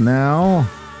nest now.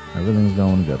 Everything's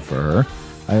going good for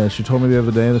her. She told me the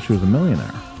other day that she was a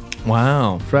millionaire.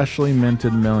 Wow. Freshly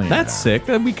minted millionaire. That's sick.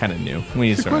 That we kind of knew.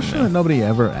 It's a question that nobody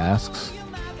ever asks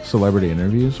celebrity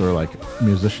interviews or like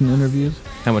musician interviews.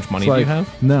 How much money do you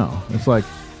have? No. It's like,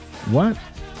 what?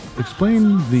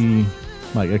 Explain the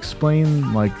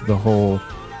whole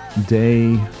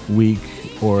day, week,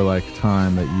 or like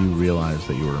time that you realized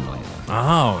that you were a millionaire.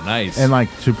 Oh, nice. And like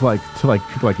to people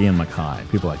like Ian MacKay,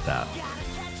 people like that.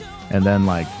 And then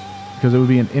like, because it would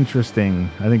be an interesting,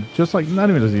 I think, just like,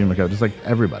 not even just Ian MacKay, just like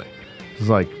everybody. Just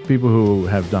like people who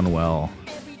have done well,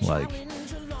 like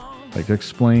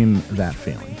explain that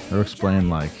feeling. Or explain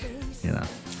like, you know.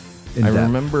 I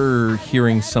remember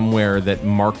hearing somewhere that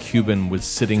Mark Cuban was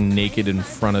sitting naked in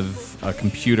front of a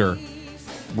computer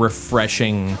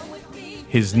refreshing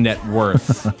his net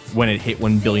worth when it hit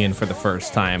 1 billion for the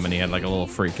first time, and he had like a little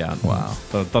freak out. Wow.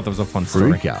 So I thought that was a fun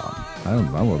story. Freak out. I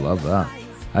would love that.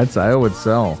 I'd say I would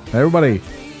sell. Everybody,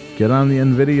 get on the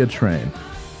NVIDIA train.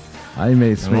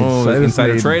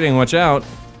 Insider trading, watch out.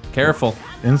 Careful.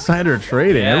 Insider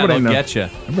trading. Yeah, everybody they'll get you.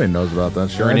 Everybody knows about that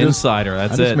shit. You're an insider.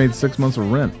 That's it. I just made 6 months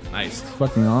of rent. Nice. It's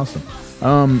fucking awesome.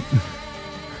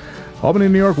 Albany,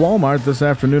 New York Walmart this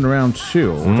afternoon around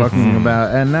 2.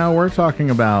 We're talking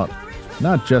about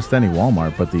not just any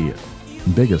Walmart, but the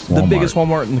biggest Walmart. The biggest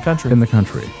Walmart in the country. In the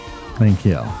country. Thank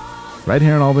you. Right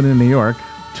here in Albany, New York.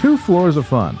 2 floors of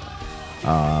fun.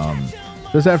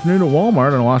 This afternoon at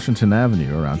Walmart on Washington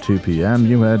Avenue around 2 p.m.,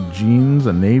 you had jeans,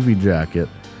 a navy jacket,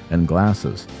 and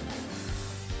glasses.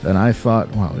 And I thought,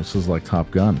 wow, this is like Top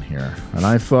Gun here. And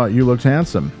I thought you looked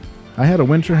handsome. I had a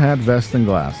winter hat, vest, and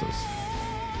glasses.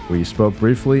 We spoke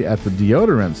briefly at the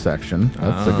deodorant section.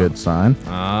 That's a good sign.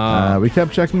 We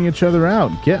kept checking each other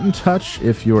out. Get in touch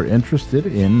if you're interested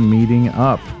in meeting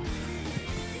up.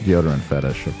 Deodorant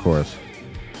fetish, of course.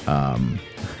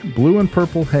 Blue and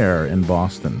purple hair in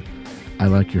Boston. I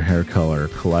like your hair color,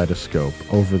 kaleidoscope,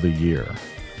 over the year.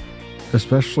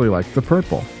 Especially like the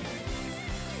purple.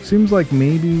 Seems like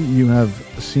maybe you have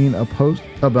seen a post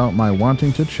about my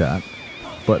wanting to chat,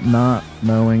 but not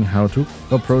knowing how to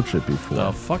approach it before.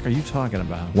 The fuck are you talking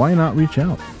about? Why not reach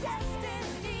out?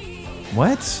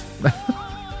 What?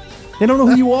 They don't know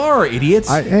who you are,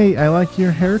 idiots. I like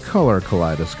your hair color,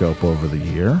 kaleidoscope, over the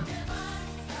year.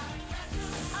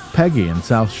 Peggy in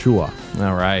South Shore.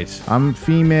 All right. I'm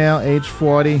female, age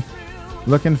 40,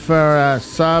 looking for a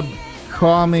sub.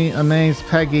 Call me Amaze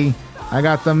Peggy. I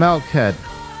got the milk head.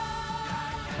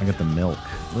 I got the milk.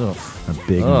 Ugh. A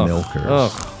big milkers.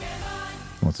 Ugh.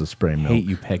 Wants to spray milk. Hate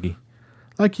you, Peggy.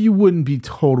 Like, you wouldn't be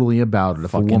totally about it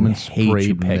if Fucking a woman hate you,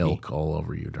 sprayed Peggy. milk all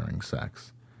over you during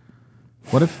sex.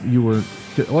 What if you were...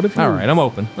 What if you All were- right, I'm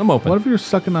open. What if you're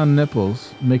sucking on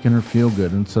nipples, making her feel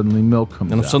good, and suddenly milk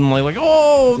comes out? And I'm suddenly like,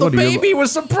 oh, the What are you- baby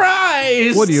was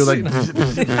surprised. What are you, like...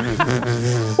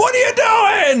 What are you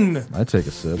doing? I take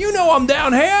a sip. You know I'm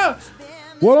down here.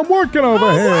 Well, I'm working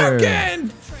over here.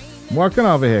 Working. Working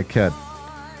over here, kid.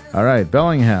 All right,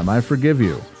 Bellingham, I forgive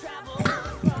you.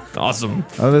 Awesome.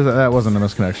 Oh, that wasn't a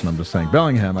misconnection. I'm just saying.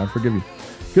 Bellingham, I forgive you.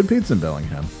 Good pizza in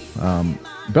Bellingham.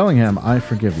 Bellingham, I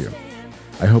forgive you.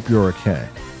 I hope you're okay.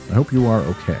 I hope you are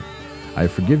okay. I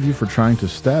forgive you for trying to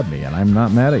stab me, and I'm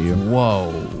not mad at you.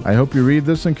 Whoa. I hope you read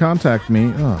this and contact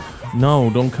me. Ugh. No,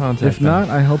 don't contact If them. not,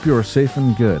 I hope you are safe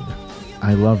and good.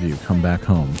 I love you. Come back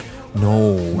home.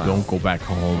 No, don't go back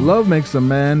home. Love makes a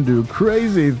man do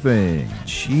crazy things.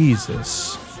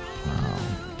 Jesus. Wow.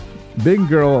 Big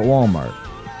girl at Walmart.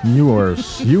 You were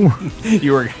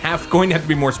You were going to have to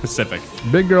be more specific.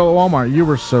 Big girl at Walmart. You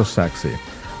were so sexy.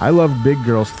 I love big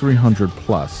girls 300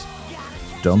 plus.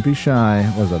 Don't be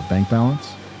shy. Was that bank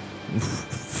balance?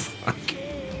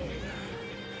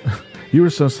 You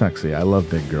were so sexy. I love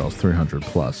big girls 300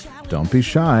 plus. Don't be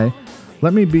shy.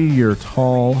 Let me be your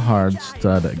tall, hard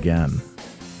stud again.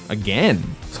 Again?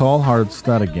 Tall, hard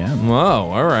stud again.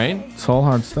 Whoa, all right. Tall,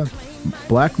 hard stud.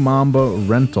 Black Mamba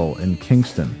Rental in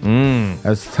Kingston.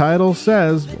 As title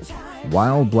says,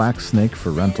 wild black snake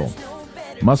for rental.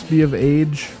 Must be of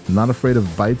age, not afraid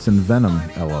of bites and venom,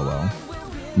 LOL.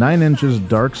 9 inches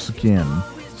dark skin,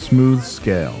 smooth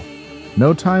scale.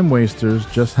 No time wasters,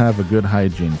 just have a good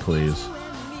hygiene, please.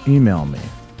 Email me.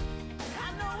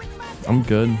 I'm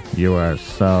good. You are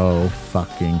so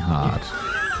fucking hot.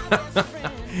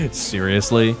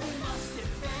 Seriously?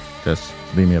 Just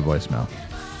leave me a voicemail.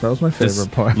 That was my favorite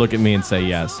Just part. look at me and say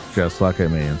yes. Just look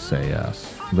at me and say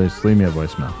yes. Please leave me a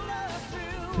voicemail.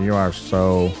 You are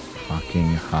so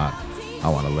fucking hot. I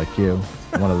want to lick you.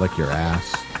 I want to lick your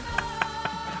ass.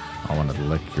 I want to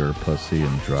lick your pussy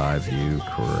and drive you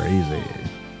crazy.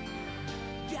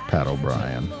 Pat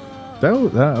O'Brien.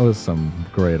 That was some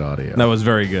great audio. That was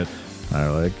very good. I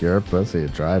lick your pussy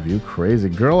and drive you crazy.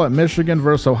 Girl at Michigan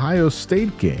versus Ohio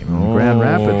State game in Grand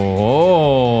Rapids.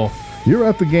 Oh. You're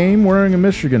at the game wearing a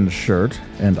Michigan shirt,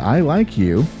 and I like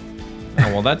you.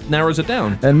 Oh, well, that narrows it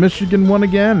down. And Michigan won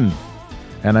again.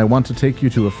 And I want to take you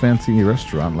to a fancy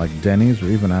restaurant like Denny's or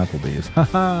even Applebee's.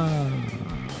 Haha.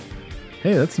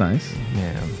 Hey, that's nice.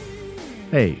 Yeah.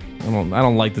 Hey, I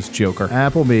don't like this joker.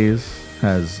 Applebee's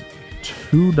has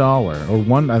 $2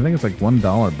 or I think it's like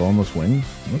 $1 boneless wings.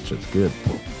 That's just good.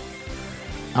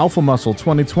 Alpha Muscle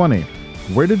 2020.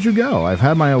 Where did you go? I've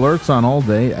had my alerts on all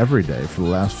day, every day for the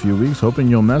last few weeks, hoping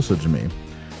you'll message me.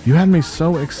 You had me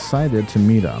so excited to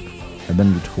meet up, and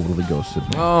then you totally ghosted me.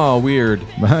 Oh, weird.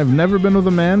 I've never been with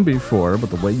a man before, but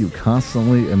the way you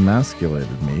constantly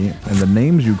emasculated me and the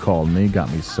names you called me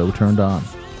got me so turned on.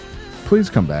 Please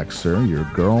come back, sir. Your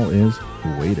girl is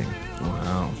waiting.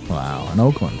 Wow. In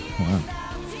Oakland. Wow.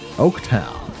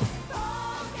 Oaktown.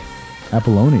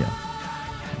 Apollonia.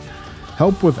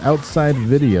 Help with outside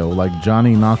video like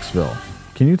Johnny Knoxville.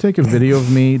 Can you take a video of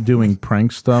me doing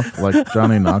prank stuff like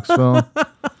Johnny Knoxville?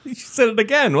 You said it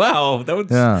again. Wow, that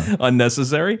was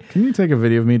unnecessary. Can you take a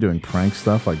video of me doing prank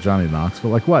stuff like Johnny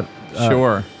Knoxville? Like what?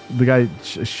 Sure. The guy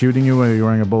shooting you when you're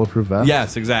wearing a bulletproof vest?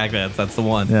 Yes, exactly. That's the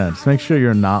one. Yeah, just make sure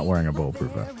you're not wearing a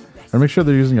bulletproof vest. Or make sure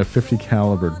they're using a 50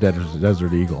 caliber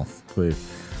Desert Eagle, please.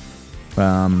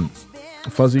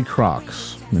 Fuzzy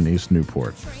Crocs in East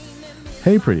Newport.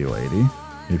 Hey, pretty lady.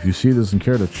 If you see this and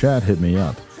care to chat, hit me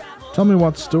up. Tell me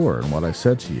what store and what I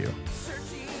said to you.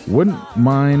 Wouldn't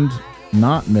mind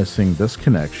not missing this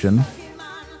connection.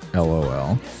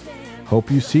 LOL. Hope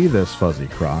you see this, Fuzzy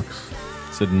Crocs.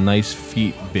 Said nice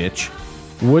feet, bitch.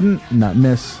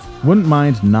 Wouldn't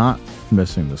mind not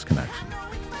missing this connection.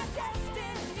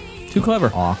 Too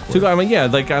clever. Awkward. Too clever. I mean, yeah,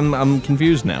 like I'm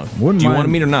confused now. Do you want to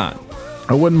meet or not?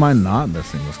 I wouldn't mind not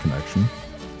missing this connection.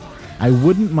 I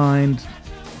wouldn't mind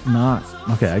not.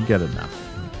 Okay, I get it now.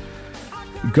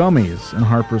 Gummies in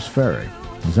Harper's Ferry.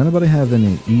 Does anybody have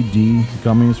any ED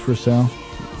gummies for sale?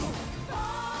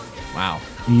 Wow.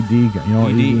 ED, you know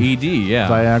ED, yeah.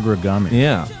 Viagra gummies.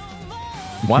 Yeah.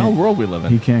 Wild world we live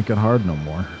in. He can't get hard no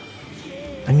more.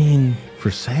 I mean, for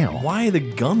sale. Why are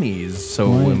the gummies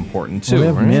so important too? Well, they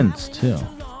have right? mints too.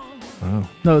 Oh.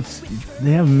 No,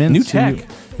 they have mints. New tech.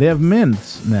 They have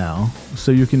mints now,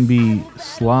 so you can be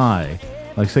sly.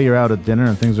 Like, say you're out at dinner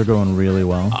and things are going really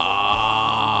well.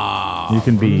 You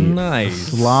can be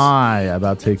sly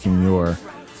about taking your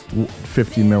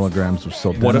 50 milligrams of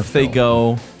sildenafil. What if they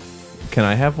go, can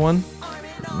I have one?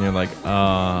 And you're like,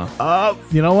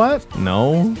 you know what?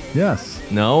 No. Yes.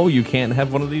 No, you can't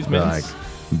have one of these They're mints. like,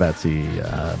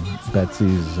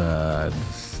 Betsy's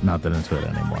not that into it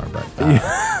anymore, but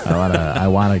I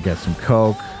wanna get some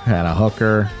Coke and a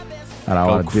hooker, and I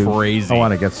want to crazy. I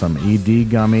want to get some ED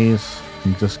gummies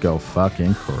and just go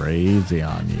fucking crazy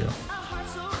on you.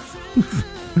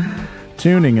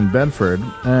 Tuning in Bedford.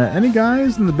 Any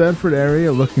guys in the Bedford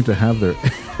area looking to have their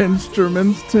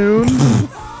instruments tuned?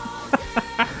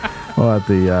 What,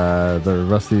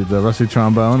 the rusty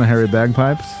trombone, the hairy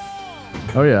bagpipes?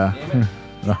 Oh yeah.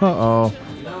 Uh-oh.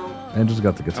 Andrew's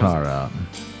got the guitar out.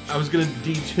 I was gonna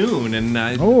detune, and now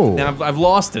I've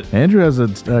lost it. Andrew has a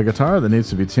guitar that needs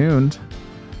to be tuned,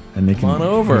 and he on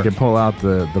over. He can pull out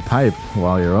the pipe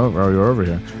while you're over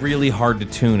here. It's really hard to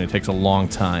tune. It takes a long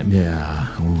time. Yeah.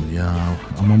 Oh yeah.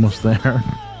 I'm almost there.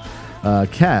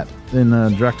 Kat in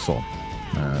Drexel.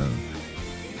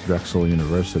 Drexel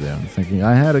University. I'm thinking,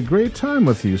 I had a great time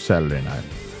with you Saturday night.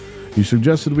 You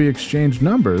suggested we exchange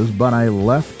numbers, but I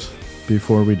left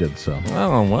before we did so.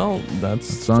 Oh, well,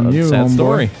 it's on you, sad homeboy.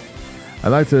 story. I'd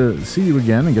like to see you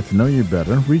again and get to know you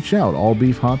better. Reach out, all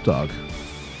beef hot dog.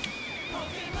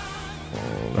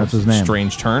 That's his name.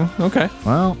 Strange turn. Okay.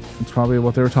 Well, it's probably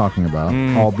what they were talking about.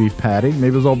 All beef patty.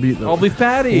 Maybe it was all beef. All beef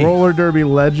patty. Roller derby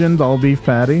legend, all beef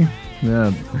patty.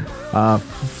 Yeah.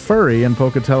 Furry in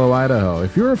Pocatello, Idaho.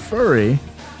 If you're a furry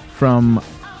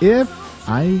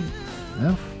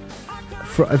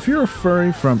if you're a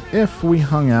furry from if we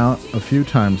hung out a few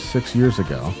times 6 years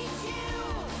ago,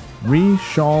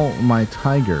 re-shawl my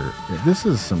tiger. This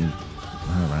is some.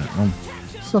 All right.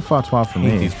 This is a fatwa for me.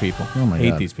 Hate these people. Oh my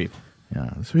Hate God. these people. Yeah,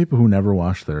 there's people who never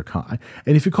wash their and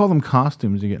if you call them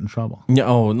costumes, you get in trouble. Yeah.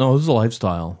 Oh no, this is a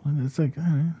lifestyle. It's like, all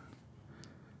right.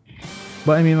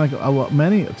 But I mean, like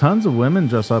tons of women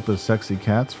dress up as sexy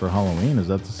cats for Halloween. Is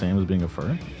that the same as being a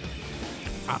furry?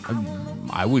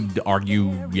 I would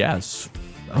argue yes.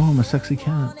 Oh, I'm a sexy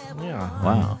cat. Yeah.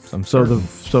 Wow. I'm So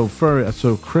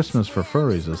Christmas for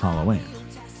furries is Halloween.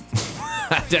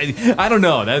 I don't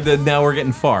know. Now we're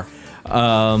getting far.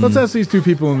 Let's ask these two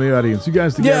people in the audience. You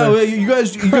guys together? Yeah, well, you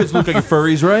guys look like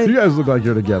furries, right? You guys look like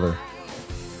you're together.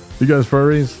 You guys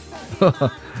furries?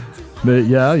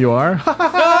 Yeah, you are.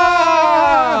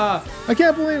 I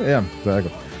can't believe it. Yeah,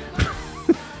 exactly.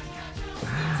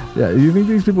 Yeah, you think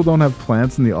these people don't have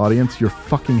plants in the audience? You're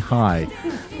fucking high.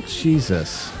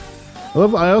 Jesus.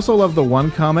 I also love the one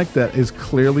comic that is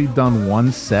clearly done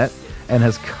one set and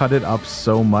has cut it up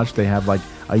so much they have like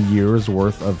a year's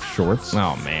worth of shorts.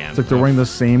 Oh, man. It's like they're wearing the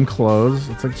same clothes.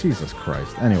 It's like, Jesus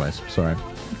Christ. Anyways, sorry.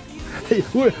 Hey,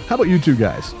 how about you two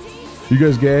guys? You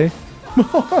guys gay?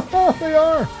 They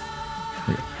are.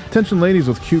 Attention ladies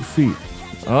with cute feet.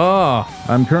 Oh.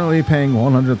 I'm currently paying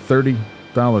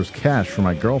 $130 cash for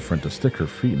my girlfriend to stick her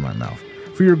feet in my mouth.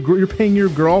 You're paying your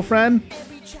girlfriend?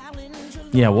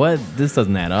 Yeah, what? This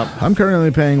doesn't add up. I'm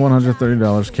currently paying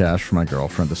 $130 cash for my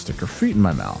girlfriend to stick her feet in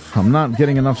my mouth. I'm not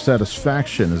getting enough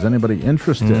satisfaction. Is anybody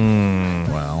interested?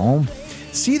 Well,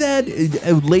 see that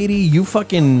lady? You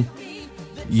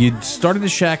started to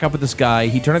shack up with this guy.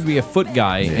 He turned out to be a foot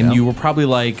guy, and you were probably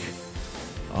like,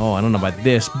 "Oh, I don't know about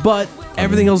this," but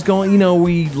everything else going.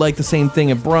 We like the same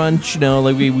thing at brunch.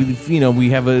 Like we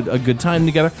have a good time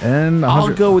together. And I'll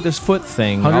go with this foot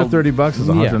thing. $130 is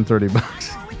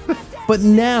 $130. But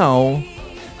now,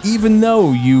 even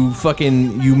though you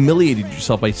fucking humiliated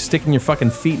yourself by sticking your fucking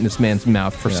feet in this man's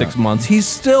mouth for 6 months, he's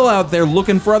still out there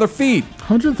looking for other feet.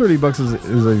 $130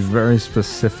 is a very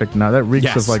specific. Now that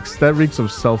reeks of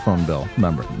of cell phone bill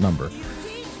number.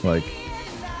 Like,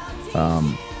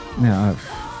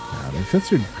 if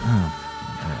that's your.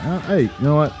 Hey, you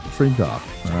know what? Freak off.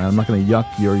 All right, I'm not going to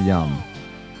yuck your yum.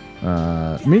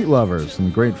 Meat lovers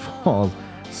in Great Falls,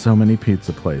 so many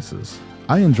pizza places.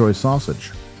 I enjoy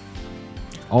sausage.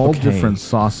 All different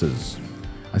sauces.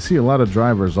 I see a lot of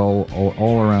drivers all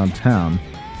around town.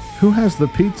 Who has the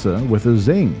pizza with a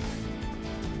zing?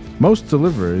 Most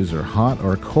deliveries are hot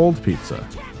or cold pizza.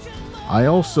 I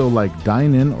also like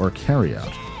dine-in or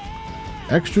carry-out.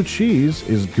 Extra cheese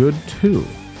is good too.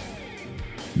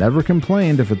 Never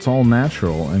complained if it's all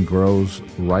natural and grows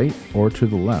right or to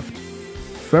the left.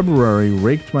 February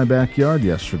raked my backyard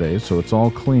yesterday, so it's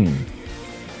all clean.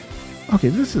 Okay,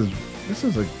 this is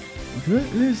a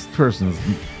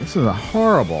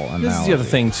horrible analogy. This is the other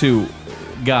thing too,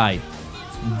 Guy.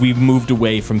 We've moved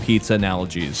away from pizza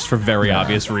analogies for very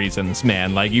obvious reasons,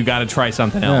 man. Like, you got to try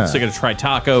something else. You got to try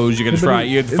tacos. You got to try.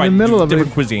 You have to find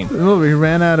different cuisine. In the middle of it, he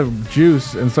ran out of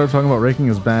juice and started talking about raking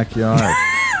his backyard.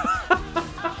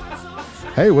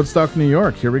 Hey, Woodstock, New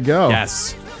York. Here we go.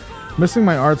 Yes. Missing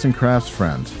my arts and crafts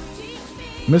friend.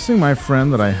 Missing my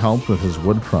friend that I helped with his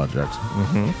wood project.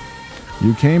 Mm-hmm.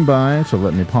 You came by to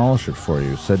let me polish it for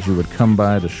you. Said you would come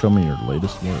by to show me your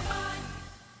latest work.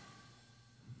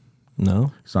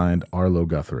 No. Signed, Arlo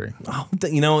Guthrie. Oh,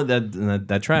 you know,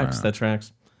 that tracks. Wow. That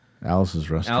tracks. Alice's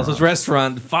Restaurant. Alice's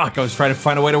Restaurant. Fuck, I was trying to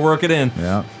find a way to work it in.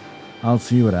 Yeah. I'll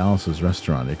see you at Alice's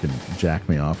Restaurant. You can jack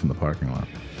me off in the parking lot.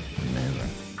 Amazing.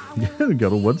 Go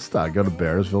to Woodstock. Go to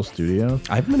Bearsville Studios.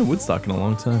 I haven't been to Woodstock in a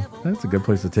long time. That's a good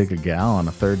place to take a gal on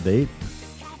a third date.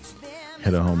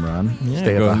 Hit a home run. Yeah,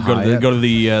 Stay at the Hyatt. go to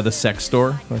the sex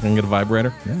store. I can get a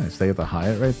vibrator. Yeah, stay at the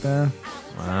Hyatt right there.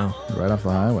 Wow. Right off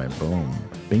the highway. Boom.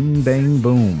 Bing, bang,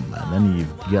 boom. And then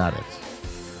you've got it.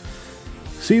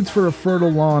 Seeds for a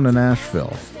fertile lawn in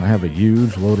Asheville. I have a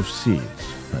huge load of seeds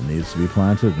that needs to be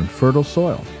planted in fertile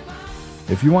soil.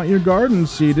 If you want your garden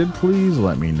seeded, please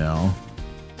let me know.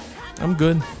 I'm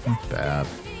good. Bad.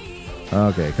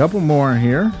 Okay, a couple more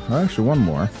here. Actually, one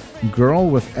more. Girl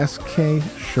with SK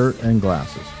shirt and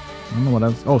glasses. I don't know what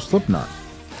else. Oh, Slipknot.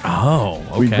 Oh,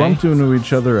 okay. We bumped into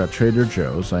each other at Trader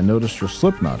Joe's. I noticed your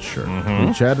Slipknot shirt. Mm-hmm.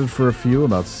 We chatted for a few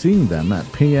about seeing them at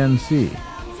PNC.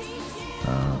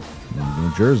 In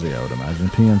New Jersey, I would imagine.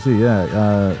 PNC,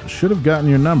 yeah. Should have gotten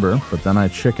your number, but then I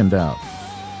chickened out.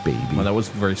 Baby. Well, that was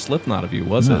very Slipknot of you,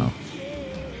 wasn't it?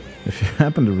 If you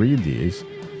happen to read these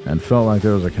and felt like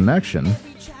there was a connection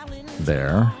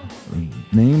there,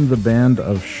 name the band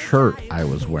of shirt I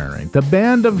was wearing. The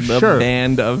band of shirt. The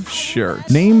band of shirt.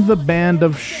 Name the band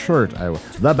of shirt I was.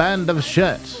 The band of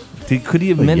shit. Could he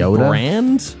have meant Yoda?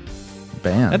 brand?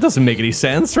 Band. That doesn't make any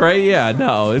sense, right? Yeah,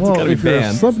 no, it's gotta be if you're a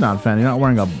band. Slipknot fan, you're not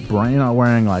wearing a brand. You're not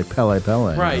wearing like Pele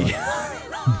Pele. Right. You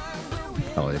know?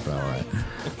 Pele Pele.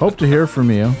 Hope to hear from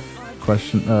you.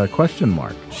 Question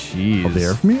mark. Jeez. Hope to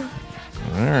hear from you.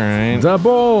 All right.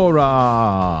 Deborah.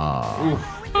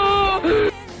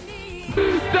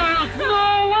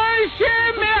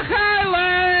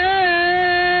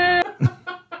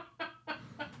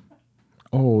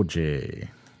 OJ.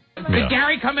 Did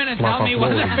Gary come in and tell me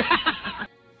what?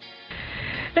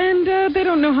 And they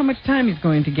don't know how much time he's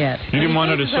going to get. He didn't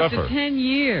want her to It's up suffer. 10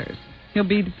 years. He'll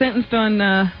be sentenced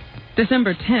on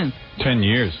December 10th. 10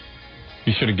 years.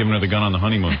 You should have given her the gun on the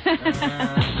honeymoon.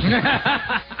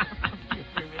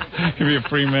 He'd be a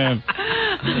free man.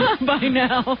 By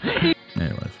now.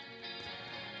 Anyways.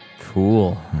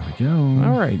 Cool. There we go.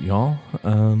 All right, y'all.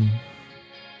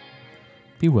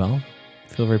 Be well.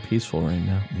 Feel very peaceful right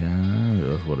now.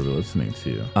 Yeah, what are we listening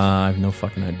to? I have no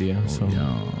fucking idea.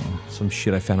 Some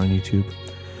shit I found on YouTube.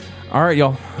 All right,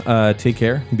 y'all. Take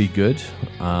care. Be good.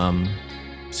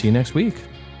 See you next week.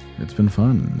 It's been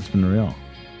fun. It's been real.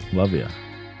 Love ya.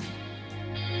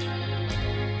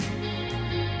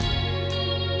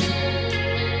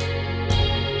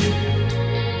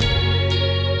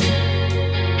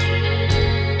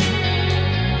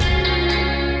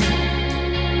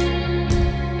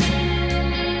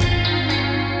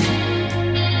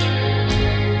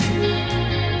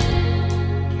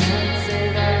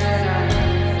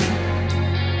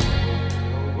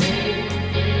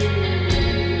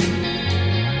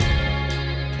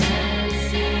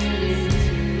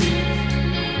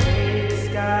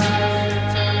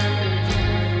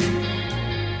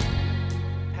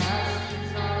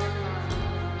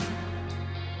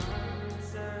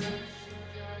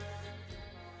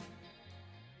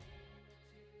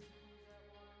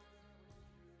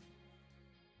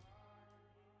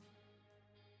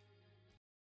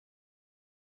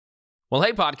 Well,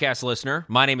 hey, podcast listener.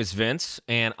 My name is Vince,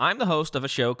 and I'm the host of a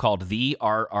show called The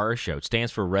RR Show. It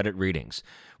stands for Reddit Readings.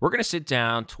 We're going to sit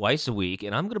down twice a week,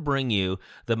 and I'm going to bring you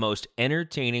the most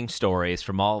entertaining stories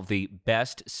from all of the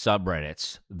best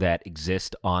subreddits that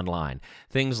exist online.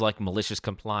 Things like malicious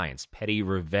compliance, petty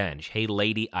revenge, hey,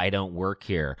 lady, I don't work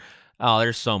here. Oh,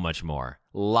 there's so much more.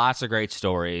 Lots of great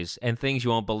stories and things you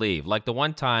won't believe. Like the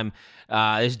one time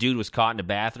this dude was caught in a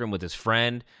bathroom with his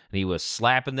friend and he was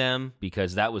slapping them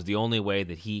because that was the only way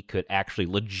that he could actually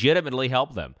legitimately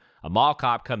help them. A mall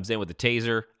cop comes in with a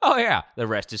taser. Oh, yeah, the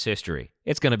rest is history.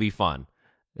 It's going to be fun.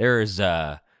 There's,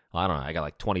 I don't know, I got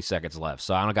like 20 seconds left,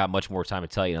 so I don't got much more time to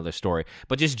tell you another story.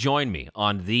 But just join me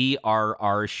on The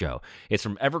RR Show. It's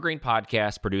from Evergreen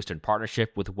Podcast, produced in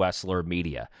partnership with Wessler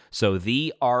Media. So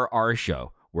The RR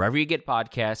Show, wherever you get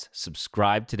podcasts,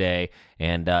 subscribe today.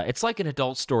 And it's like an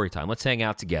adult story time. Let's hang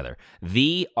out together.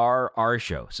 The RR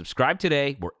Show. Subscribe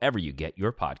today wherever you get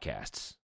your podcasts.